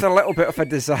plain with a little bit of a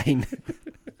design.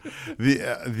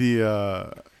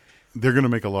 They're going to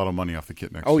make a lot of money off the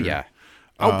kit next year. Oh yeah.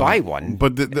 I'll buy one,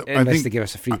 but unless they give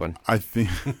us a free one. I think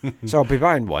so. I'll be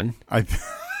buying one.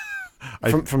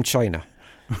 From China.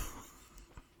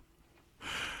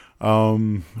 Oh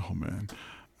man,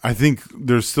 I think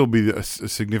there'll still be a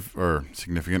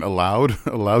significant, a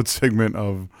loud segment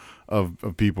of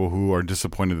people who are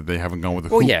disappointed that they haven't gone with the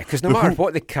hoop. Oh yeah, because no matter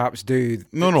what the Caps do,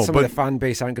 some of the fan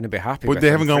base aren't going to be happy. But with they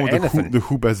haven't gone with anything. the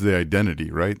hoop as the identity,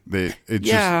 right?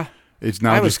 It's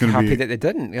now I just going to be. happy that they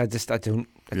didn't. I just don't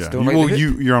like well, the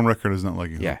hoop. you're on record as not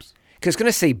liking hoops. Because it's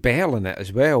going to say Bell in it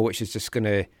as well, which is just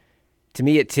going to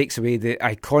me, it takes away the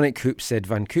iconic hoop said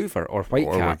Vancouver or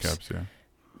Whitecaps. Yeah.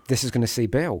 This is going to say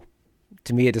Bell.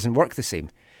 To me, it doesn't work the same.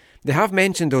 They have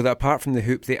mentioned, though, that apart from the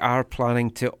hoop, they are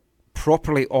planning to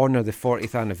properly honour the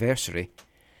 40th anniversary.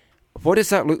 What does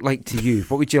that look like to you?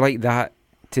 What would you like that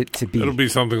to be? It'll be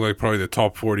something like probably the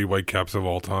top 40 Whitecaps of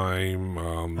all time.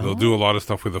 They'll do a lot of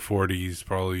stuff with the 40s,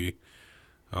 probably.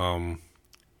 It's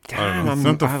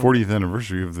not the 40th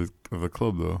anniversary of the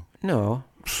club, though. No.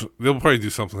 They'll probably do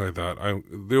something like that.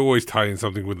 They always tie in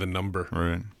something with the number.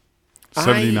 Right.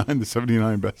 79, the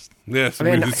 79 best. Yes, I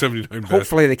mean, the 79 best.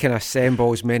 Hopefully they can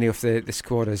assemble as many of the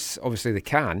squad as obviously they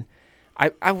can.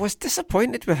 I was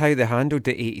disappointed with how they handled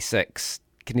the 86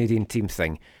 Canadian team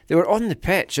thing. They were on the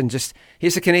pitch and just,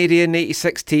 here's a Canadian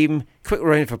 86 team, quick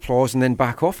round of applause and then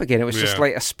back off again. It was just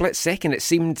like a split second. It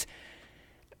seemed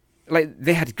like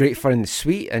they had great fun in the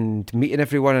suite and meeting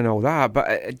everyone and all that, but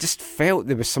it just felt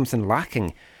there was something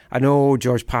lacking. I know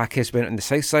George Packus went on the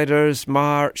Southsiders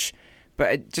march,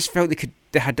 but it just felt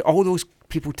they had all those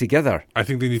people together. I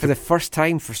think they need for the first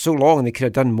time for so long, and they could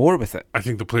have done more with it. I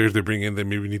think the players they bring in, they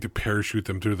maybe need to parachute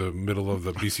them through the middle of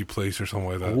the BC Place or something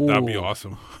like that. Ooh. That'd be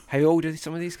awesome. How old are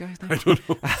some of these guys now? I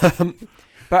don't know.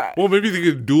 But maybe they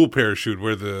could dual parachute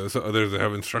where there's a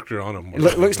have instructor on them.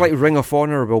 Looks like Ring of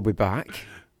Honor will be back.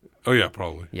 Oh yeah,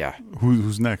 probably. Yeah.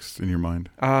 Who's next in your mind?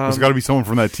 There's got to be someone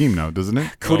from that team now, doesn't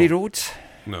it? Cody Rhodes.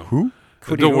 No. Who?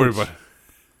 Cody Don't Rhodes. worry about it.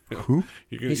 Who?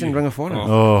 He's in Ring of Honor.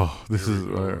 Oh, this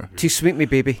is Too sweet, me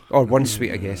baby, or one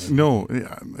sweet, I guess. No,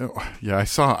 yeah, I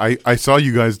saw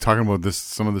you guys talking about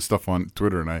some of this stuff on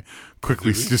Twitter, and I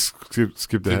quickly just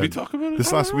skipped ahead. Did we talk about it?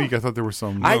 This last week? I thought there were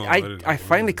some. I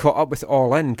finally caught up with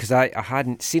All In because I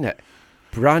hadn't seen it.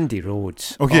 Brandy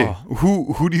Rhodes. Okay,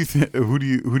 who do you think? Who do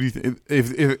you think?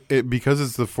 If because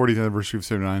it's the 40th anniversary of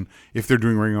 79, if they're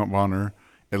doing Ring of Honor.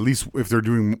 At least if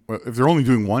they're only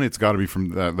doing one, it's got to be from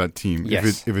that team.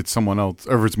 Yes. If it's someone else,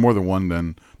 or if it's more than one,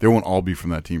 then they won't all be from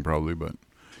that team probably. But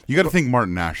you got to think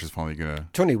Martin Nash is probably gonna.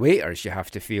 Tony Waiters, you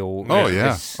have to feel. Oh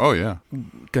yeah.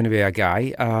 Going to be a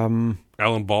guy.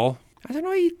 Alan Ball. I don't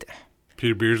know.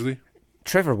 Peter Beardsley.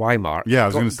 Trevor Weimar. Yeah, I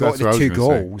was going to say got the 2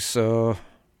 goals. So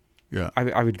yeah,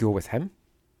 I would go with him.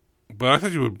 But I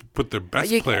thought you would put their best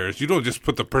players. You don't just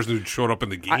put the person who showed up in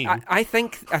the game. I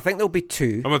think there'll be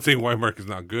 2. I'm not saying Weimark is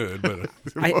not good, but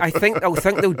I think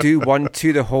they'll do one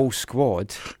to the whole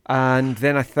squad, and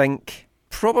then I think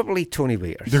probably Tony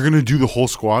Waiters. They're going to do the whole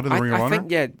squad in the Ring of Honor. I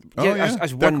think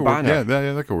as one banner.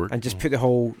 Yeah, that could work. And just put the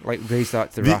whole raise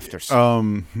that to the rafters.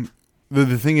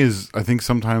 The thing is, I think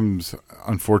sometimes,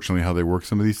 unfortunately, how they work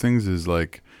some of these things is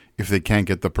like if they can't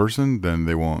get the person, then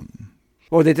they won't.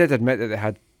 Well, they did admit that they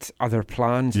had other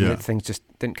plans and that things just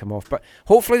didn't come off. But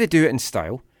hopefully they do it in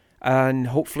style, and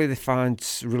hopefully the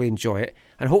fans really enjoy it,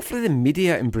 and hopefully the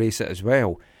media embrace it as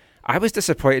well. I was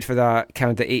disappointed for that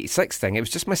Canada 86 thing. It was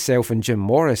just myself and Jim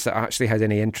Morris that actually had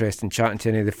any interest in chatting to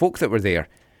any of the folk that were there.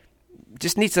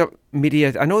 Just needs a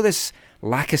media. I know there's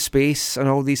lack of space and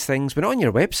all these things, but not on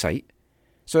your website.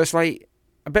 So it's like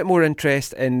a bit more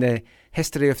interest in the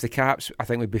history of the Caps, I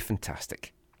think would be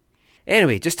fantastic.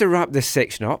 Anyway, just to wrap this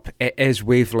section up, it is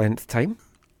wavelength time.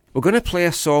 We're going to play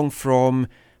a song from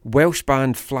Welsh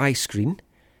band Fly Screen.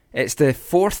 It's the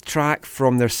 4th track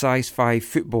from their Size 5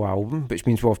 football album, which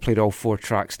means we've played all 4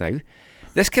 tracks now.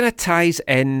 This kind of ties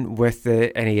in with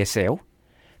the NASL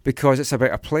because it's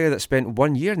about a player that spent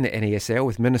 1 year in the NASL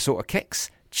with Minnesota Kicks,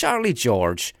 Charlie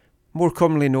George, more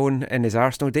commonly known in his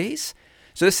Arsenal days.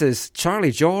 So this is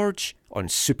Charlie George on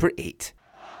Super 8.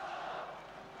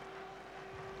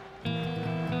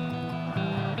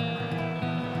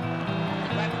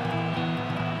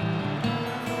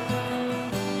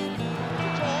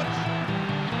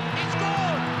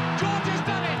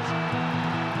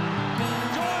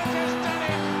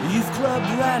 Youth Club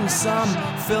ran some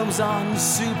films on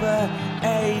Super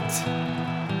 8.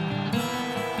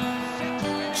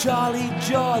 Charlie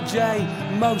George, a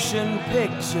motion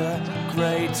picture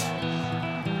great.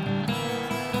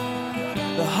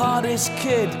 The hardest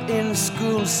kid in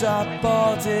school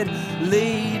supported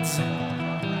Leeds.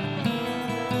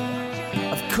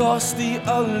 Of course the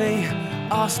only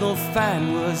Arsenal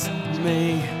fan was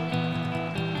me.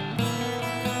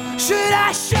 Should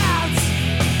I shout?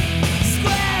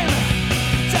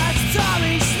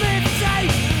 Tommy Smith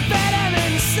take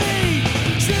vitamin C.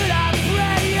 Should I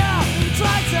pray or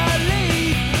try to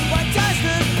leave? Why does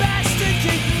the bastard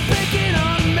keep picking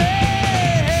on me?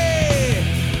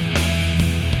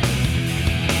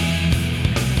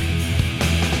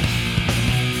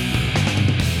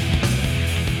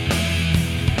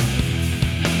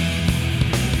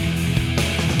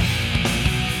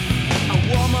 I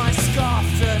wore my scarf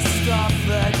to stop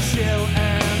the chill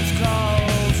and cold.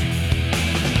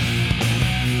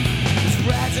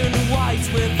 Red and white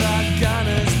with the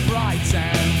gunners bright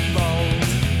and bold.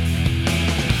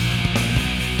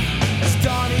 As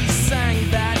Donnie sang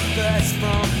that verse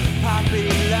from Puppy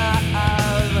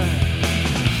Love, a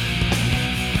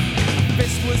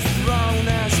fist was thrown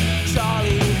as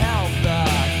Charlie held the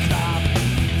cup.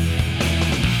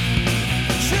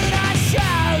 Should I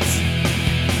shout,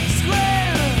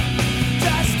 scream?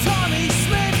 Does Tommy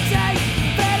Smith take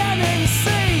vitamin C?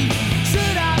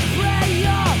 Should I pray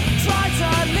or try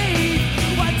to leave?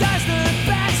 Why does the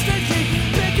bastard keep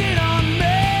picking on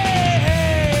me?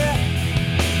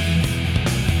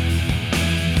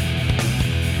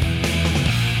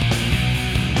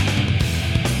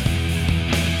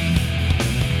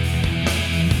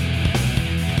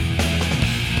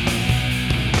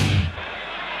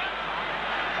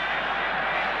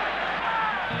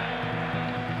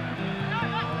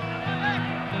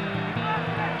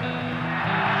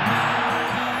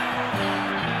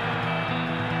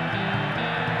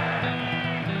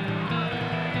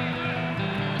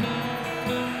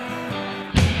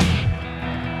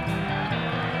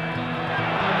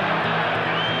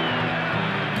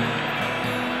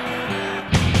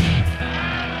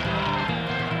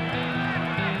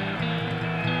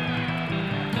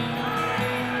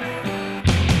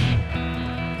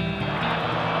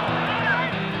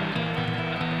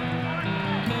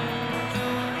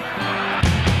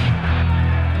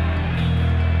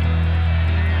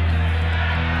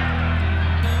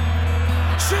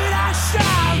 Should I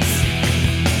shout,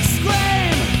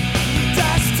 scream?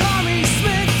 Does Tommy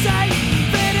Smith take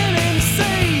vitamin C?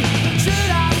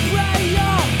 Should I pray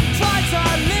or try to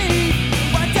leave?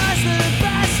 Why does the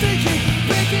bastard keep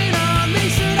picking on me?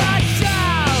 Should I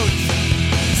shout,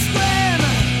 scream?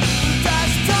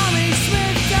 Does Tommy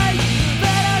Smith take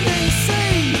vitamin C?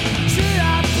 Should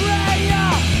I pray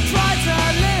or try to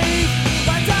leave?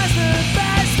 Why does the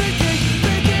bastard keep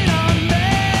picking on me?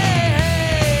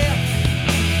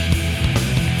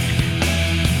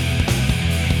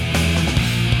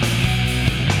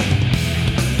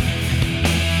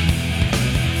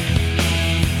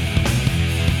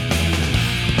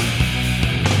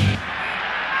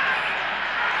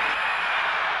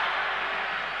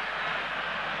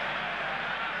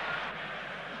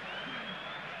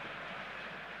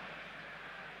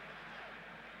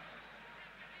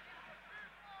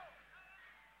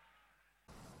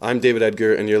 I'm David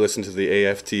Edgar, and you're listening to the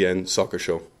AFTN Soccer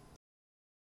Show.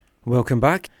 Welcome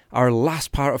back. Our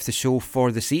last part of the show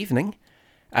for this evening,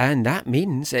 and that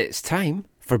means it's time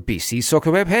for BC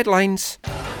Soccer Web Headlines.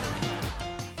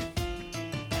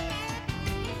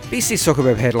 BC Soccer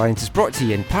Web Headlines is brought to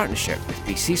you in partnership with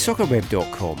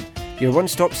bcsoccerweb.com, your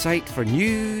one-stop site for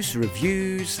news,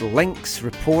 reviews, links,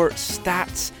 reports,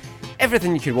 stats,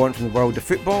 everything you could want from the world of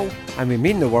football, and we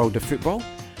mean the world of football.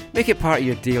 Make it part of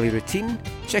your daily routine.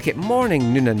 Check it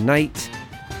morning, noon and night.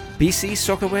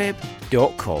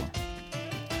 bcsoccerweb.com.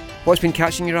 What's been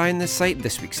catching your eye on this site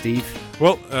this week, Steve?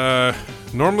 Well,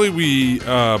 Normally we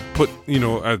put,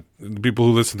 people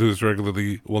who listen to this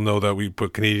regularly will know that we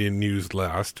put Canadian news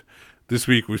last. This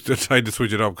week we decided to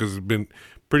switch it up because it's been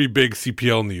pretty big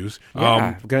CPL news.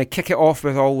 Yeah, we're going to kick it off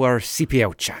with all our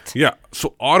CPL chat. Yeah,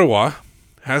 so Ottawa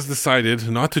has decided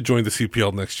not to join the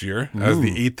CPL next year as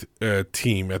the 8th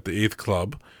team at the 8th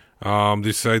club. They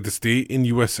decided to stay in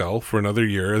USL for another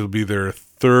year. It'll be their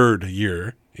 3rd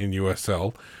year in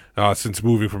USL since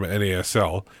moving from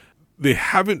NASL. They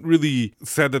haven't really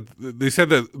said that. They said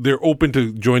that they're open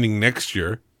to joining next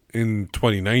year in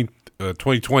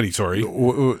 2020. Sorry.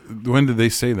 When did they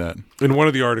say that? In one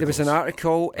of the articles. There was an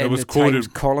article in the Times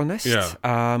Colonist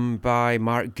by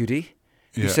Mark Goody.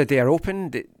 Who said they are open.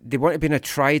 They want to be in a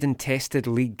tried and tested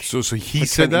league. So he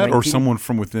said that, or someone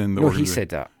from within the organization? No, he said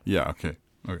that. Yeah. Okay.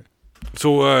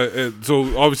 So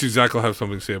obviously Zach will have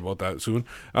something to say about that soon.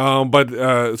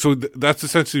 So that's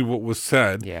essentially what was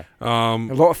said. Yeah. A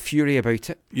lot of fury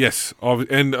about it. Yes.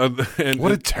 And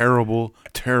what a terrible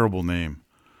name.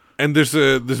 And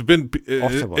there's been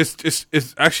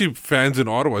it's actually fans in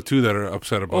Ottawa too that are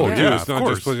upset about it too. It's not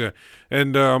just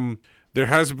and there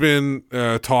has been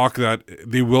talk that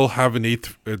they will have an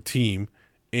 8th team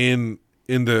in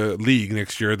the league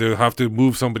next year. They'll have to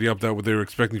move somebody up that what they were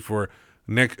expecting for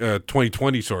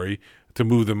 2020, to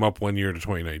move them up 1 year to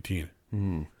 2019.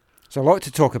 So a lot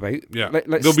to talk about. Yeah,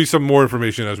 there'll be some more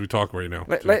information as we talk right now.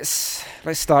 Let's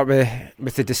start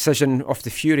with the decision of the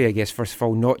Fury, I guess, first of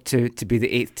all, not to be the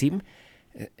 8th team.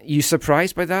 You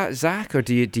surprised by that, Zach, or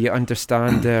do you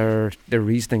understand their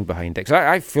reasoning behind it? Because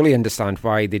I fully understand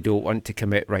why they don't want to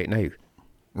commit right now.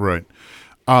 Right.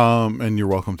 And you're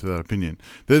welcome to that opinion.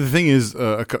 The thing is,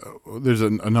 there's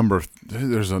a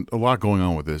lot going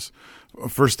on with this.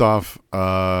 First off,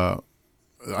 I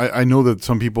know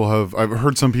that I've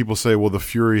heard some people say, well, the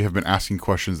Fury have been asking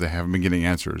questions, they haven't been getting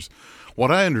answers. What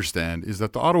I understand is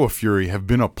that the Ottawa Fury have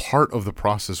been a part of the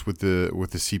process with the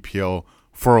CPL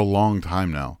for a long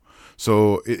time now.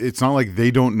 So it's not like they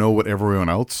don't know what everyone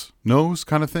else knows,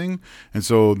 kind of thing. And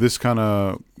so this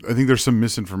I think there's some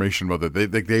misinformation about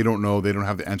that. They don't know, they don't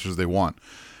have the answers they want.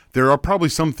 There are probably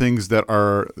some things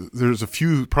there's a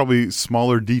few probably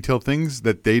smaller detailed things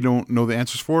that they don't know the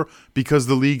answers for because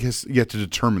the league has yet to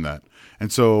determine that.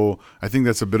 And so I think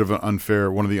that's a bit of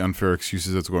one of the unfair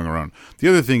excuses that's going around. The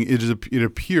other thing is it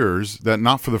appears that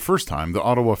not for the first time, the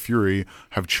Ottawa Fury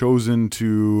have chosen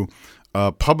to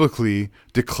publicly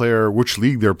declare which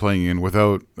league they're playing in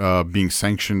without being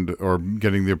sanctioned or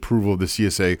getting the approval of the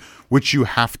CSA, which you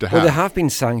have to have. Well, they have been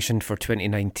sanctioned for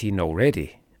 2019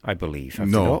 already, I believe.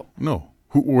 No.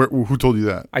 Who told you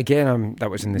that? Again, that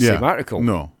was in the same article.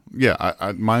 No.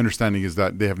 Yeah, my understanding is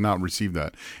that they have not received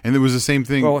that. And it was the same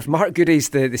thing. Well, if Mark Goody's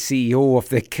the CEO of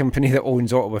the company that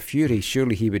owns Ottawa Fury,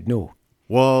 surely he would know.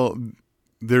 Well,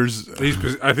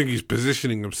 I think he's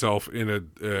positioning himself in a...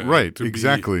 right,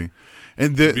 exactly.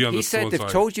 And he said they've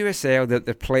told USL that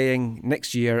they're playing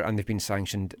next year and they've been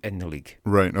sanctioned in the league.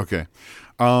 Right, okay.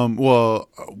 Well,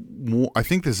 I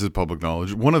think this is public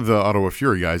knowledge. One of the Ottawa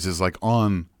Fury guys is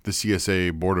on the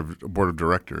CSA board of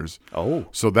directors. Oh.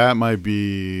 So that might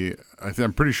be,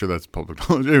 I'm pretty sure that's public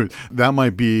knowledge. That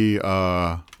might be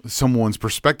someone's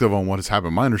perspective on what has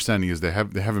happened. My understanding is they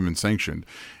haven't been sanctioned.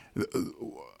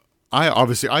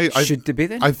 Should they be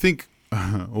then? I think...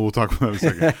 we'll talk about that in a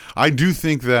second. I do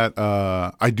think that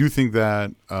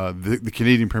the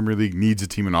Canadian Premier League needs a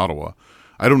team in Ottawa.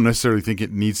 I don't necessarily think it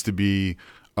needs to be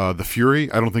the Fury.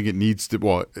 I don't think it needs to.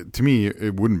 Well, to me,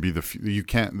 it wouldn't be the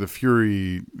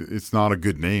Fury. It's not a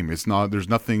good name. It's not. There's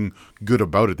nothing good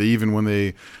about it. They even when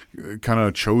they kind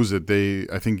of chose it,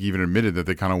 I think even admitted that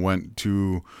they kind of went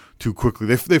too quickly.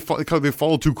 They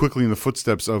followed too quickly in the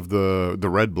footsteps of the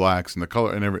Red Blacks and the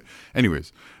color and every.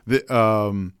 Anyways,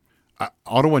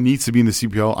 Ottawa needs to be in the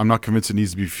CPL. I'm not convinced it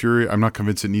needs to be Fury. I'm not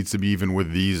convinced it needs to be even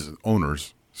with these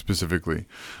owners specifically.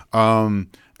 And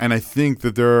I think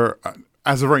that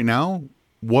as of right now,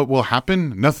 what will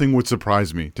happen, nothing would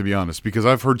surprise me, to be honest, because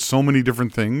I've heard so many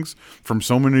different things from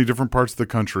so many different parts of the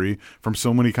country, from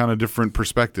so many kind of different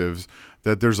perspectives,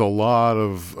 that there's a lot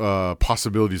of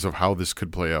possibilities of how this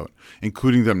could play out,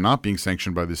 including them not being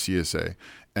sanctioned by the CSA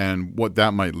and what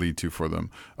that might lead to for them.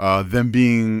 Them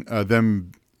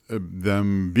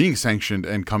being sanctioned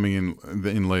and coming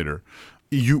in later.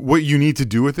 What you need to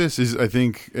do with this is, I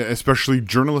think, especially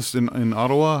journalists in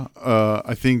Ottawa,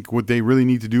 I think what they really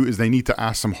need to do is they need to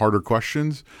ask some harder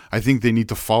questions. I think they need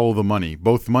to follow the money,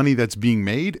 both money that's being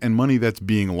made and money that's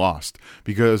being lost,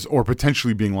 or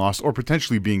potentially being lost, or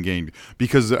potentially being gained.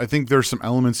 Because I think there's some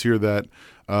elements here that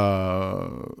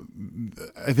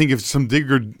I think if some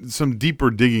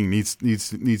deeper digging needs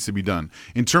to be done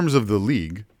in terms of the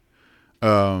league.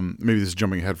 maybe this is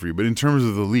jumping ahead for you, but in terms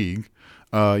of the league,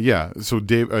 yeah. So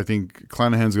Dave, I think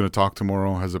Clanahan's going to talk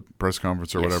tomorrow, has a press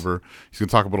conference or whatever. He's going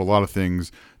to talk about a lot of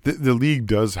things. The league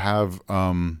does have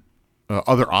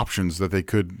other options that they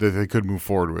could move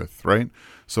forward with, right?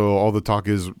 So all the talk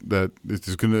is that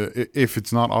it's going to, if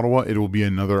it's not Ottawa, it will be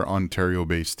another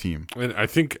Ontario-based team. And I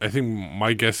think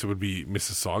my guess it would be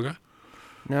Mississauga.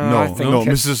 No, I think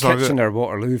Mississauga, Kitchener,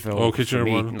 Waterlooville. Oh, Kitchener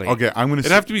one. Okay, I'm going to.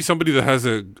 It'd have to be somebody that has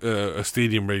a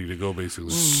stadium ready to go,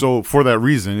 basically. So for that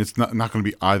reason, it's not going to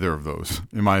be either of those,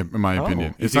 in my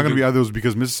opinion. It's not going to be either of those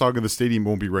because Mississauga, the stadium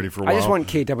won't be ready for a while. I just want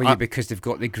KW because they've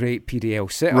got the great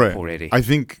PDL setup already. I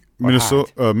think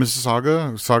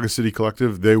Mississauga, Saga City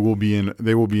Collective, they will be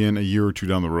in a year or two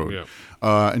down the road.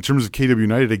 Yeah. In terms of KW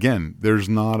United, again, there's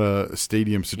not a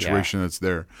stadium situation that's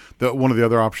there. One of the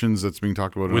other options that's being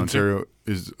talked about in Ontario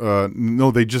is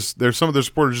some of their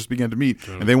supporters just began to meet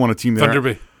and they want a team there. Thunder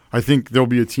Bay. I think there'll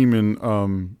be a team in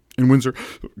Windsor.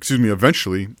 Excuse me.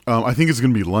 Eventually, I think it's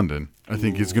going to be London. I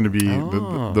think it's going to be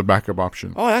the backup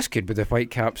option. Oh, that's good. With the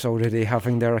Whitecaps already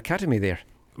having their academy there,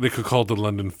 they could call it the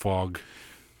London Fog.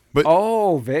 But,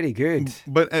 very good.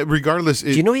 But regardless...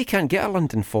 Do you know you can't get a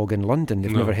London Fog in London? They've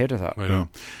never heard of that. I know.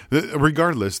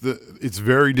 Regardless, it's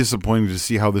very disappointing to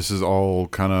see how this is all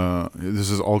kind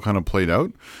of played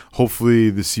out. Hopefully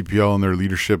the CPL and their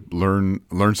leadership learn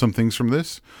some things from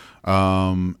this.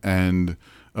 And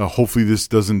hopefully this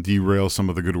doesn't derail some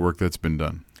of the good work that's been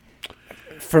done.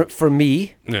 For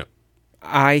me, yeah,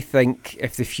 I think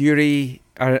if the Fury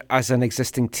are, as an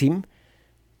existing team,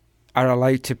 are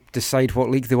allowed to decide what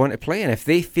league they want to play in. If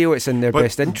they feel it's in their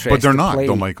best interest, but they're not,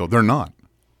 though, Michael. They're not.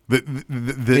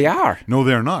 They are. No,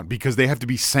 they're not, because they have to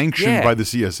be sanctioned by the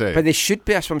CSA. But they should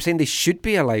be. That's what I'm saying. They should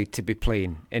be allowed to be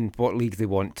playing in what league they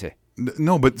want to.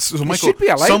 No, but so Michael, should be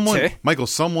allowed to. Michael,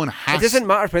 someone has. It doesn't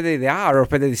matter whether they are or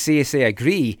whether the CSA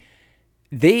agree.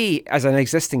 They, as an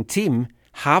existing team,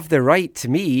 have the right to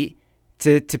me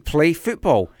to play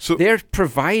football. So they're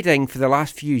providing for the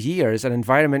last few years an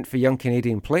environment for young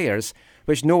Canadian players,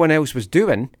 which no one else was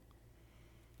doing.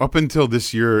 Up until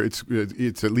this year, it's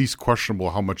at least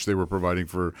questionable how much they were providing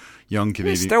for young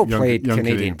Canadian. They still played young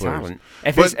Canadian talent.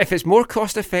 If it's more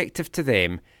cost effective to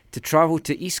them to travel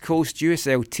to East Coast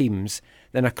USL teams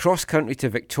than a cross country to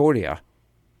Victoria,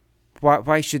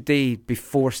 why should they be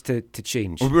forced to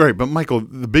change? Right, but Michael,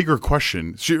 the bigger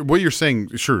question, what you're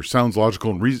saying, sounds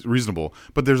logical and reasonable,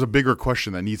 but there's a bigger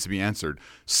question that needs to be answered.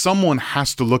 Someone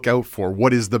has to look out for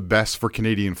what is the best for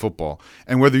Canadian football.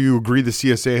 And whether you agree the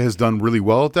CSA has done really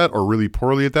well at that or really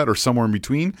poorly at that or somewhere in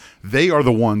between, they are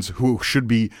the ones who should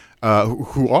be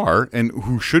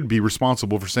who should be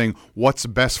responsible for saying what's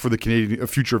best for the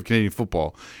future of Canadian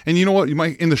football. And you know what?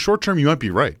 In the short term, you might be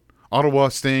right. Ottawa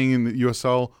staying in the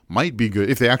USL might be good.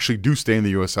 If they actually do stay in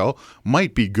the USL,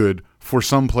 might be good for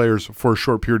some players for a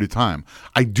short period of time.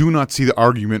 I do not see the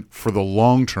argument for the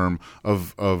long term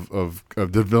of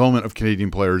development of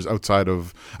Canadian players outside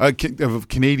of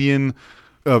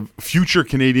future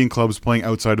Canadian clubs playing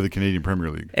outside of the Canadian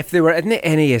Premier League. If they were in the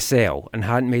NASL and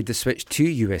hadn't made the switch to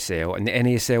USL and the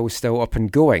NASL was still up and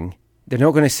going, they're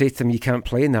not going to say to them, you can't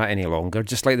play in that any longer,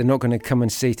 just like they're not going to come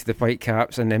and say to the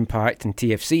Whitecaps and Impact and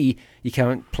TFC, you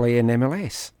can't play in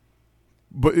MLS.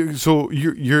 But so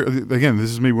you're again,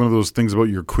 this is maybe one of those things about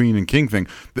your queen and king thing.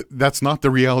 That's not the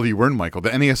reality we're in, Michael.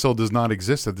 The NASL does not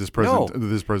exist at this present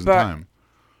time.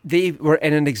 They were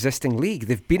in an existing league.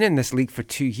 They've been in this league for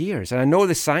 2 years. And I know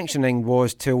the sanctioning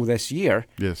was till this year.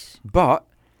 Yes. But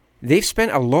they've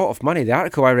spent a lot of money. The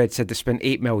article I read said they spent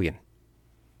 $8 million.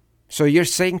 So you're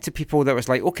saying to people that was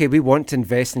like, okay, we want to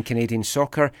invest in Canadian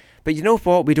soccer, but you know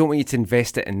what? We don't want you to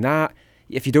invest it in that.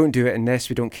 If you don't do it in this,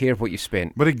 we don't care what you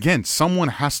spent. But again, someone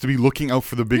has to be looking out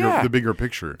for the bigger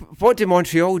picture. What do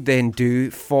Montreal then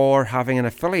do for having an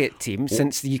affiliate team,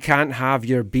 since you can't have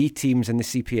your B teams in the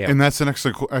CPL? And that's an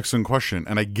excellent question.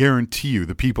 And I guarantee you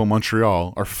the people in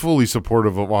Montreal are fully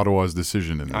supportive of Ottawa's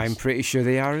decision in this. I'm pretty sure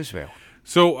they are as well.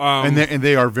 So and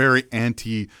they are very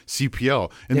anti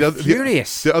CPL. And they're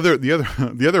furious.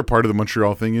 The other part of the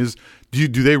Montreal thing is, do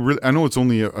they really? I know it's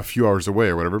only a few hours away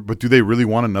or whatever, but do they really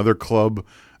want another club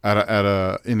in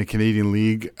a Canadian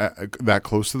league that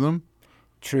close to them?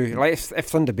 True. Like if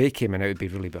Thunder Bay came in, it would be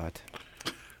really bad.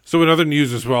 So in other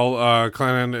news as well,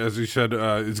 Clanan, as you said,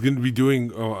 is going to be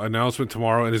doing an announcement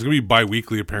tomorrow, and it's going to be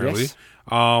bi-weekly apparently. Yes.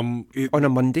 On a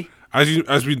Monday.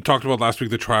 As we talked about last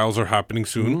week, the trials are happening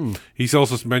soon. He's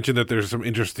also mentioned that there's some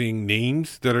interesting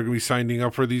names that are going to be signing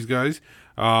up for these guys.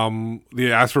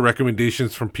 They asked for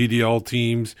recommendations from PDL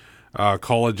teams,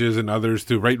 colleges and others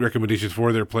to write recommendations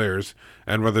for their players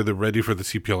and whether they're ready for the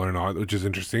CPL or not, which is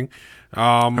interesting.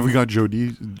 Have we got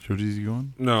Jody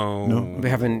going? No. We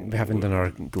haven't done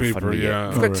our GoFundMe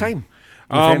yet. We've got time.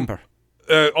 November.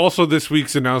 Also, this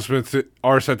week's announcements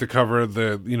are set to cover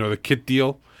the kit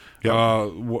deal,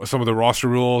 some of the roster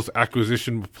rules,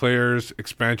 acquisition of players,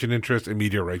 expansion interest, and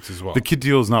media rights as well. The kit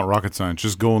deal is not rocket science.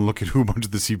 Just go and look at who a bunch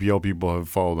of the CPL people have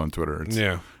followed on Twitter.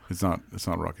 It's not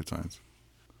rocket science.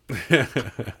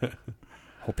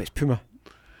 Hope it's Puma.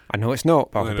 I know it's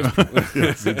not, but I hope it's Puma.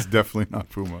 Yes, it's definitely not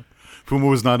Puma. Puma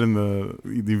was not in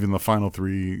even the final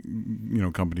three,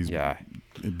 companies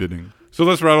bidding. So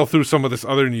let's rattle through some of this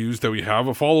other news that we have.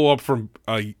 A follow-up from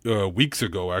weeks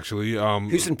ago, actually.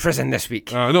 Who's in prison this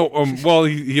week? Well,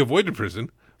 he avoided prison.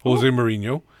 Jose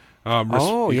Mourinho.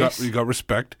 Yes. He got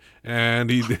respect, and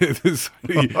he was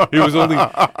only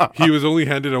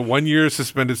handed a 1-year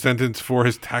suspended sentence for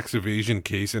his tax evasion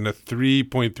case and a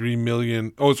 $2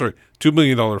 million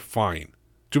fine,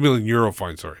 €2 million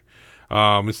fine. Sorry,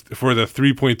 for the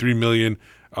 $3.3 million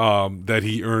that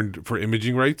he earned for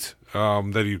imaging rights.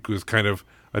 That he was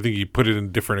I think he put it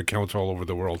in different accounts all over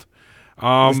the world.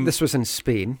 This was in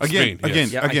Spain. Again.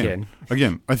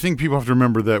 I think people have to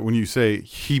remember that when you say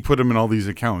he put him in all these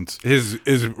accounts, his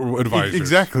advisors.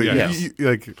 Exactly. Yes.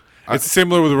 It's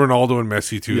similar with Ronaldo and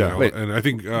Messi too. Yeah. And I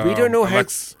think we don't know how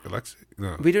Sanchez.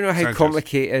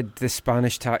 complicated the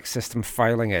Spanish tax system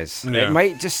filing is. Yeah. It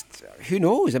might just, who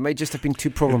knows? It might just have been too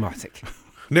problematic.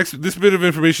 Next, this bit of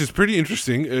information is pretty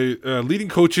interesting. Leading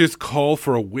coaches call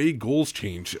for away goals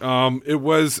change. It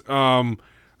was a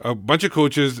bunch of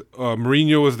coaches.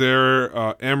 Mourinho was there.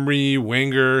 Emery,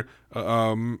 Wenger,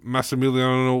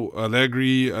 Massimiliano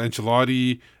Allegri,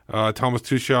 Ancelotti, Thomas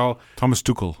Tuchel.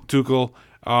 Tuchel.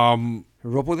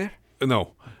 Robbo there?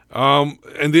 No.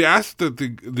 And they asked that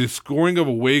the scoring of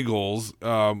away goals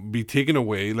be taken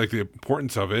away, like the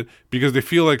importance of it, because they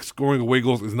feel like scoring away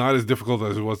goals is not as difficult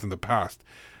as it was in the past.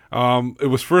 It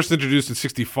was first introduced in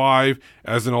 '65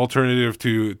 as an alternative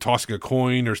to tossing a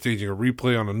coin or staging a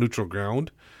replay on a neutral ground.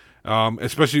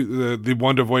 Especially they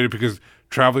wanted to avoid it because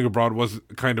traveling abroad was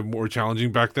kind of more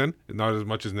challenging back then, not as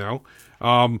much as now.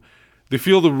 They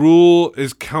feel the rule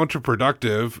is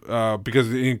counterproductive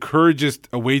because it encourages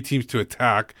away teams to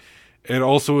attack. It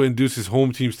also induces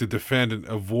home teams to defend and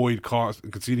avoid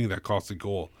conceding that costly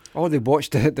goal. Oh, they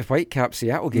watched the Whitecap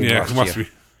Seattle game last must year.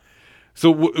 Be. So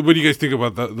what do you guys think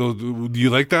about that? Do you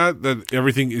like that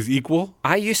everything is equal?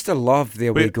 I used to love the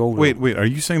away goal rule. Wait. Are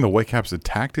you saying the Whitecaps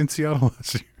attacked in Seattle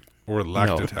last year? Or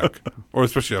lacked attack? Or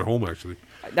especially at home, actually.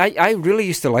 I really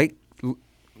used to like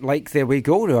the away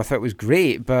goal rule. I thought it was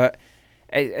great, but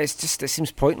it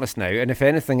seems pointless now. And if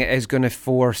anything, it is going to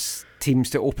force teams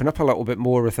to open up a little bit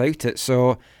more without it.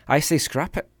 So I say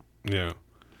scrap it. Yeah.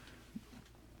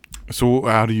 So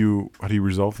how do you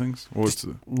resolve things?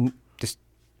 Just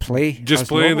play. Just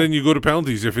play, normal. And then you go to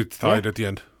penalties if it's tied at the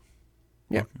end.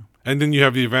 Yeah. And then you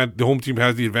have the home team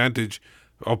has the advantage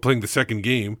of playing the second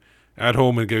game at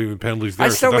home and giving penalties there. I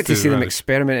still like to see them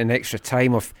experiment in extra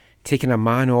time of taking a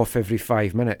man off every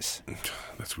 5 minutes.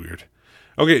 That's weird.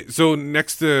 Okay, so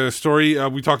next story,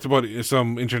 we talked about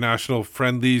some international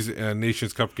friendlies and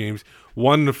Nations Cup games.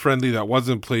 One friendly that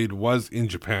wasn't played was in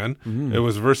Japan. Mm-hmm. It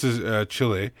was versus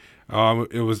Chile.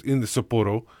 It was in the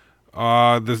Sapporo.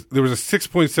 There was a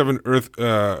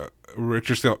 6.7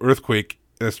 Richter scale earthquake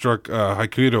that struck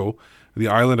Hokkaido, the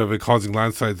island of it, causing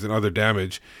landslides and other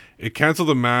damage. It canceled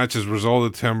the match as a result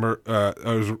of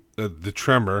the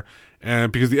tremor,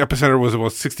 and because the epicenter was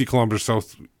about 60 kilometers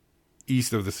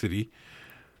southeast of the city.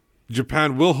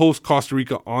 Japan will host Costa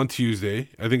Rica on Tuesday.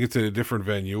 I think it's in a different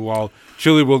venue, while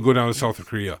Chile will go down to South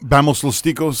Korea. Vamos los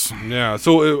ticos. Yeah,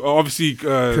 so obviously...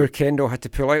 Poor Kendo had to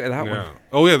pull out of that one.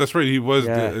 Oh, yeah, that's right. He was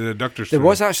the Dr. There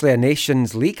was actually a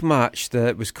Nations League match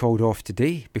that was called off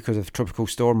today because of Tropical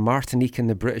Storm Martinique and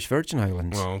the British Virgin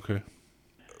Islands. Oh, okay.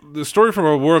 The story from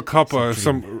a World Cup,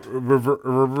 some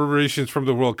reverberations from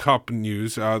the World Cup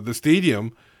news. The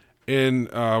stadium in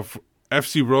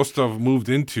FC Rostov moved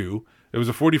into... It was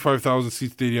a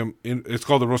 45,000-seat stadium. It's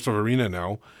called the Rostov Arena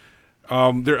now.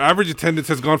 Their average attendance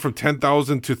has gone from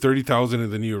 10,000 to 30,000 in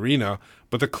the new arena,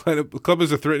 but the club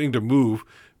is threatening to move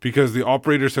because the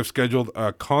operators have scheduled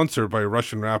a concert by a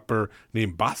Russian rapper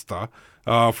named Basta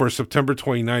for September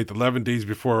 29th, 11 days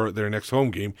before their next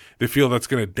home game. They feel that's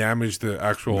going to damage the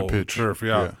actual turf.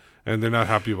 Yeah. And they're not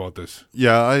happy about this.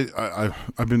 Yeah,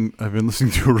 I've been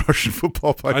listening to a Russian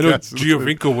football podcast. I know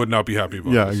Giovinco would not be happy about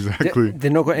this. Yeah, exactly.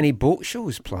 They've not got any boat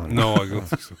shows planned. No, I don't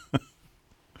think so.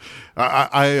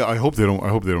 I hope they don't. I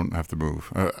hope they don't have to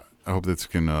move. this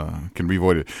can be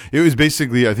avoided. It was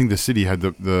basically, I think the city had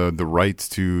the rights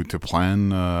to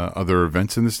plan other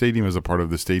events in the stadium as a part of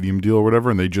the stadium deal or whatever,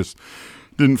 and they just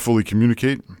didn't fully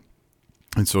communicate.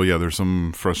 And so, yeah, there's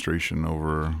some frustration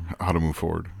over how to move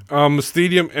forward.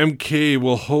 Stadium MK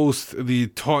will host the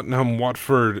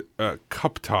Tottenham-Watford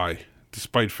Cup tie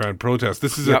despite fan protests.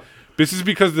 This is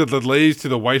because the delays to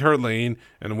the White Hart Lane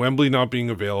and Wembley not being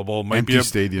available.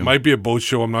 Stadium. Might be a boat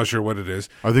show. I'm not sure what it is.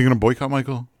 Are they going to boycott,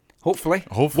 Michael? Hopefully.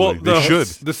 Well, they should.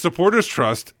 The Supporters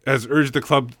Trust has urged the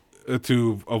club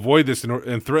to avoid this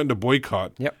and threaten to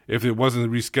boycott if it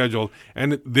wasn't rescheduled.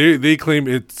 And they claim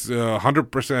it's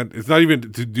 100%. It's not even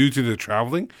due to the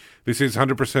traveling. They say it's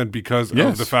 100% because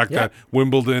of the fact that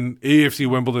AFC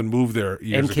Wimbledon moved there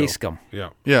years ago. MK scum. Yeah.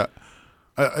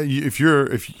 If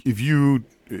you're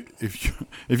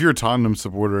a Tottenham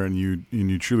supporter and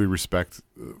you truly respect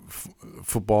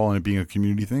football and it being a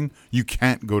community thing, you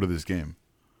can't go to this game.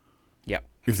 Yeah.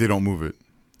 If they don't move it.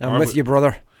 I'm with you,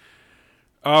 brother.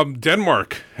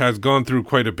 Denmark has gone through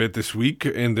quite a bit this week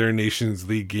in their Nations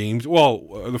League games. Well,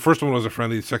 the first one was a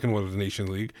friendly. The second one was a Nations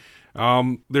League.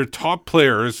 Their top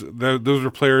players, those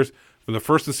are players from the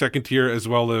first and second tier, as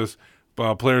well as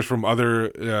players from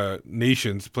other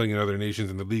nations playing in other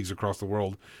nations in the leagues across the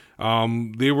world.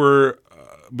 They were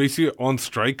basically on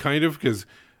strike, kind of, because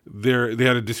they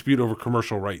had a dispute over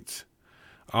commercial rights,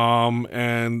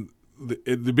 and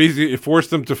it forced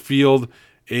them to field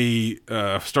a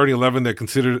starting 11 that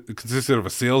consisted of a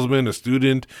salesman, a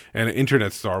student, and an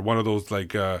internet star. One of those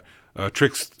like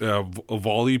tricks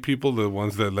volley people, the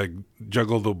ones that like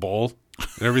juggle the ball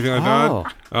and everything like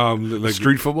that. Like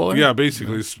street footballer? Yeah,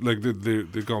 basically. It's like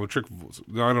they call them trick.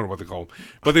 I don't know what they call them,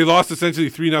 but they lost essentially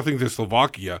 3-0 to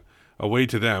Slovakia away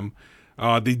to them.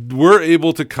 They were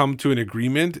able to come to an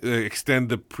agreement, extend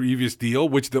the previous deal,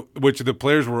 which the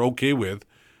players were okay with,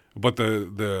 but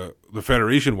the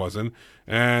federation wasn't,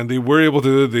 and they were able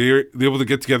to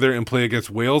get together and play against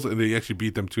Wales, and they actually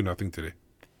beat them 2-0 today.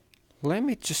 Let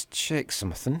me just check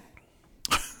something.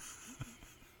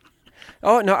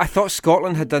 Oh, no, I thought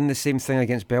Scotland had done the same thing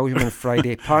against Belgium on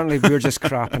Friday. Apparently, we were just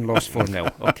crap and lost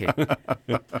 4-0. Okay.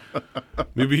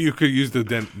 Maybe you could use the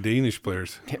Danish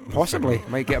players. Possibly.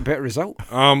 Might get a better result.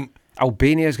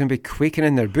 Albania is going to be quaking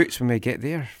in their boots when we get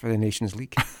there for the Nations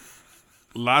League.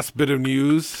 Last bit of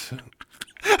news.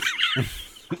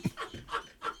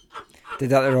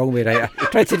 Did that the wrong way, right? I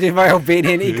tried to do my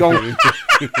Albanian eagle.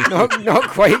 not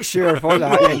quite sure what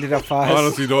that ended up as.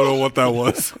 Honestly, don't know what that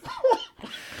was.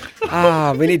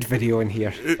 We need video in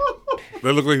here.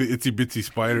 That looked like the Itsy Bitsy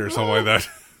Spider or something like that.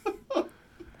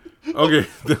 Okay,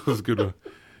 that was a good one.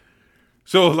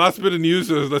 So, last bit of news.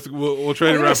 We'll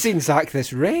try to wrap. I've seen Zach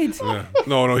this red. Yeah.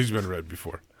 No, he's been red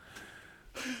before.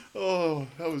 Oh,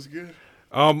 that was good.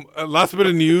 Last bit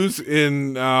of news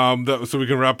so we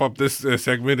can wrap up this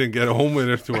segment and get home with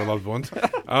it to our loved ones.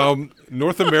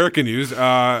 North American news.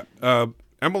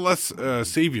 MLS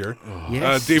savior,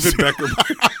 David Beckham.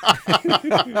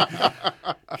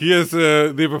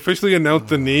 They've officially announced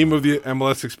the name of the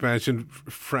MLS expansion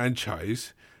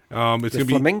franchise. It's the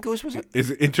Flamingos, was it?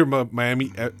 It's Inter Miami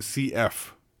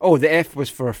CF. Oh, the F was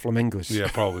for Flamingos. Yeah,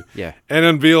 probably. Yeah. And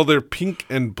unveil their pink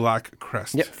and black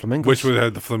crest. Yep, Flamingos. Which would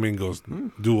have the flamingos,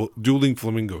 dueling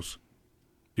flamingos.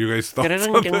 You guys thought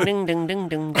something?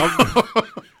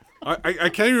 I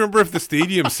can't remember if the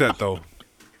stadium's set, though.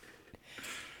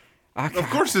 Of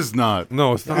course it's not.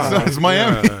 No, it's not. It's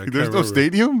Miami. Yeah, There's no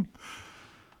stadium?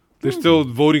 They're still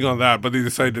voting on that, but they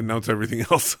decided to announce everything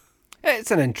else.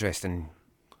 It's an interesting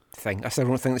thing. I still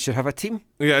don't think they should have a team.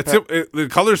 Yeah, the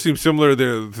colors seem similar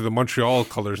to the Montreal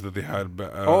colors that they had.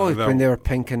 When they were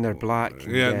pink and they're black.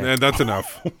 Yeah, and that's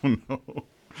enough.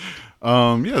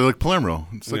 Oh, no. Like Palermo.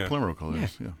 It's like Palermo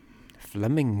colors. Yeah.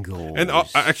 Flamingo. And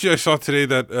actually, I saw today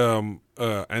that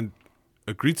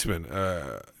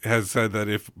Griezmann has said that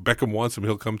if Beckham wants him,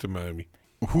 he'll come to Miami.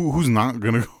 Who's not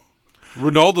going to go?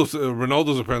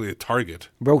 Ronaldo's apparently a target.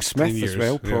 Will Smith as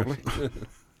well, probably.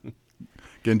 Yeah.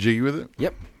 Getting jiggy with it?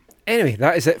 Yep. Anyway,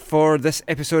 that is it for this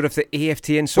episode of the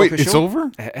AFTN Soccer Show. Wait, it's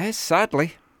over? It is,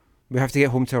 sadly. We have to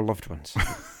get home to our loved ones.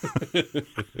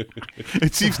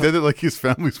 It seems that like his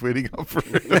family's waiting up for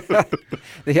him.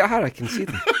 They are, I can see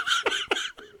them.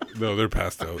 No, they're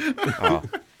passed out. Oh.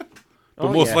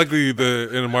 But most likely,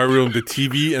 in my room, the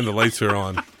TV and the lights are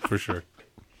on, for sure.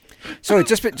 So,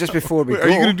 just before we go... Are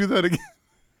you going to do that again?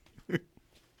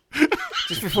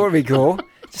 Just before we go,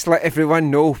 just let everyone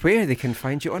know where they can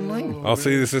find you online. I'll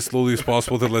say this as slowly as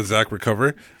possible to let Zach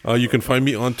recover. You can find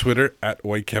me on Twitter at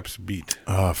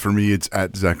WhitecapsBeat. For me, it's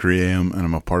at Zachary AM, and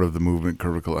I'm a part of the Movement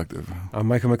Curva Collective. I'm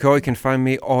Michael McCoy. You can find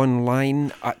me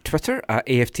online at Twitter at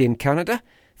AFTN Canada,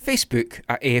 Facebook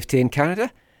at AFTN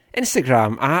Canada,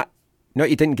 Instagram at, no,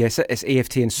 you didn't guess it, it's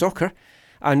AFTN Soccer,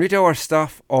 and read our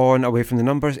stuff on Away From The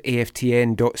Numbers,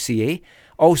 aftn.ca.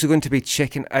 Also going to be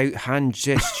checking out hand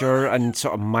gesture and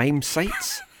sort of mime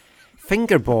sites.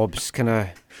 Finger Bobs kind of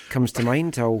comes to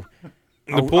mind. I'll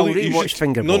rewatch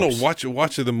Finger Bobs. No,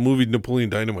 watch the movie Napoleon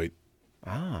Dynamite.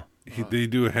 Ah. They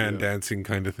do a hand dancing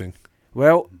kind of thing.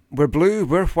 Well, we're blue,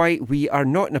 we're white, we are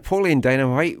not Napoleon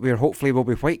Dynamite. We're hopefully will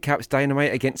be Whitecaps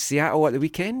Dynamite against Seattle at the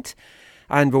weekend.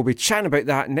 And we'll be chatting about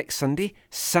that next Sunday.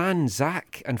 San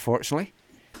Zach, unfortunately,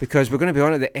 because we're going to be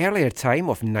on at the earlier time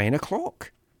of 9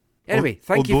 o'clock. Anyway,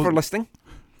 thank you for listening.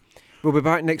 We'll be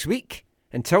back next week.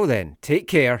 Until then, take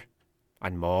care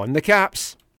and mon the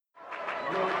Caps.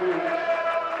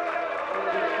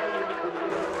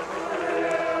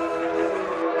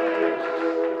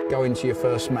 Going to your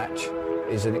first match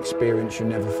is an experience you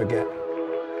never forget.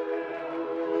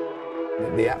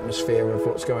 The atmosphere of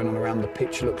what's going on around the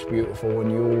pitch looks beautiful, and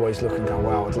you always look and go,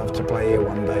 wow, I'd love to play here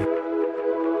one day.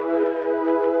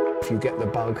 If you get the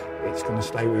bug, it's going to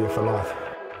stay with you for life.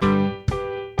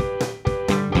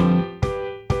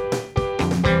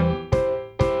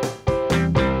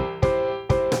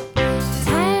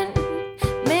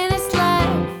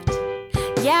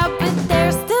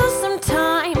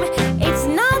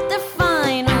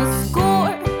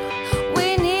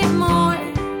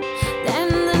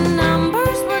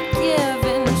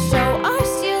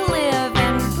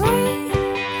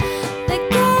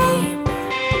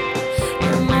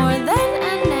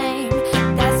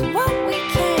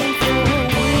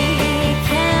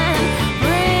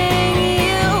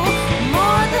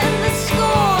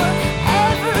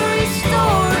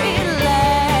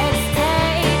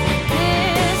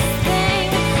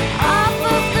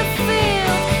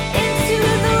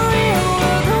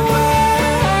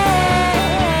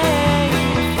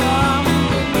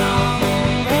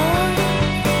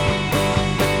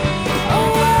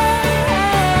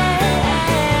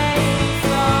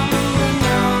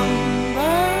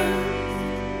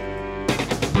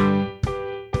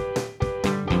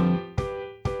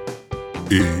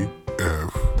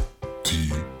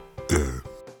 AFT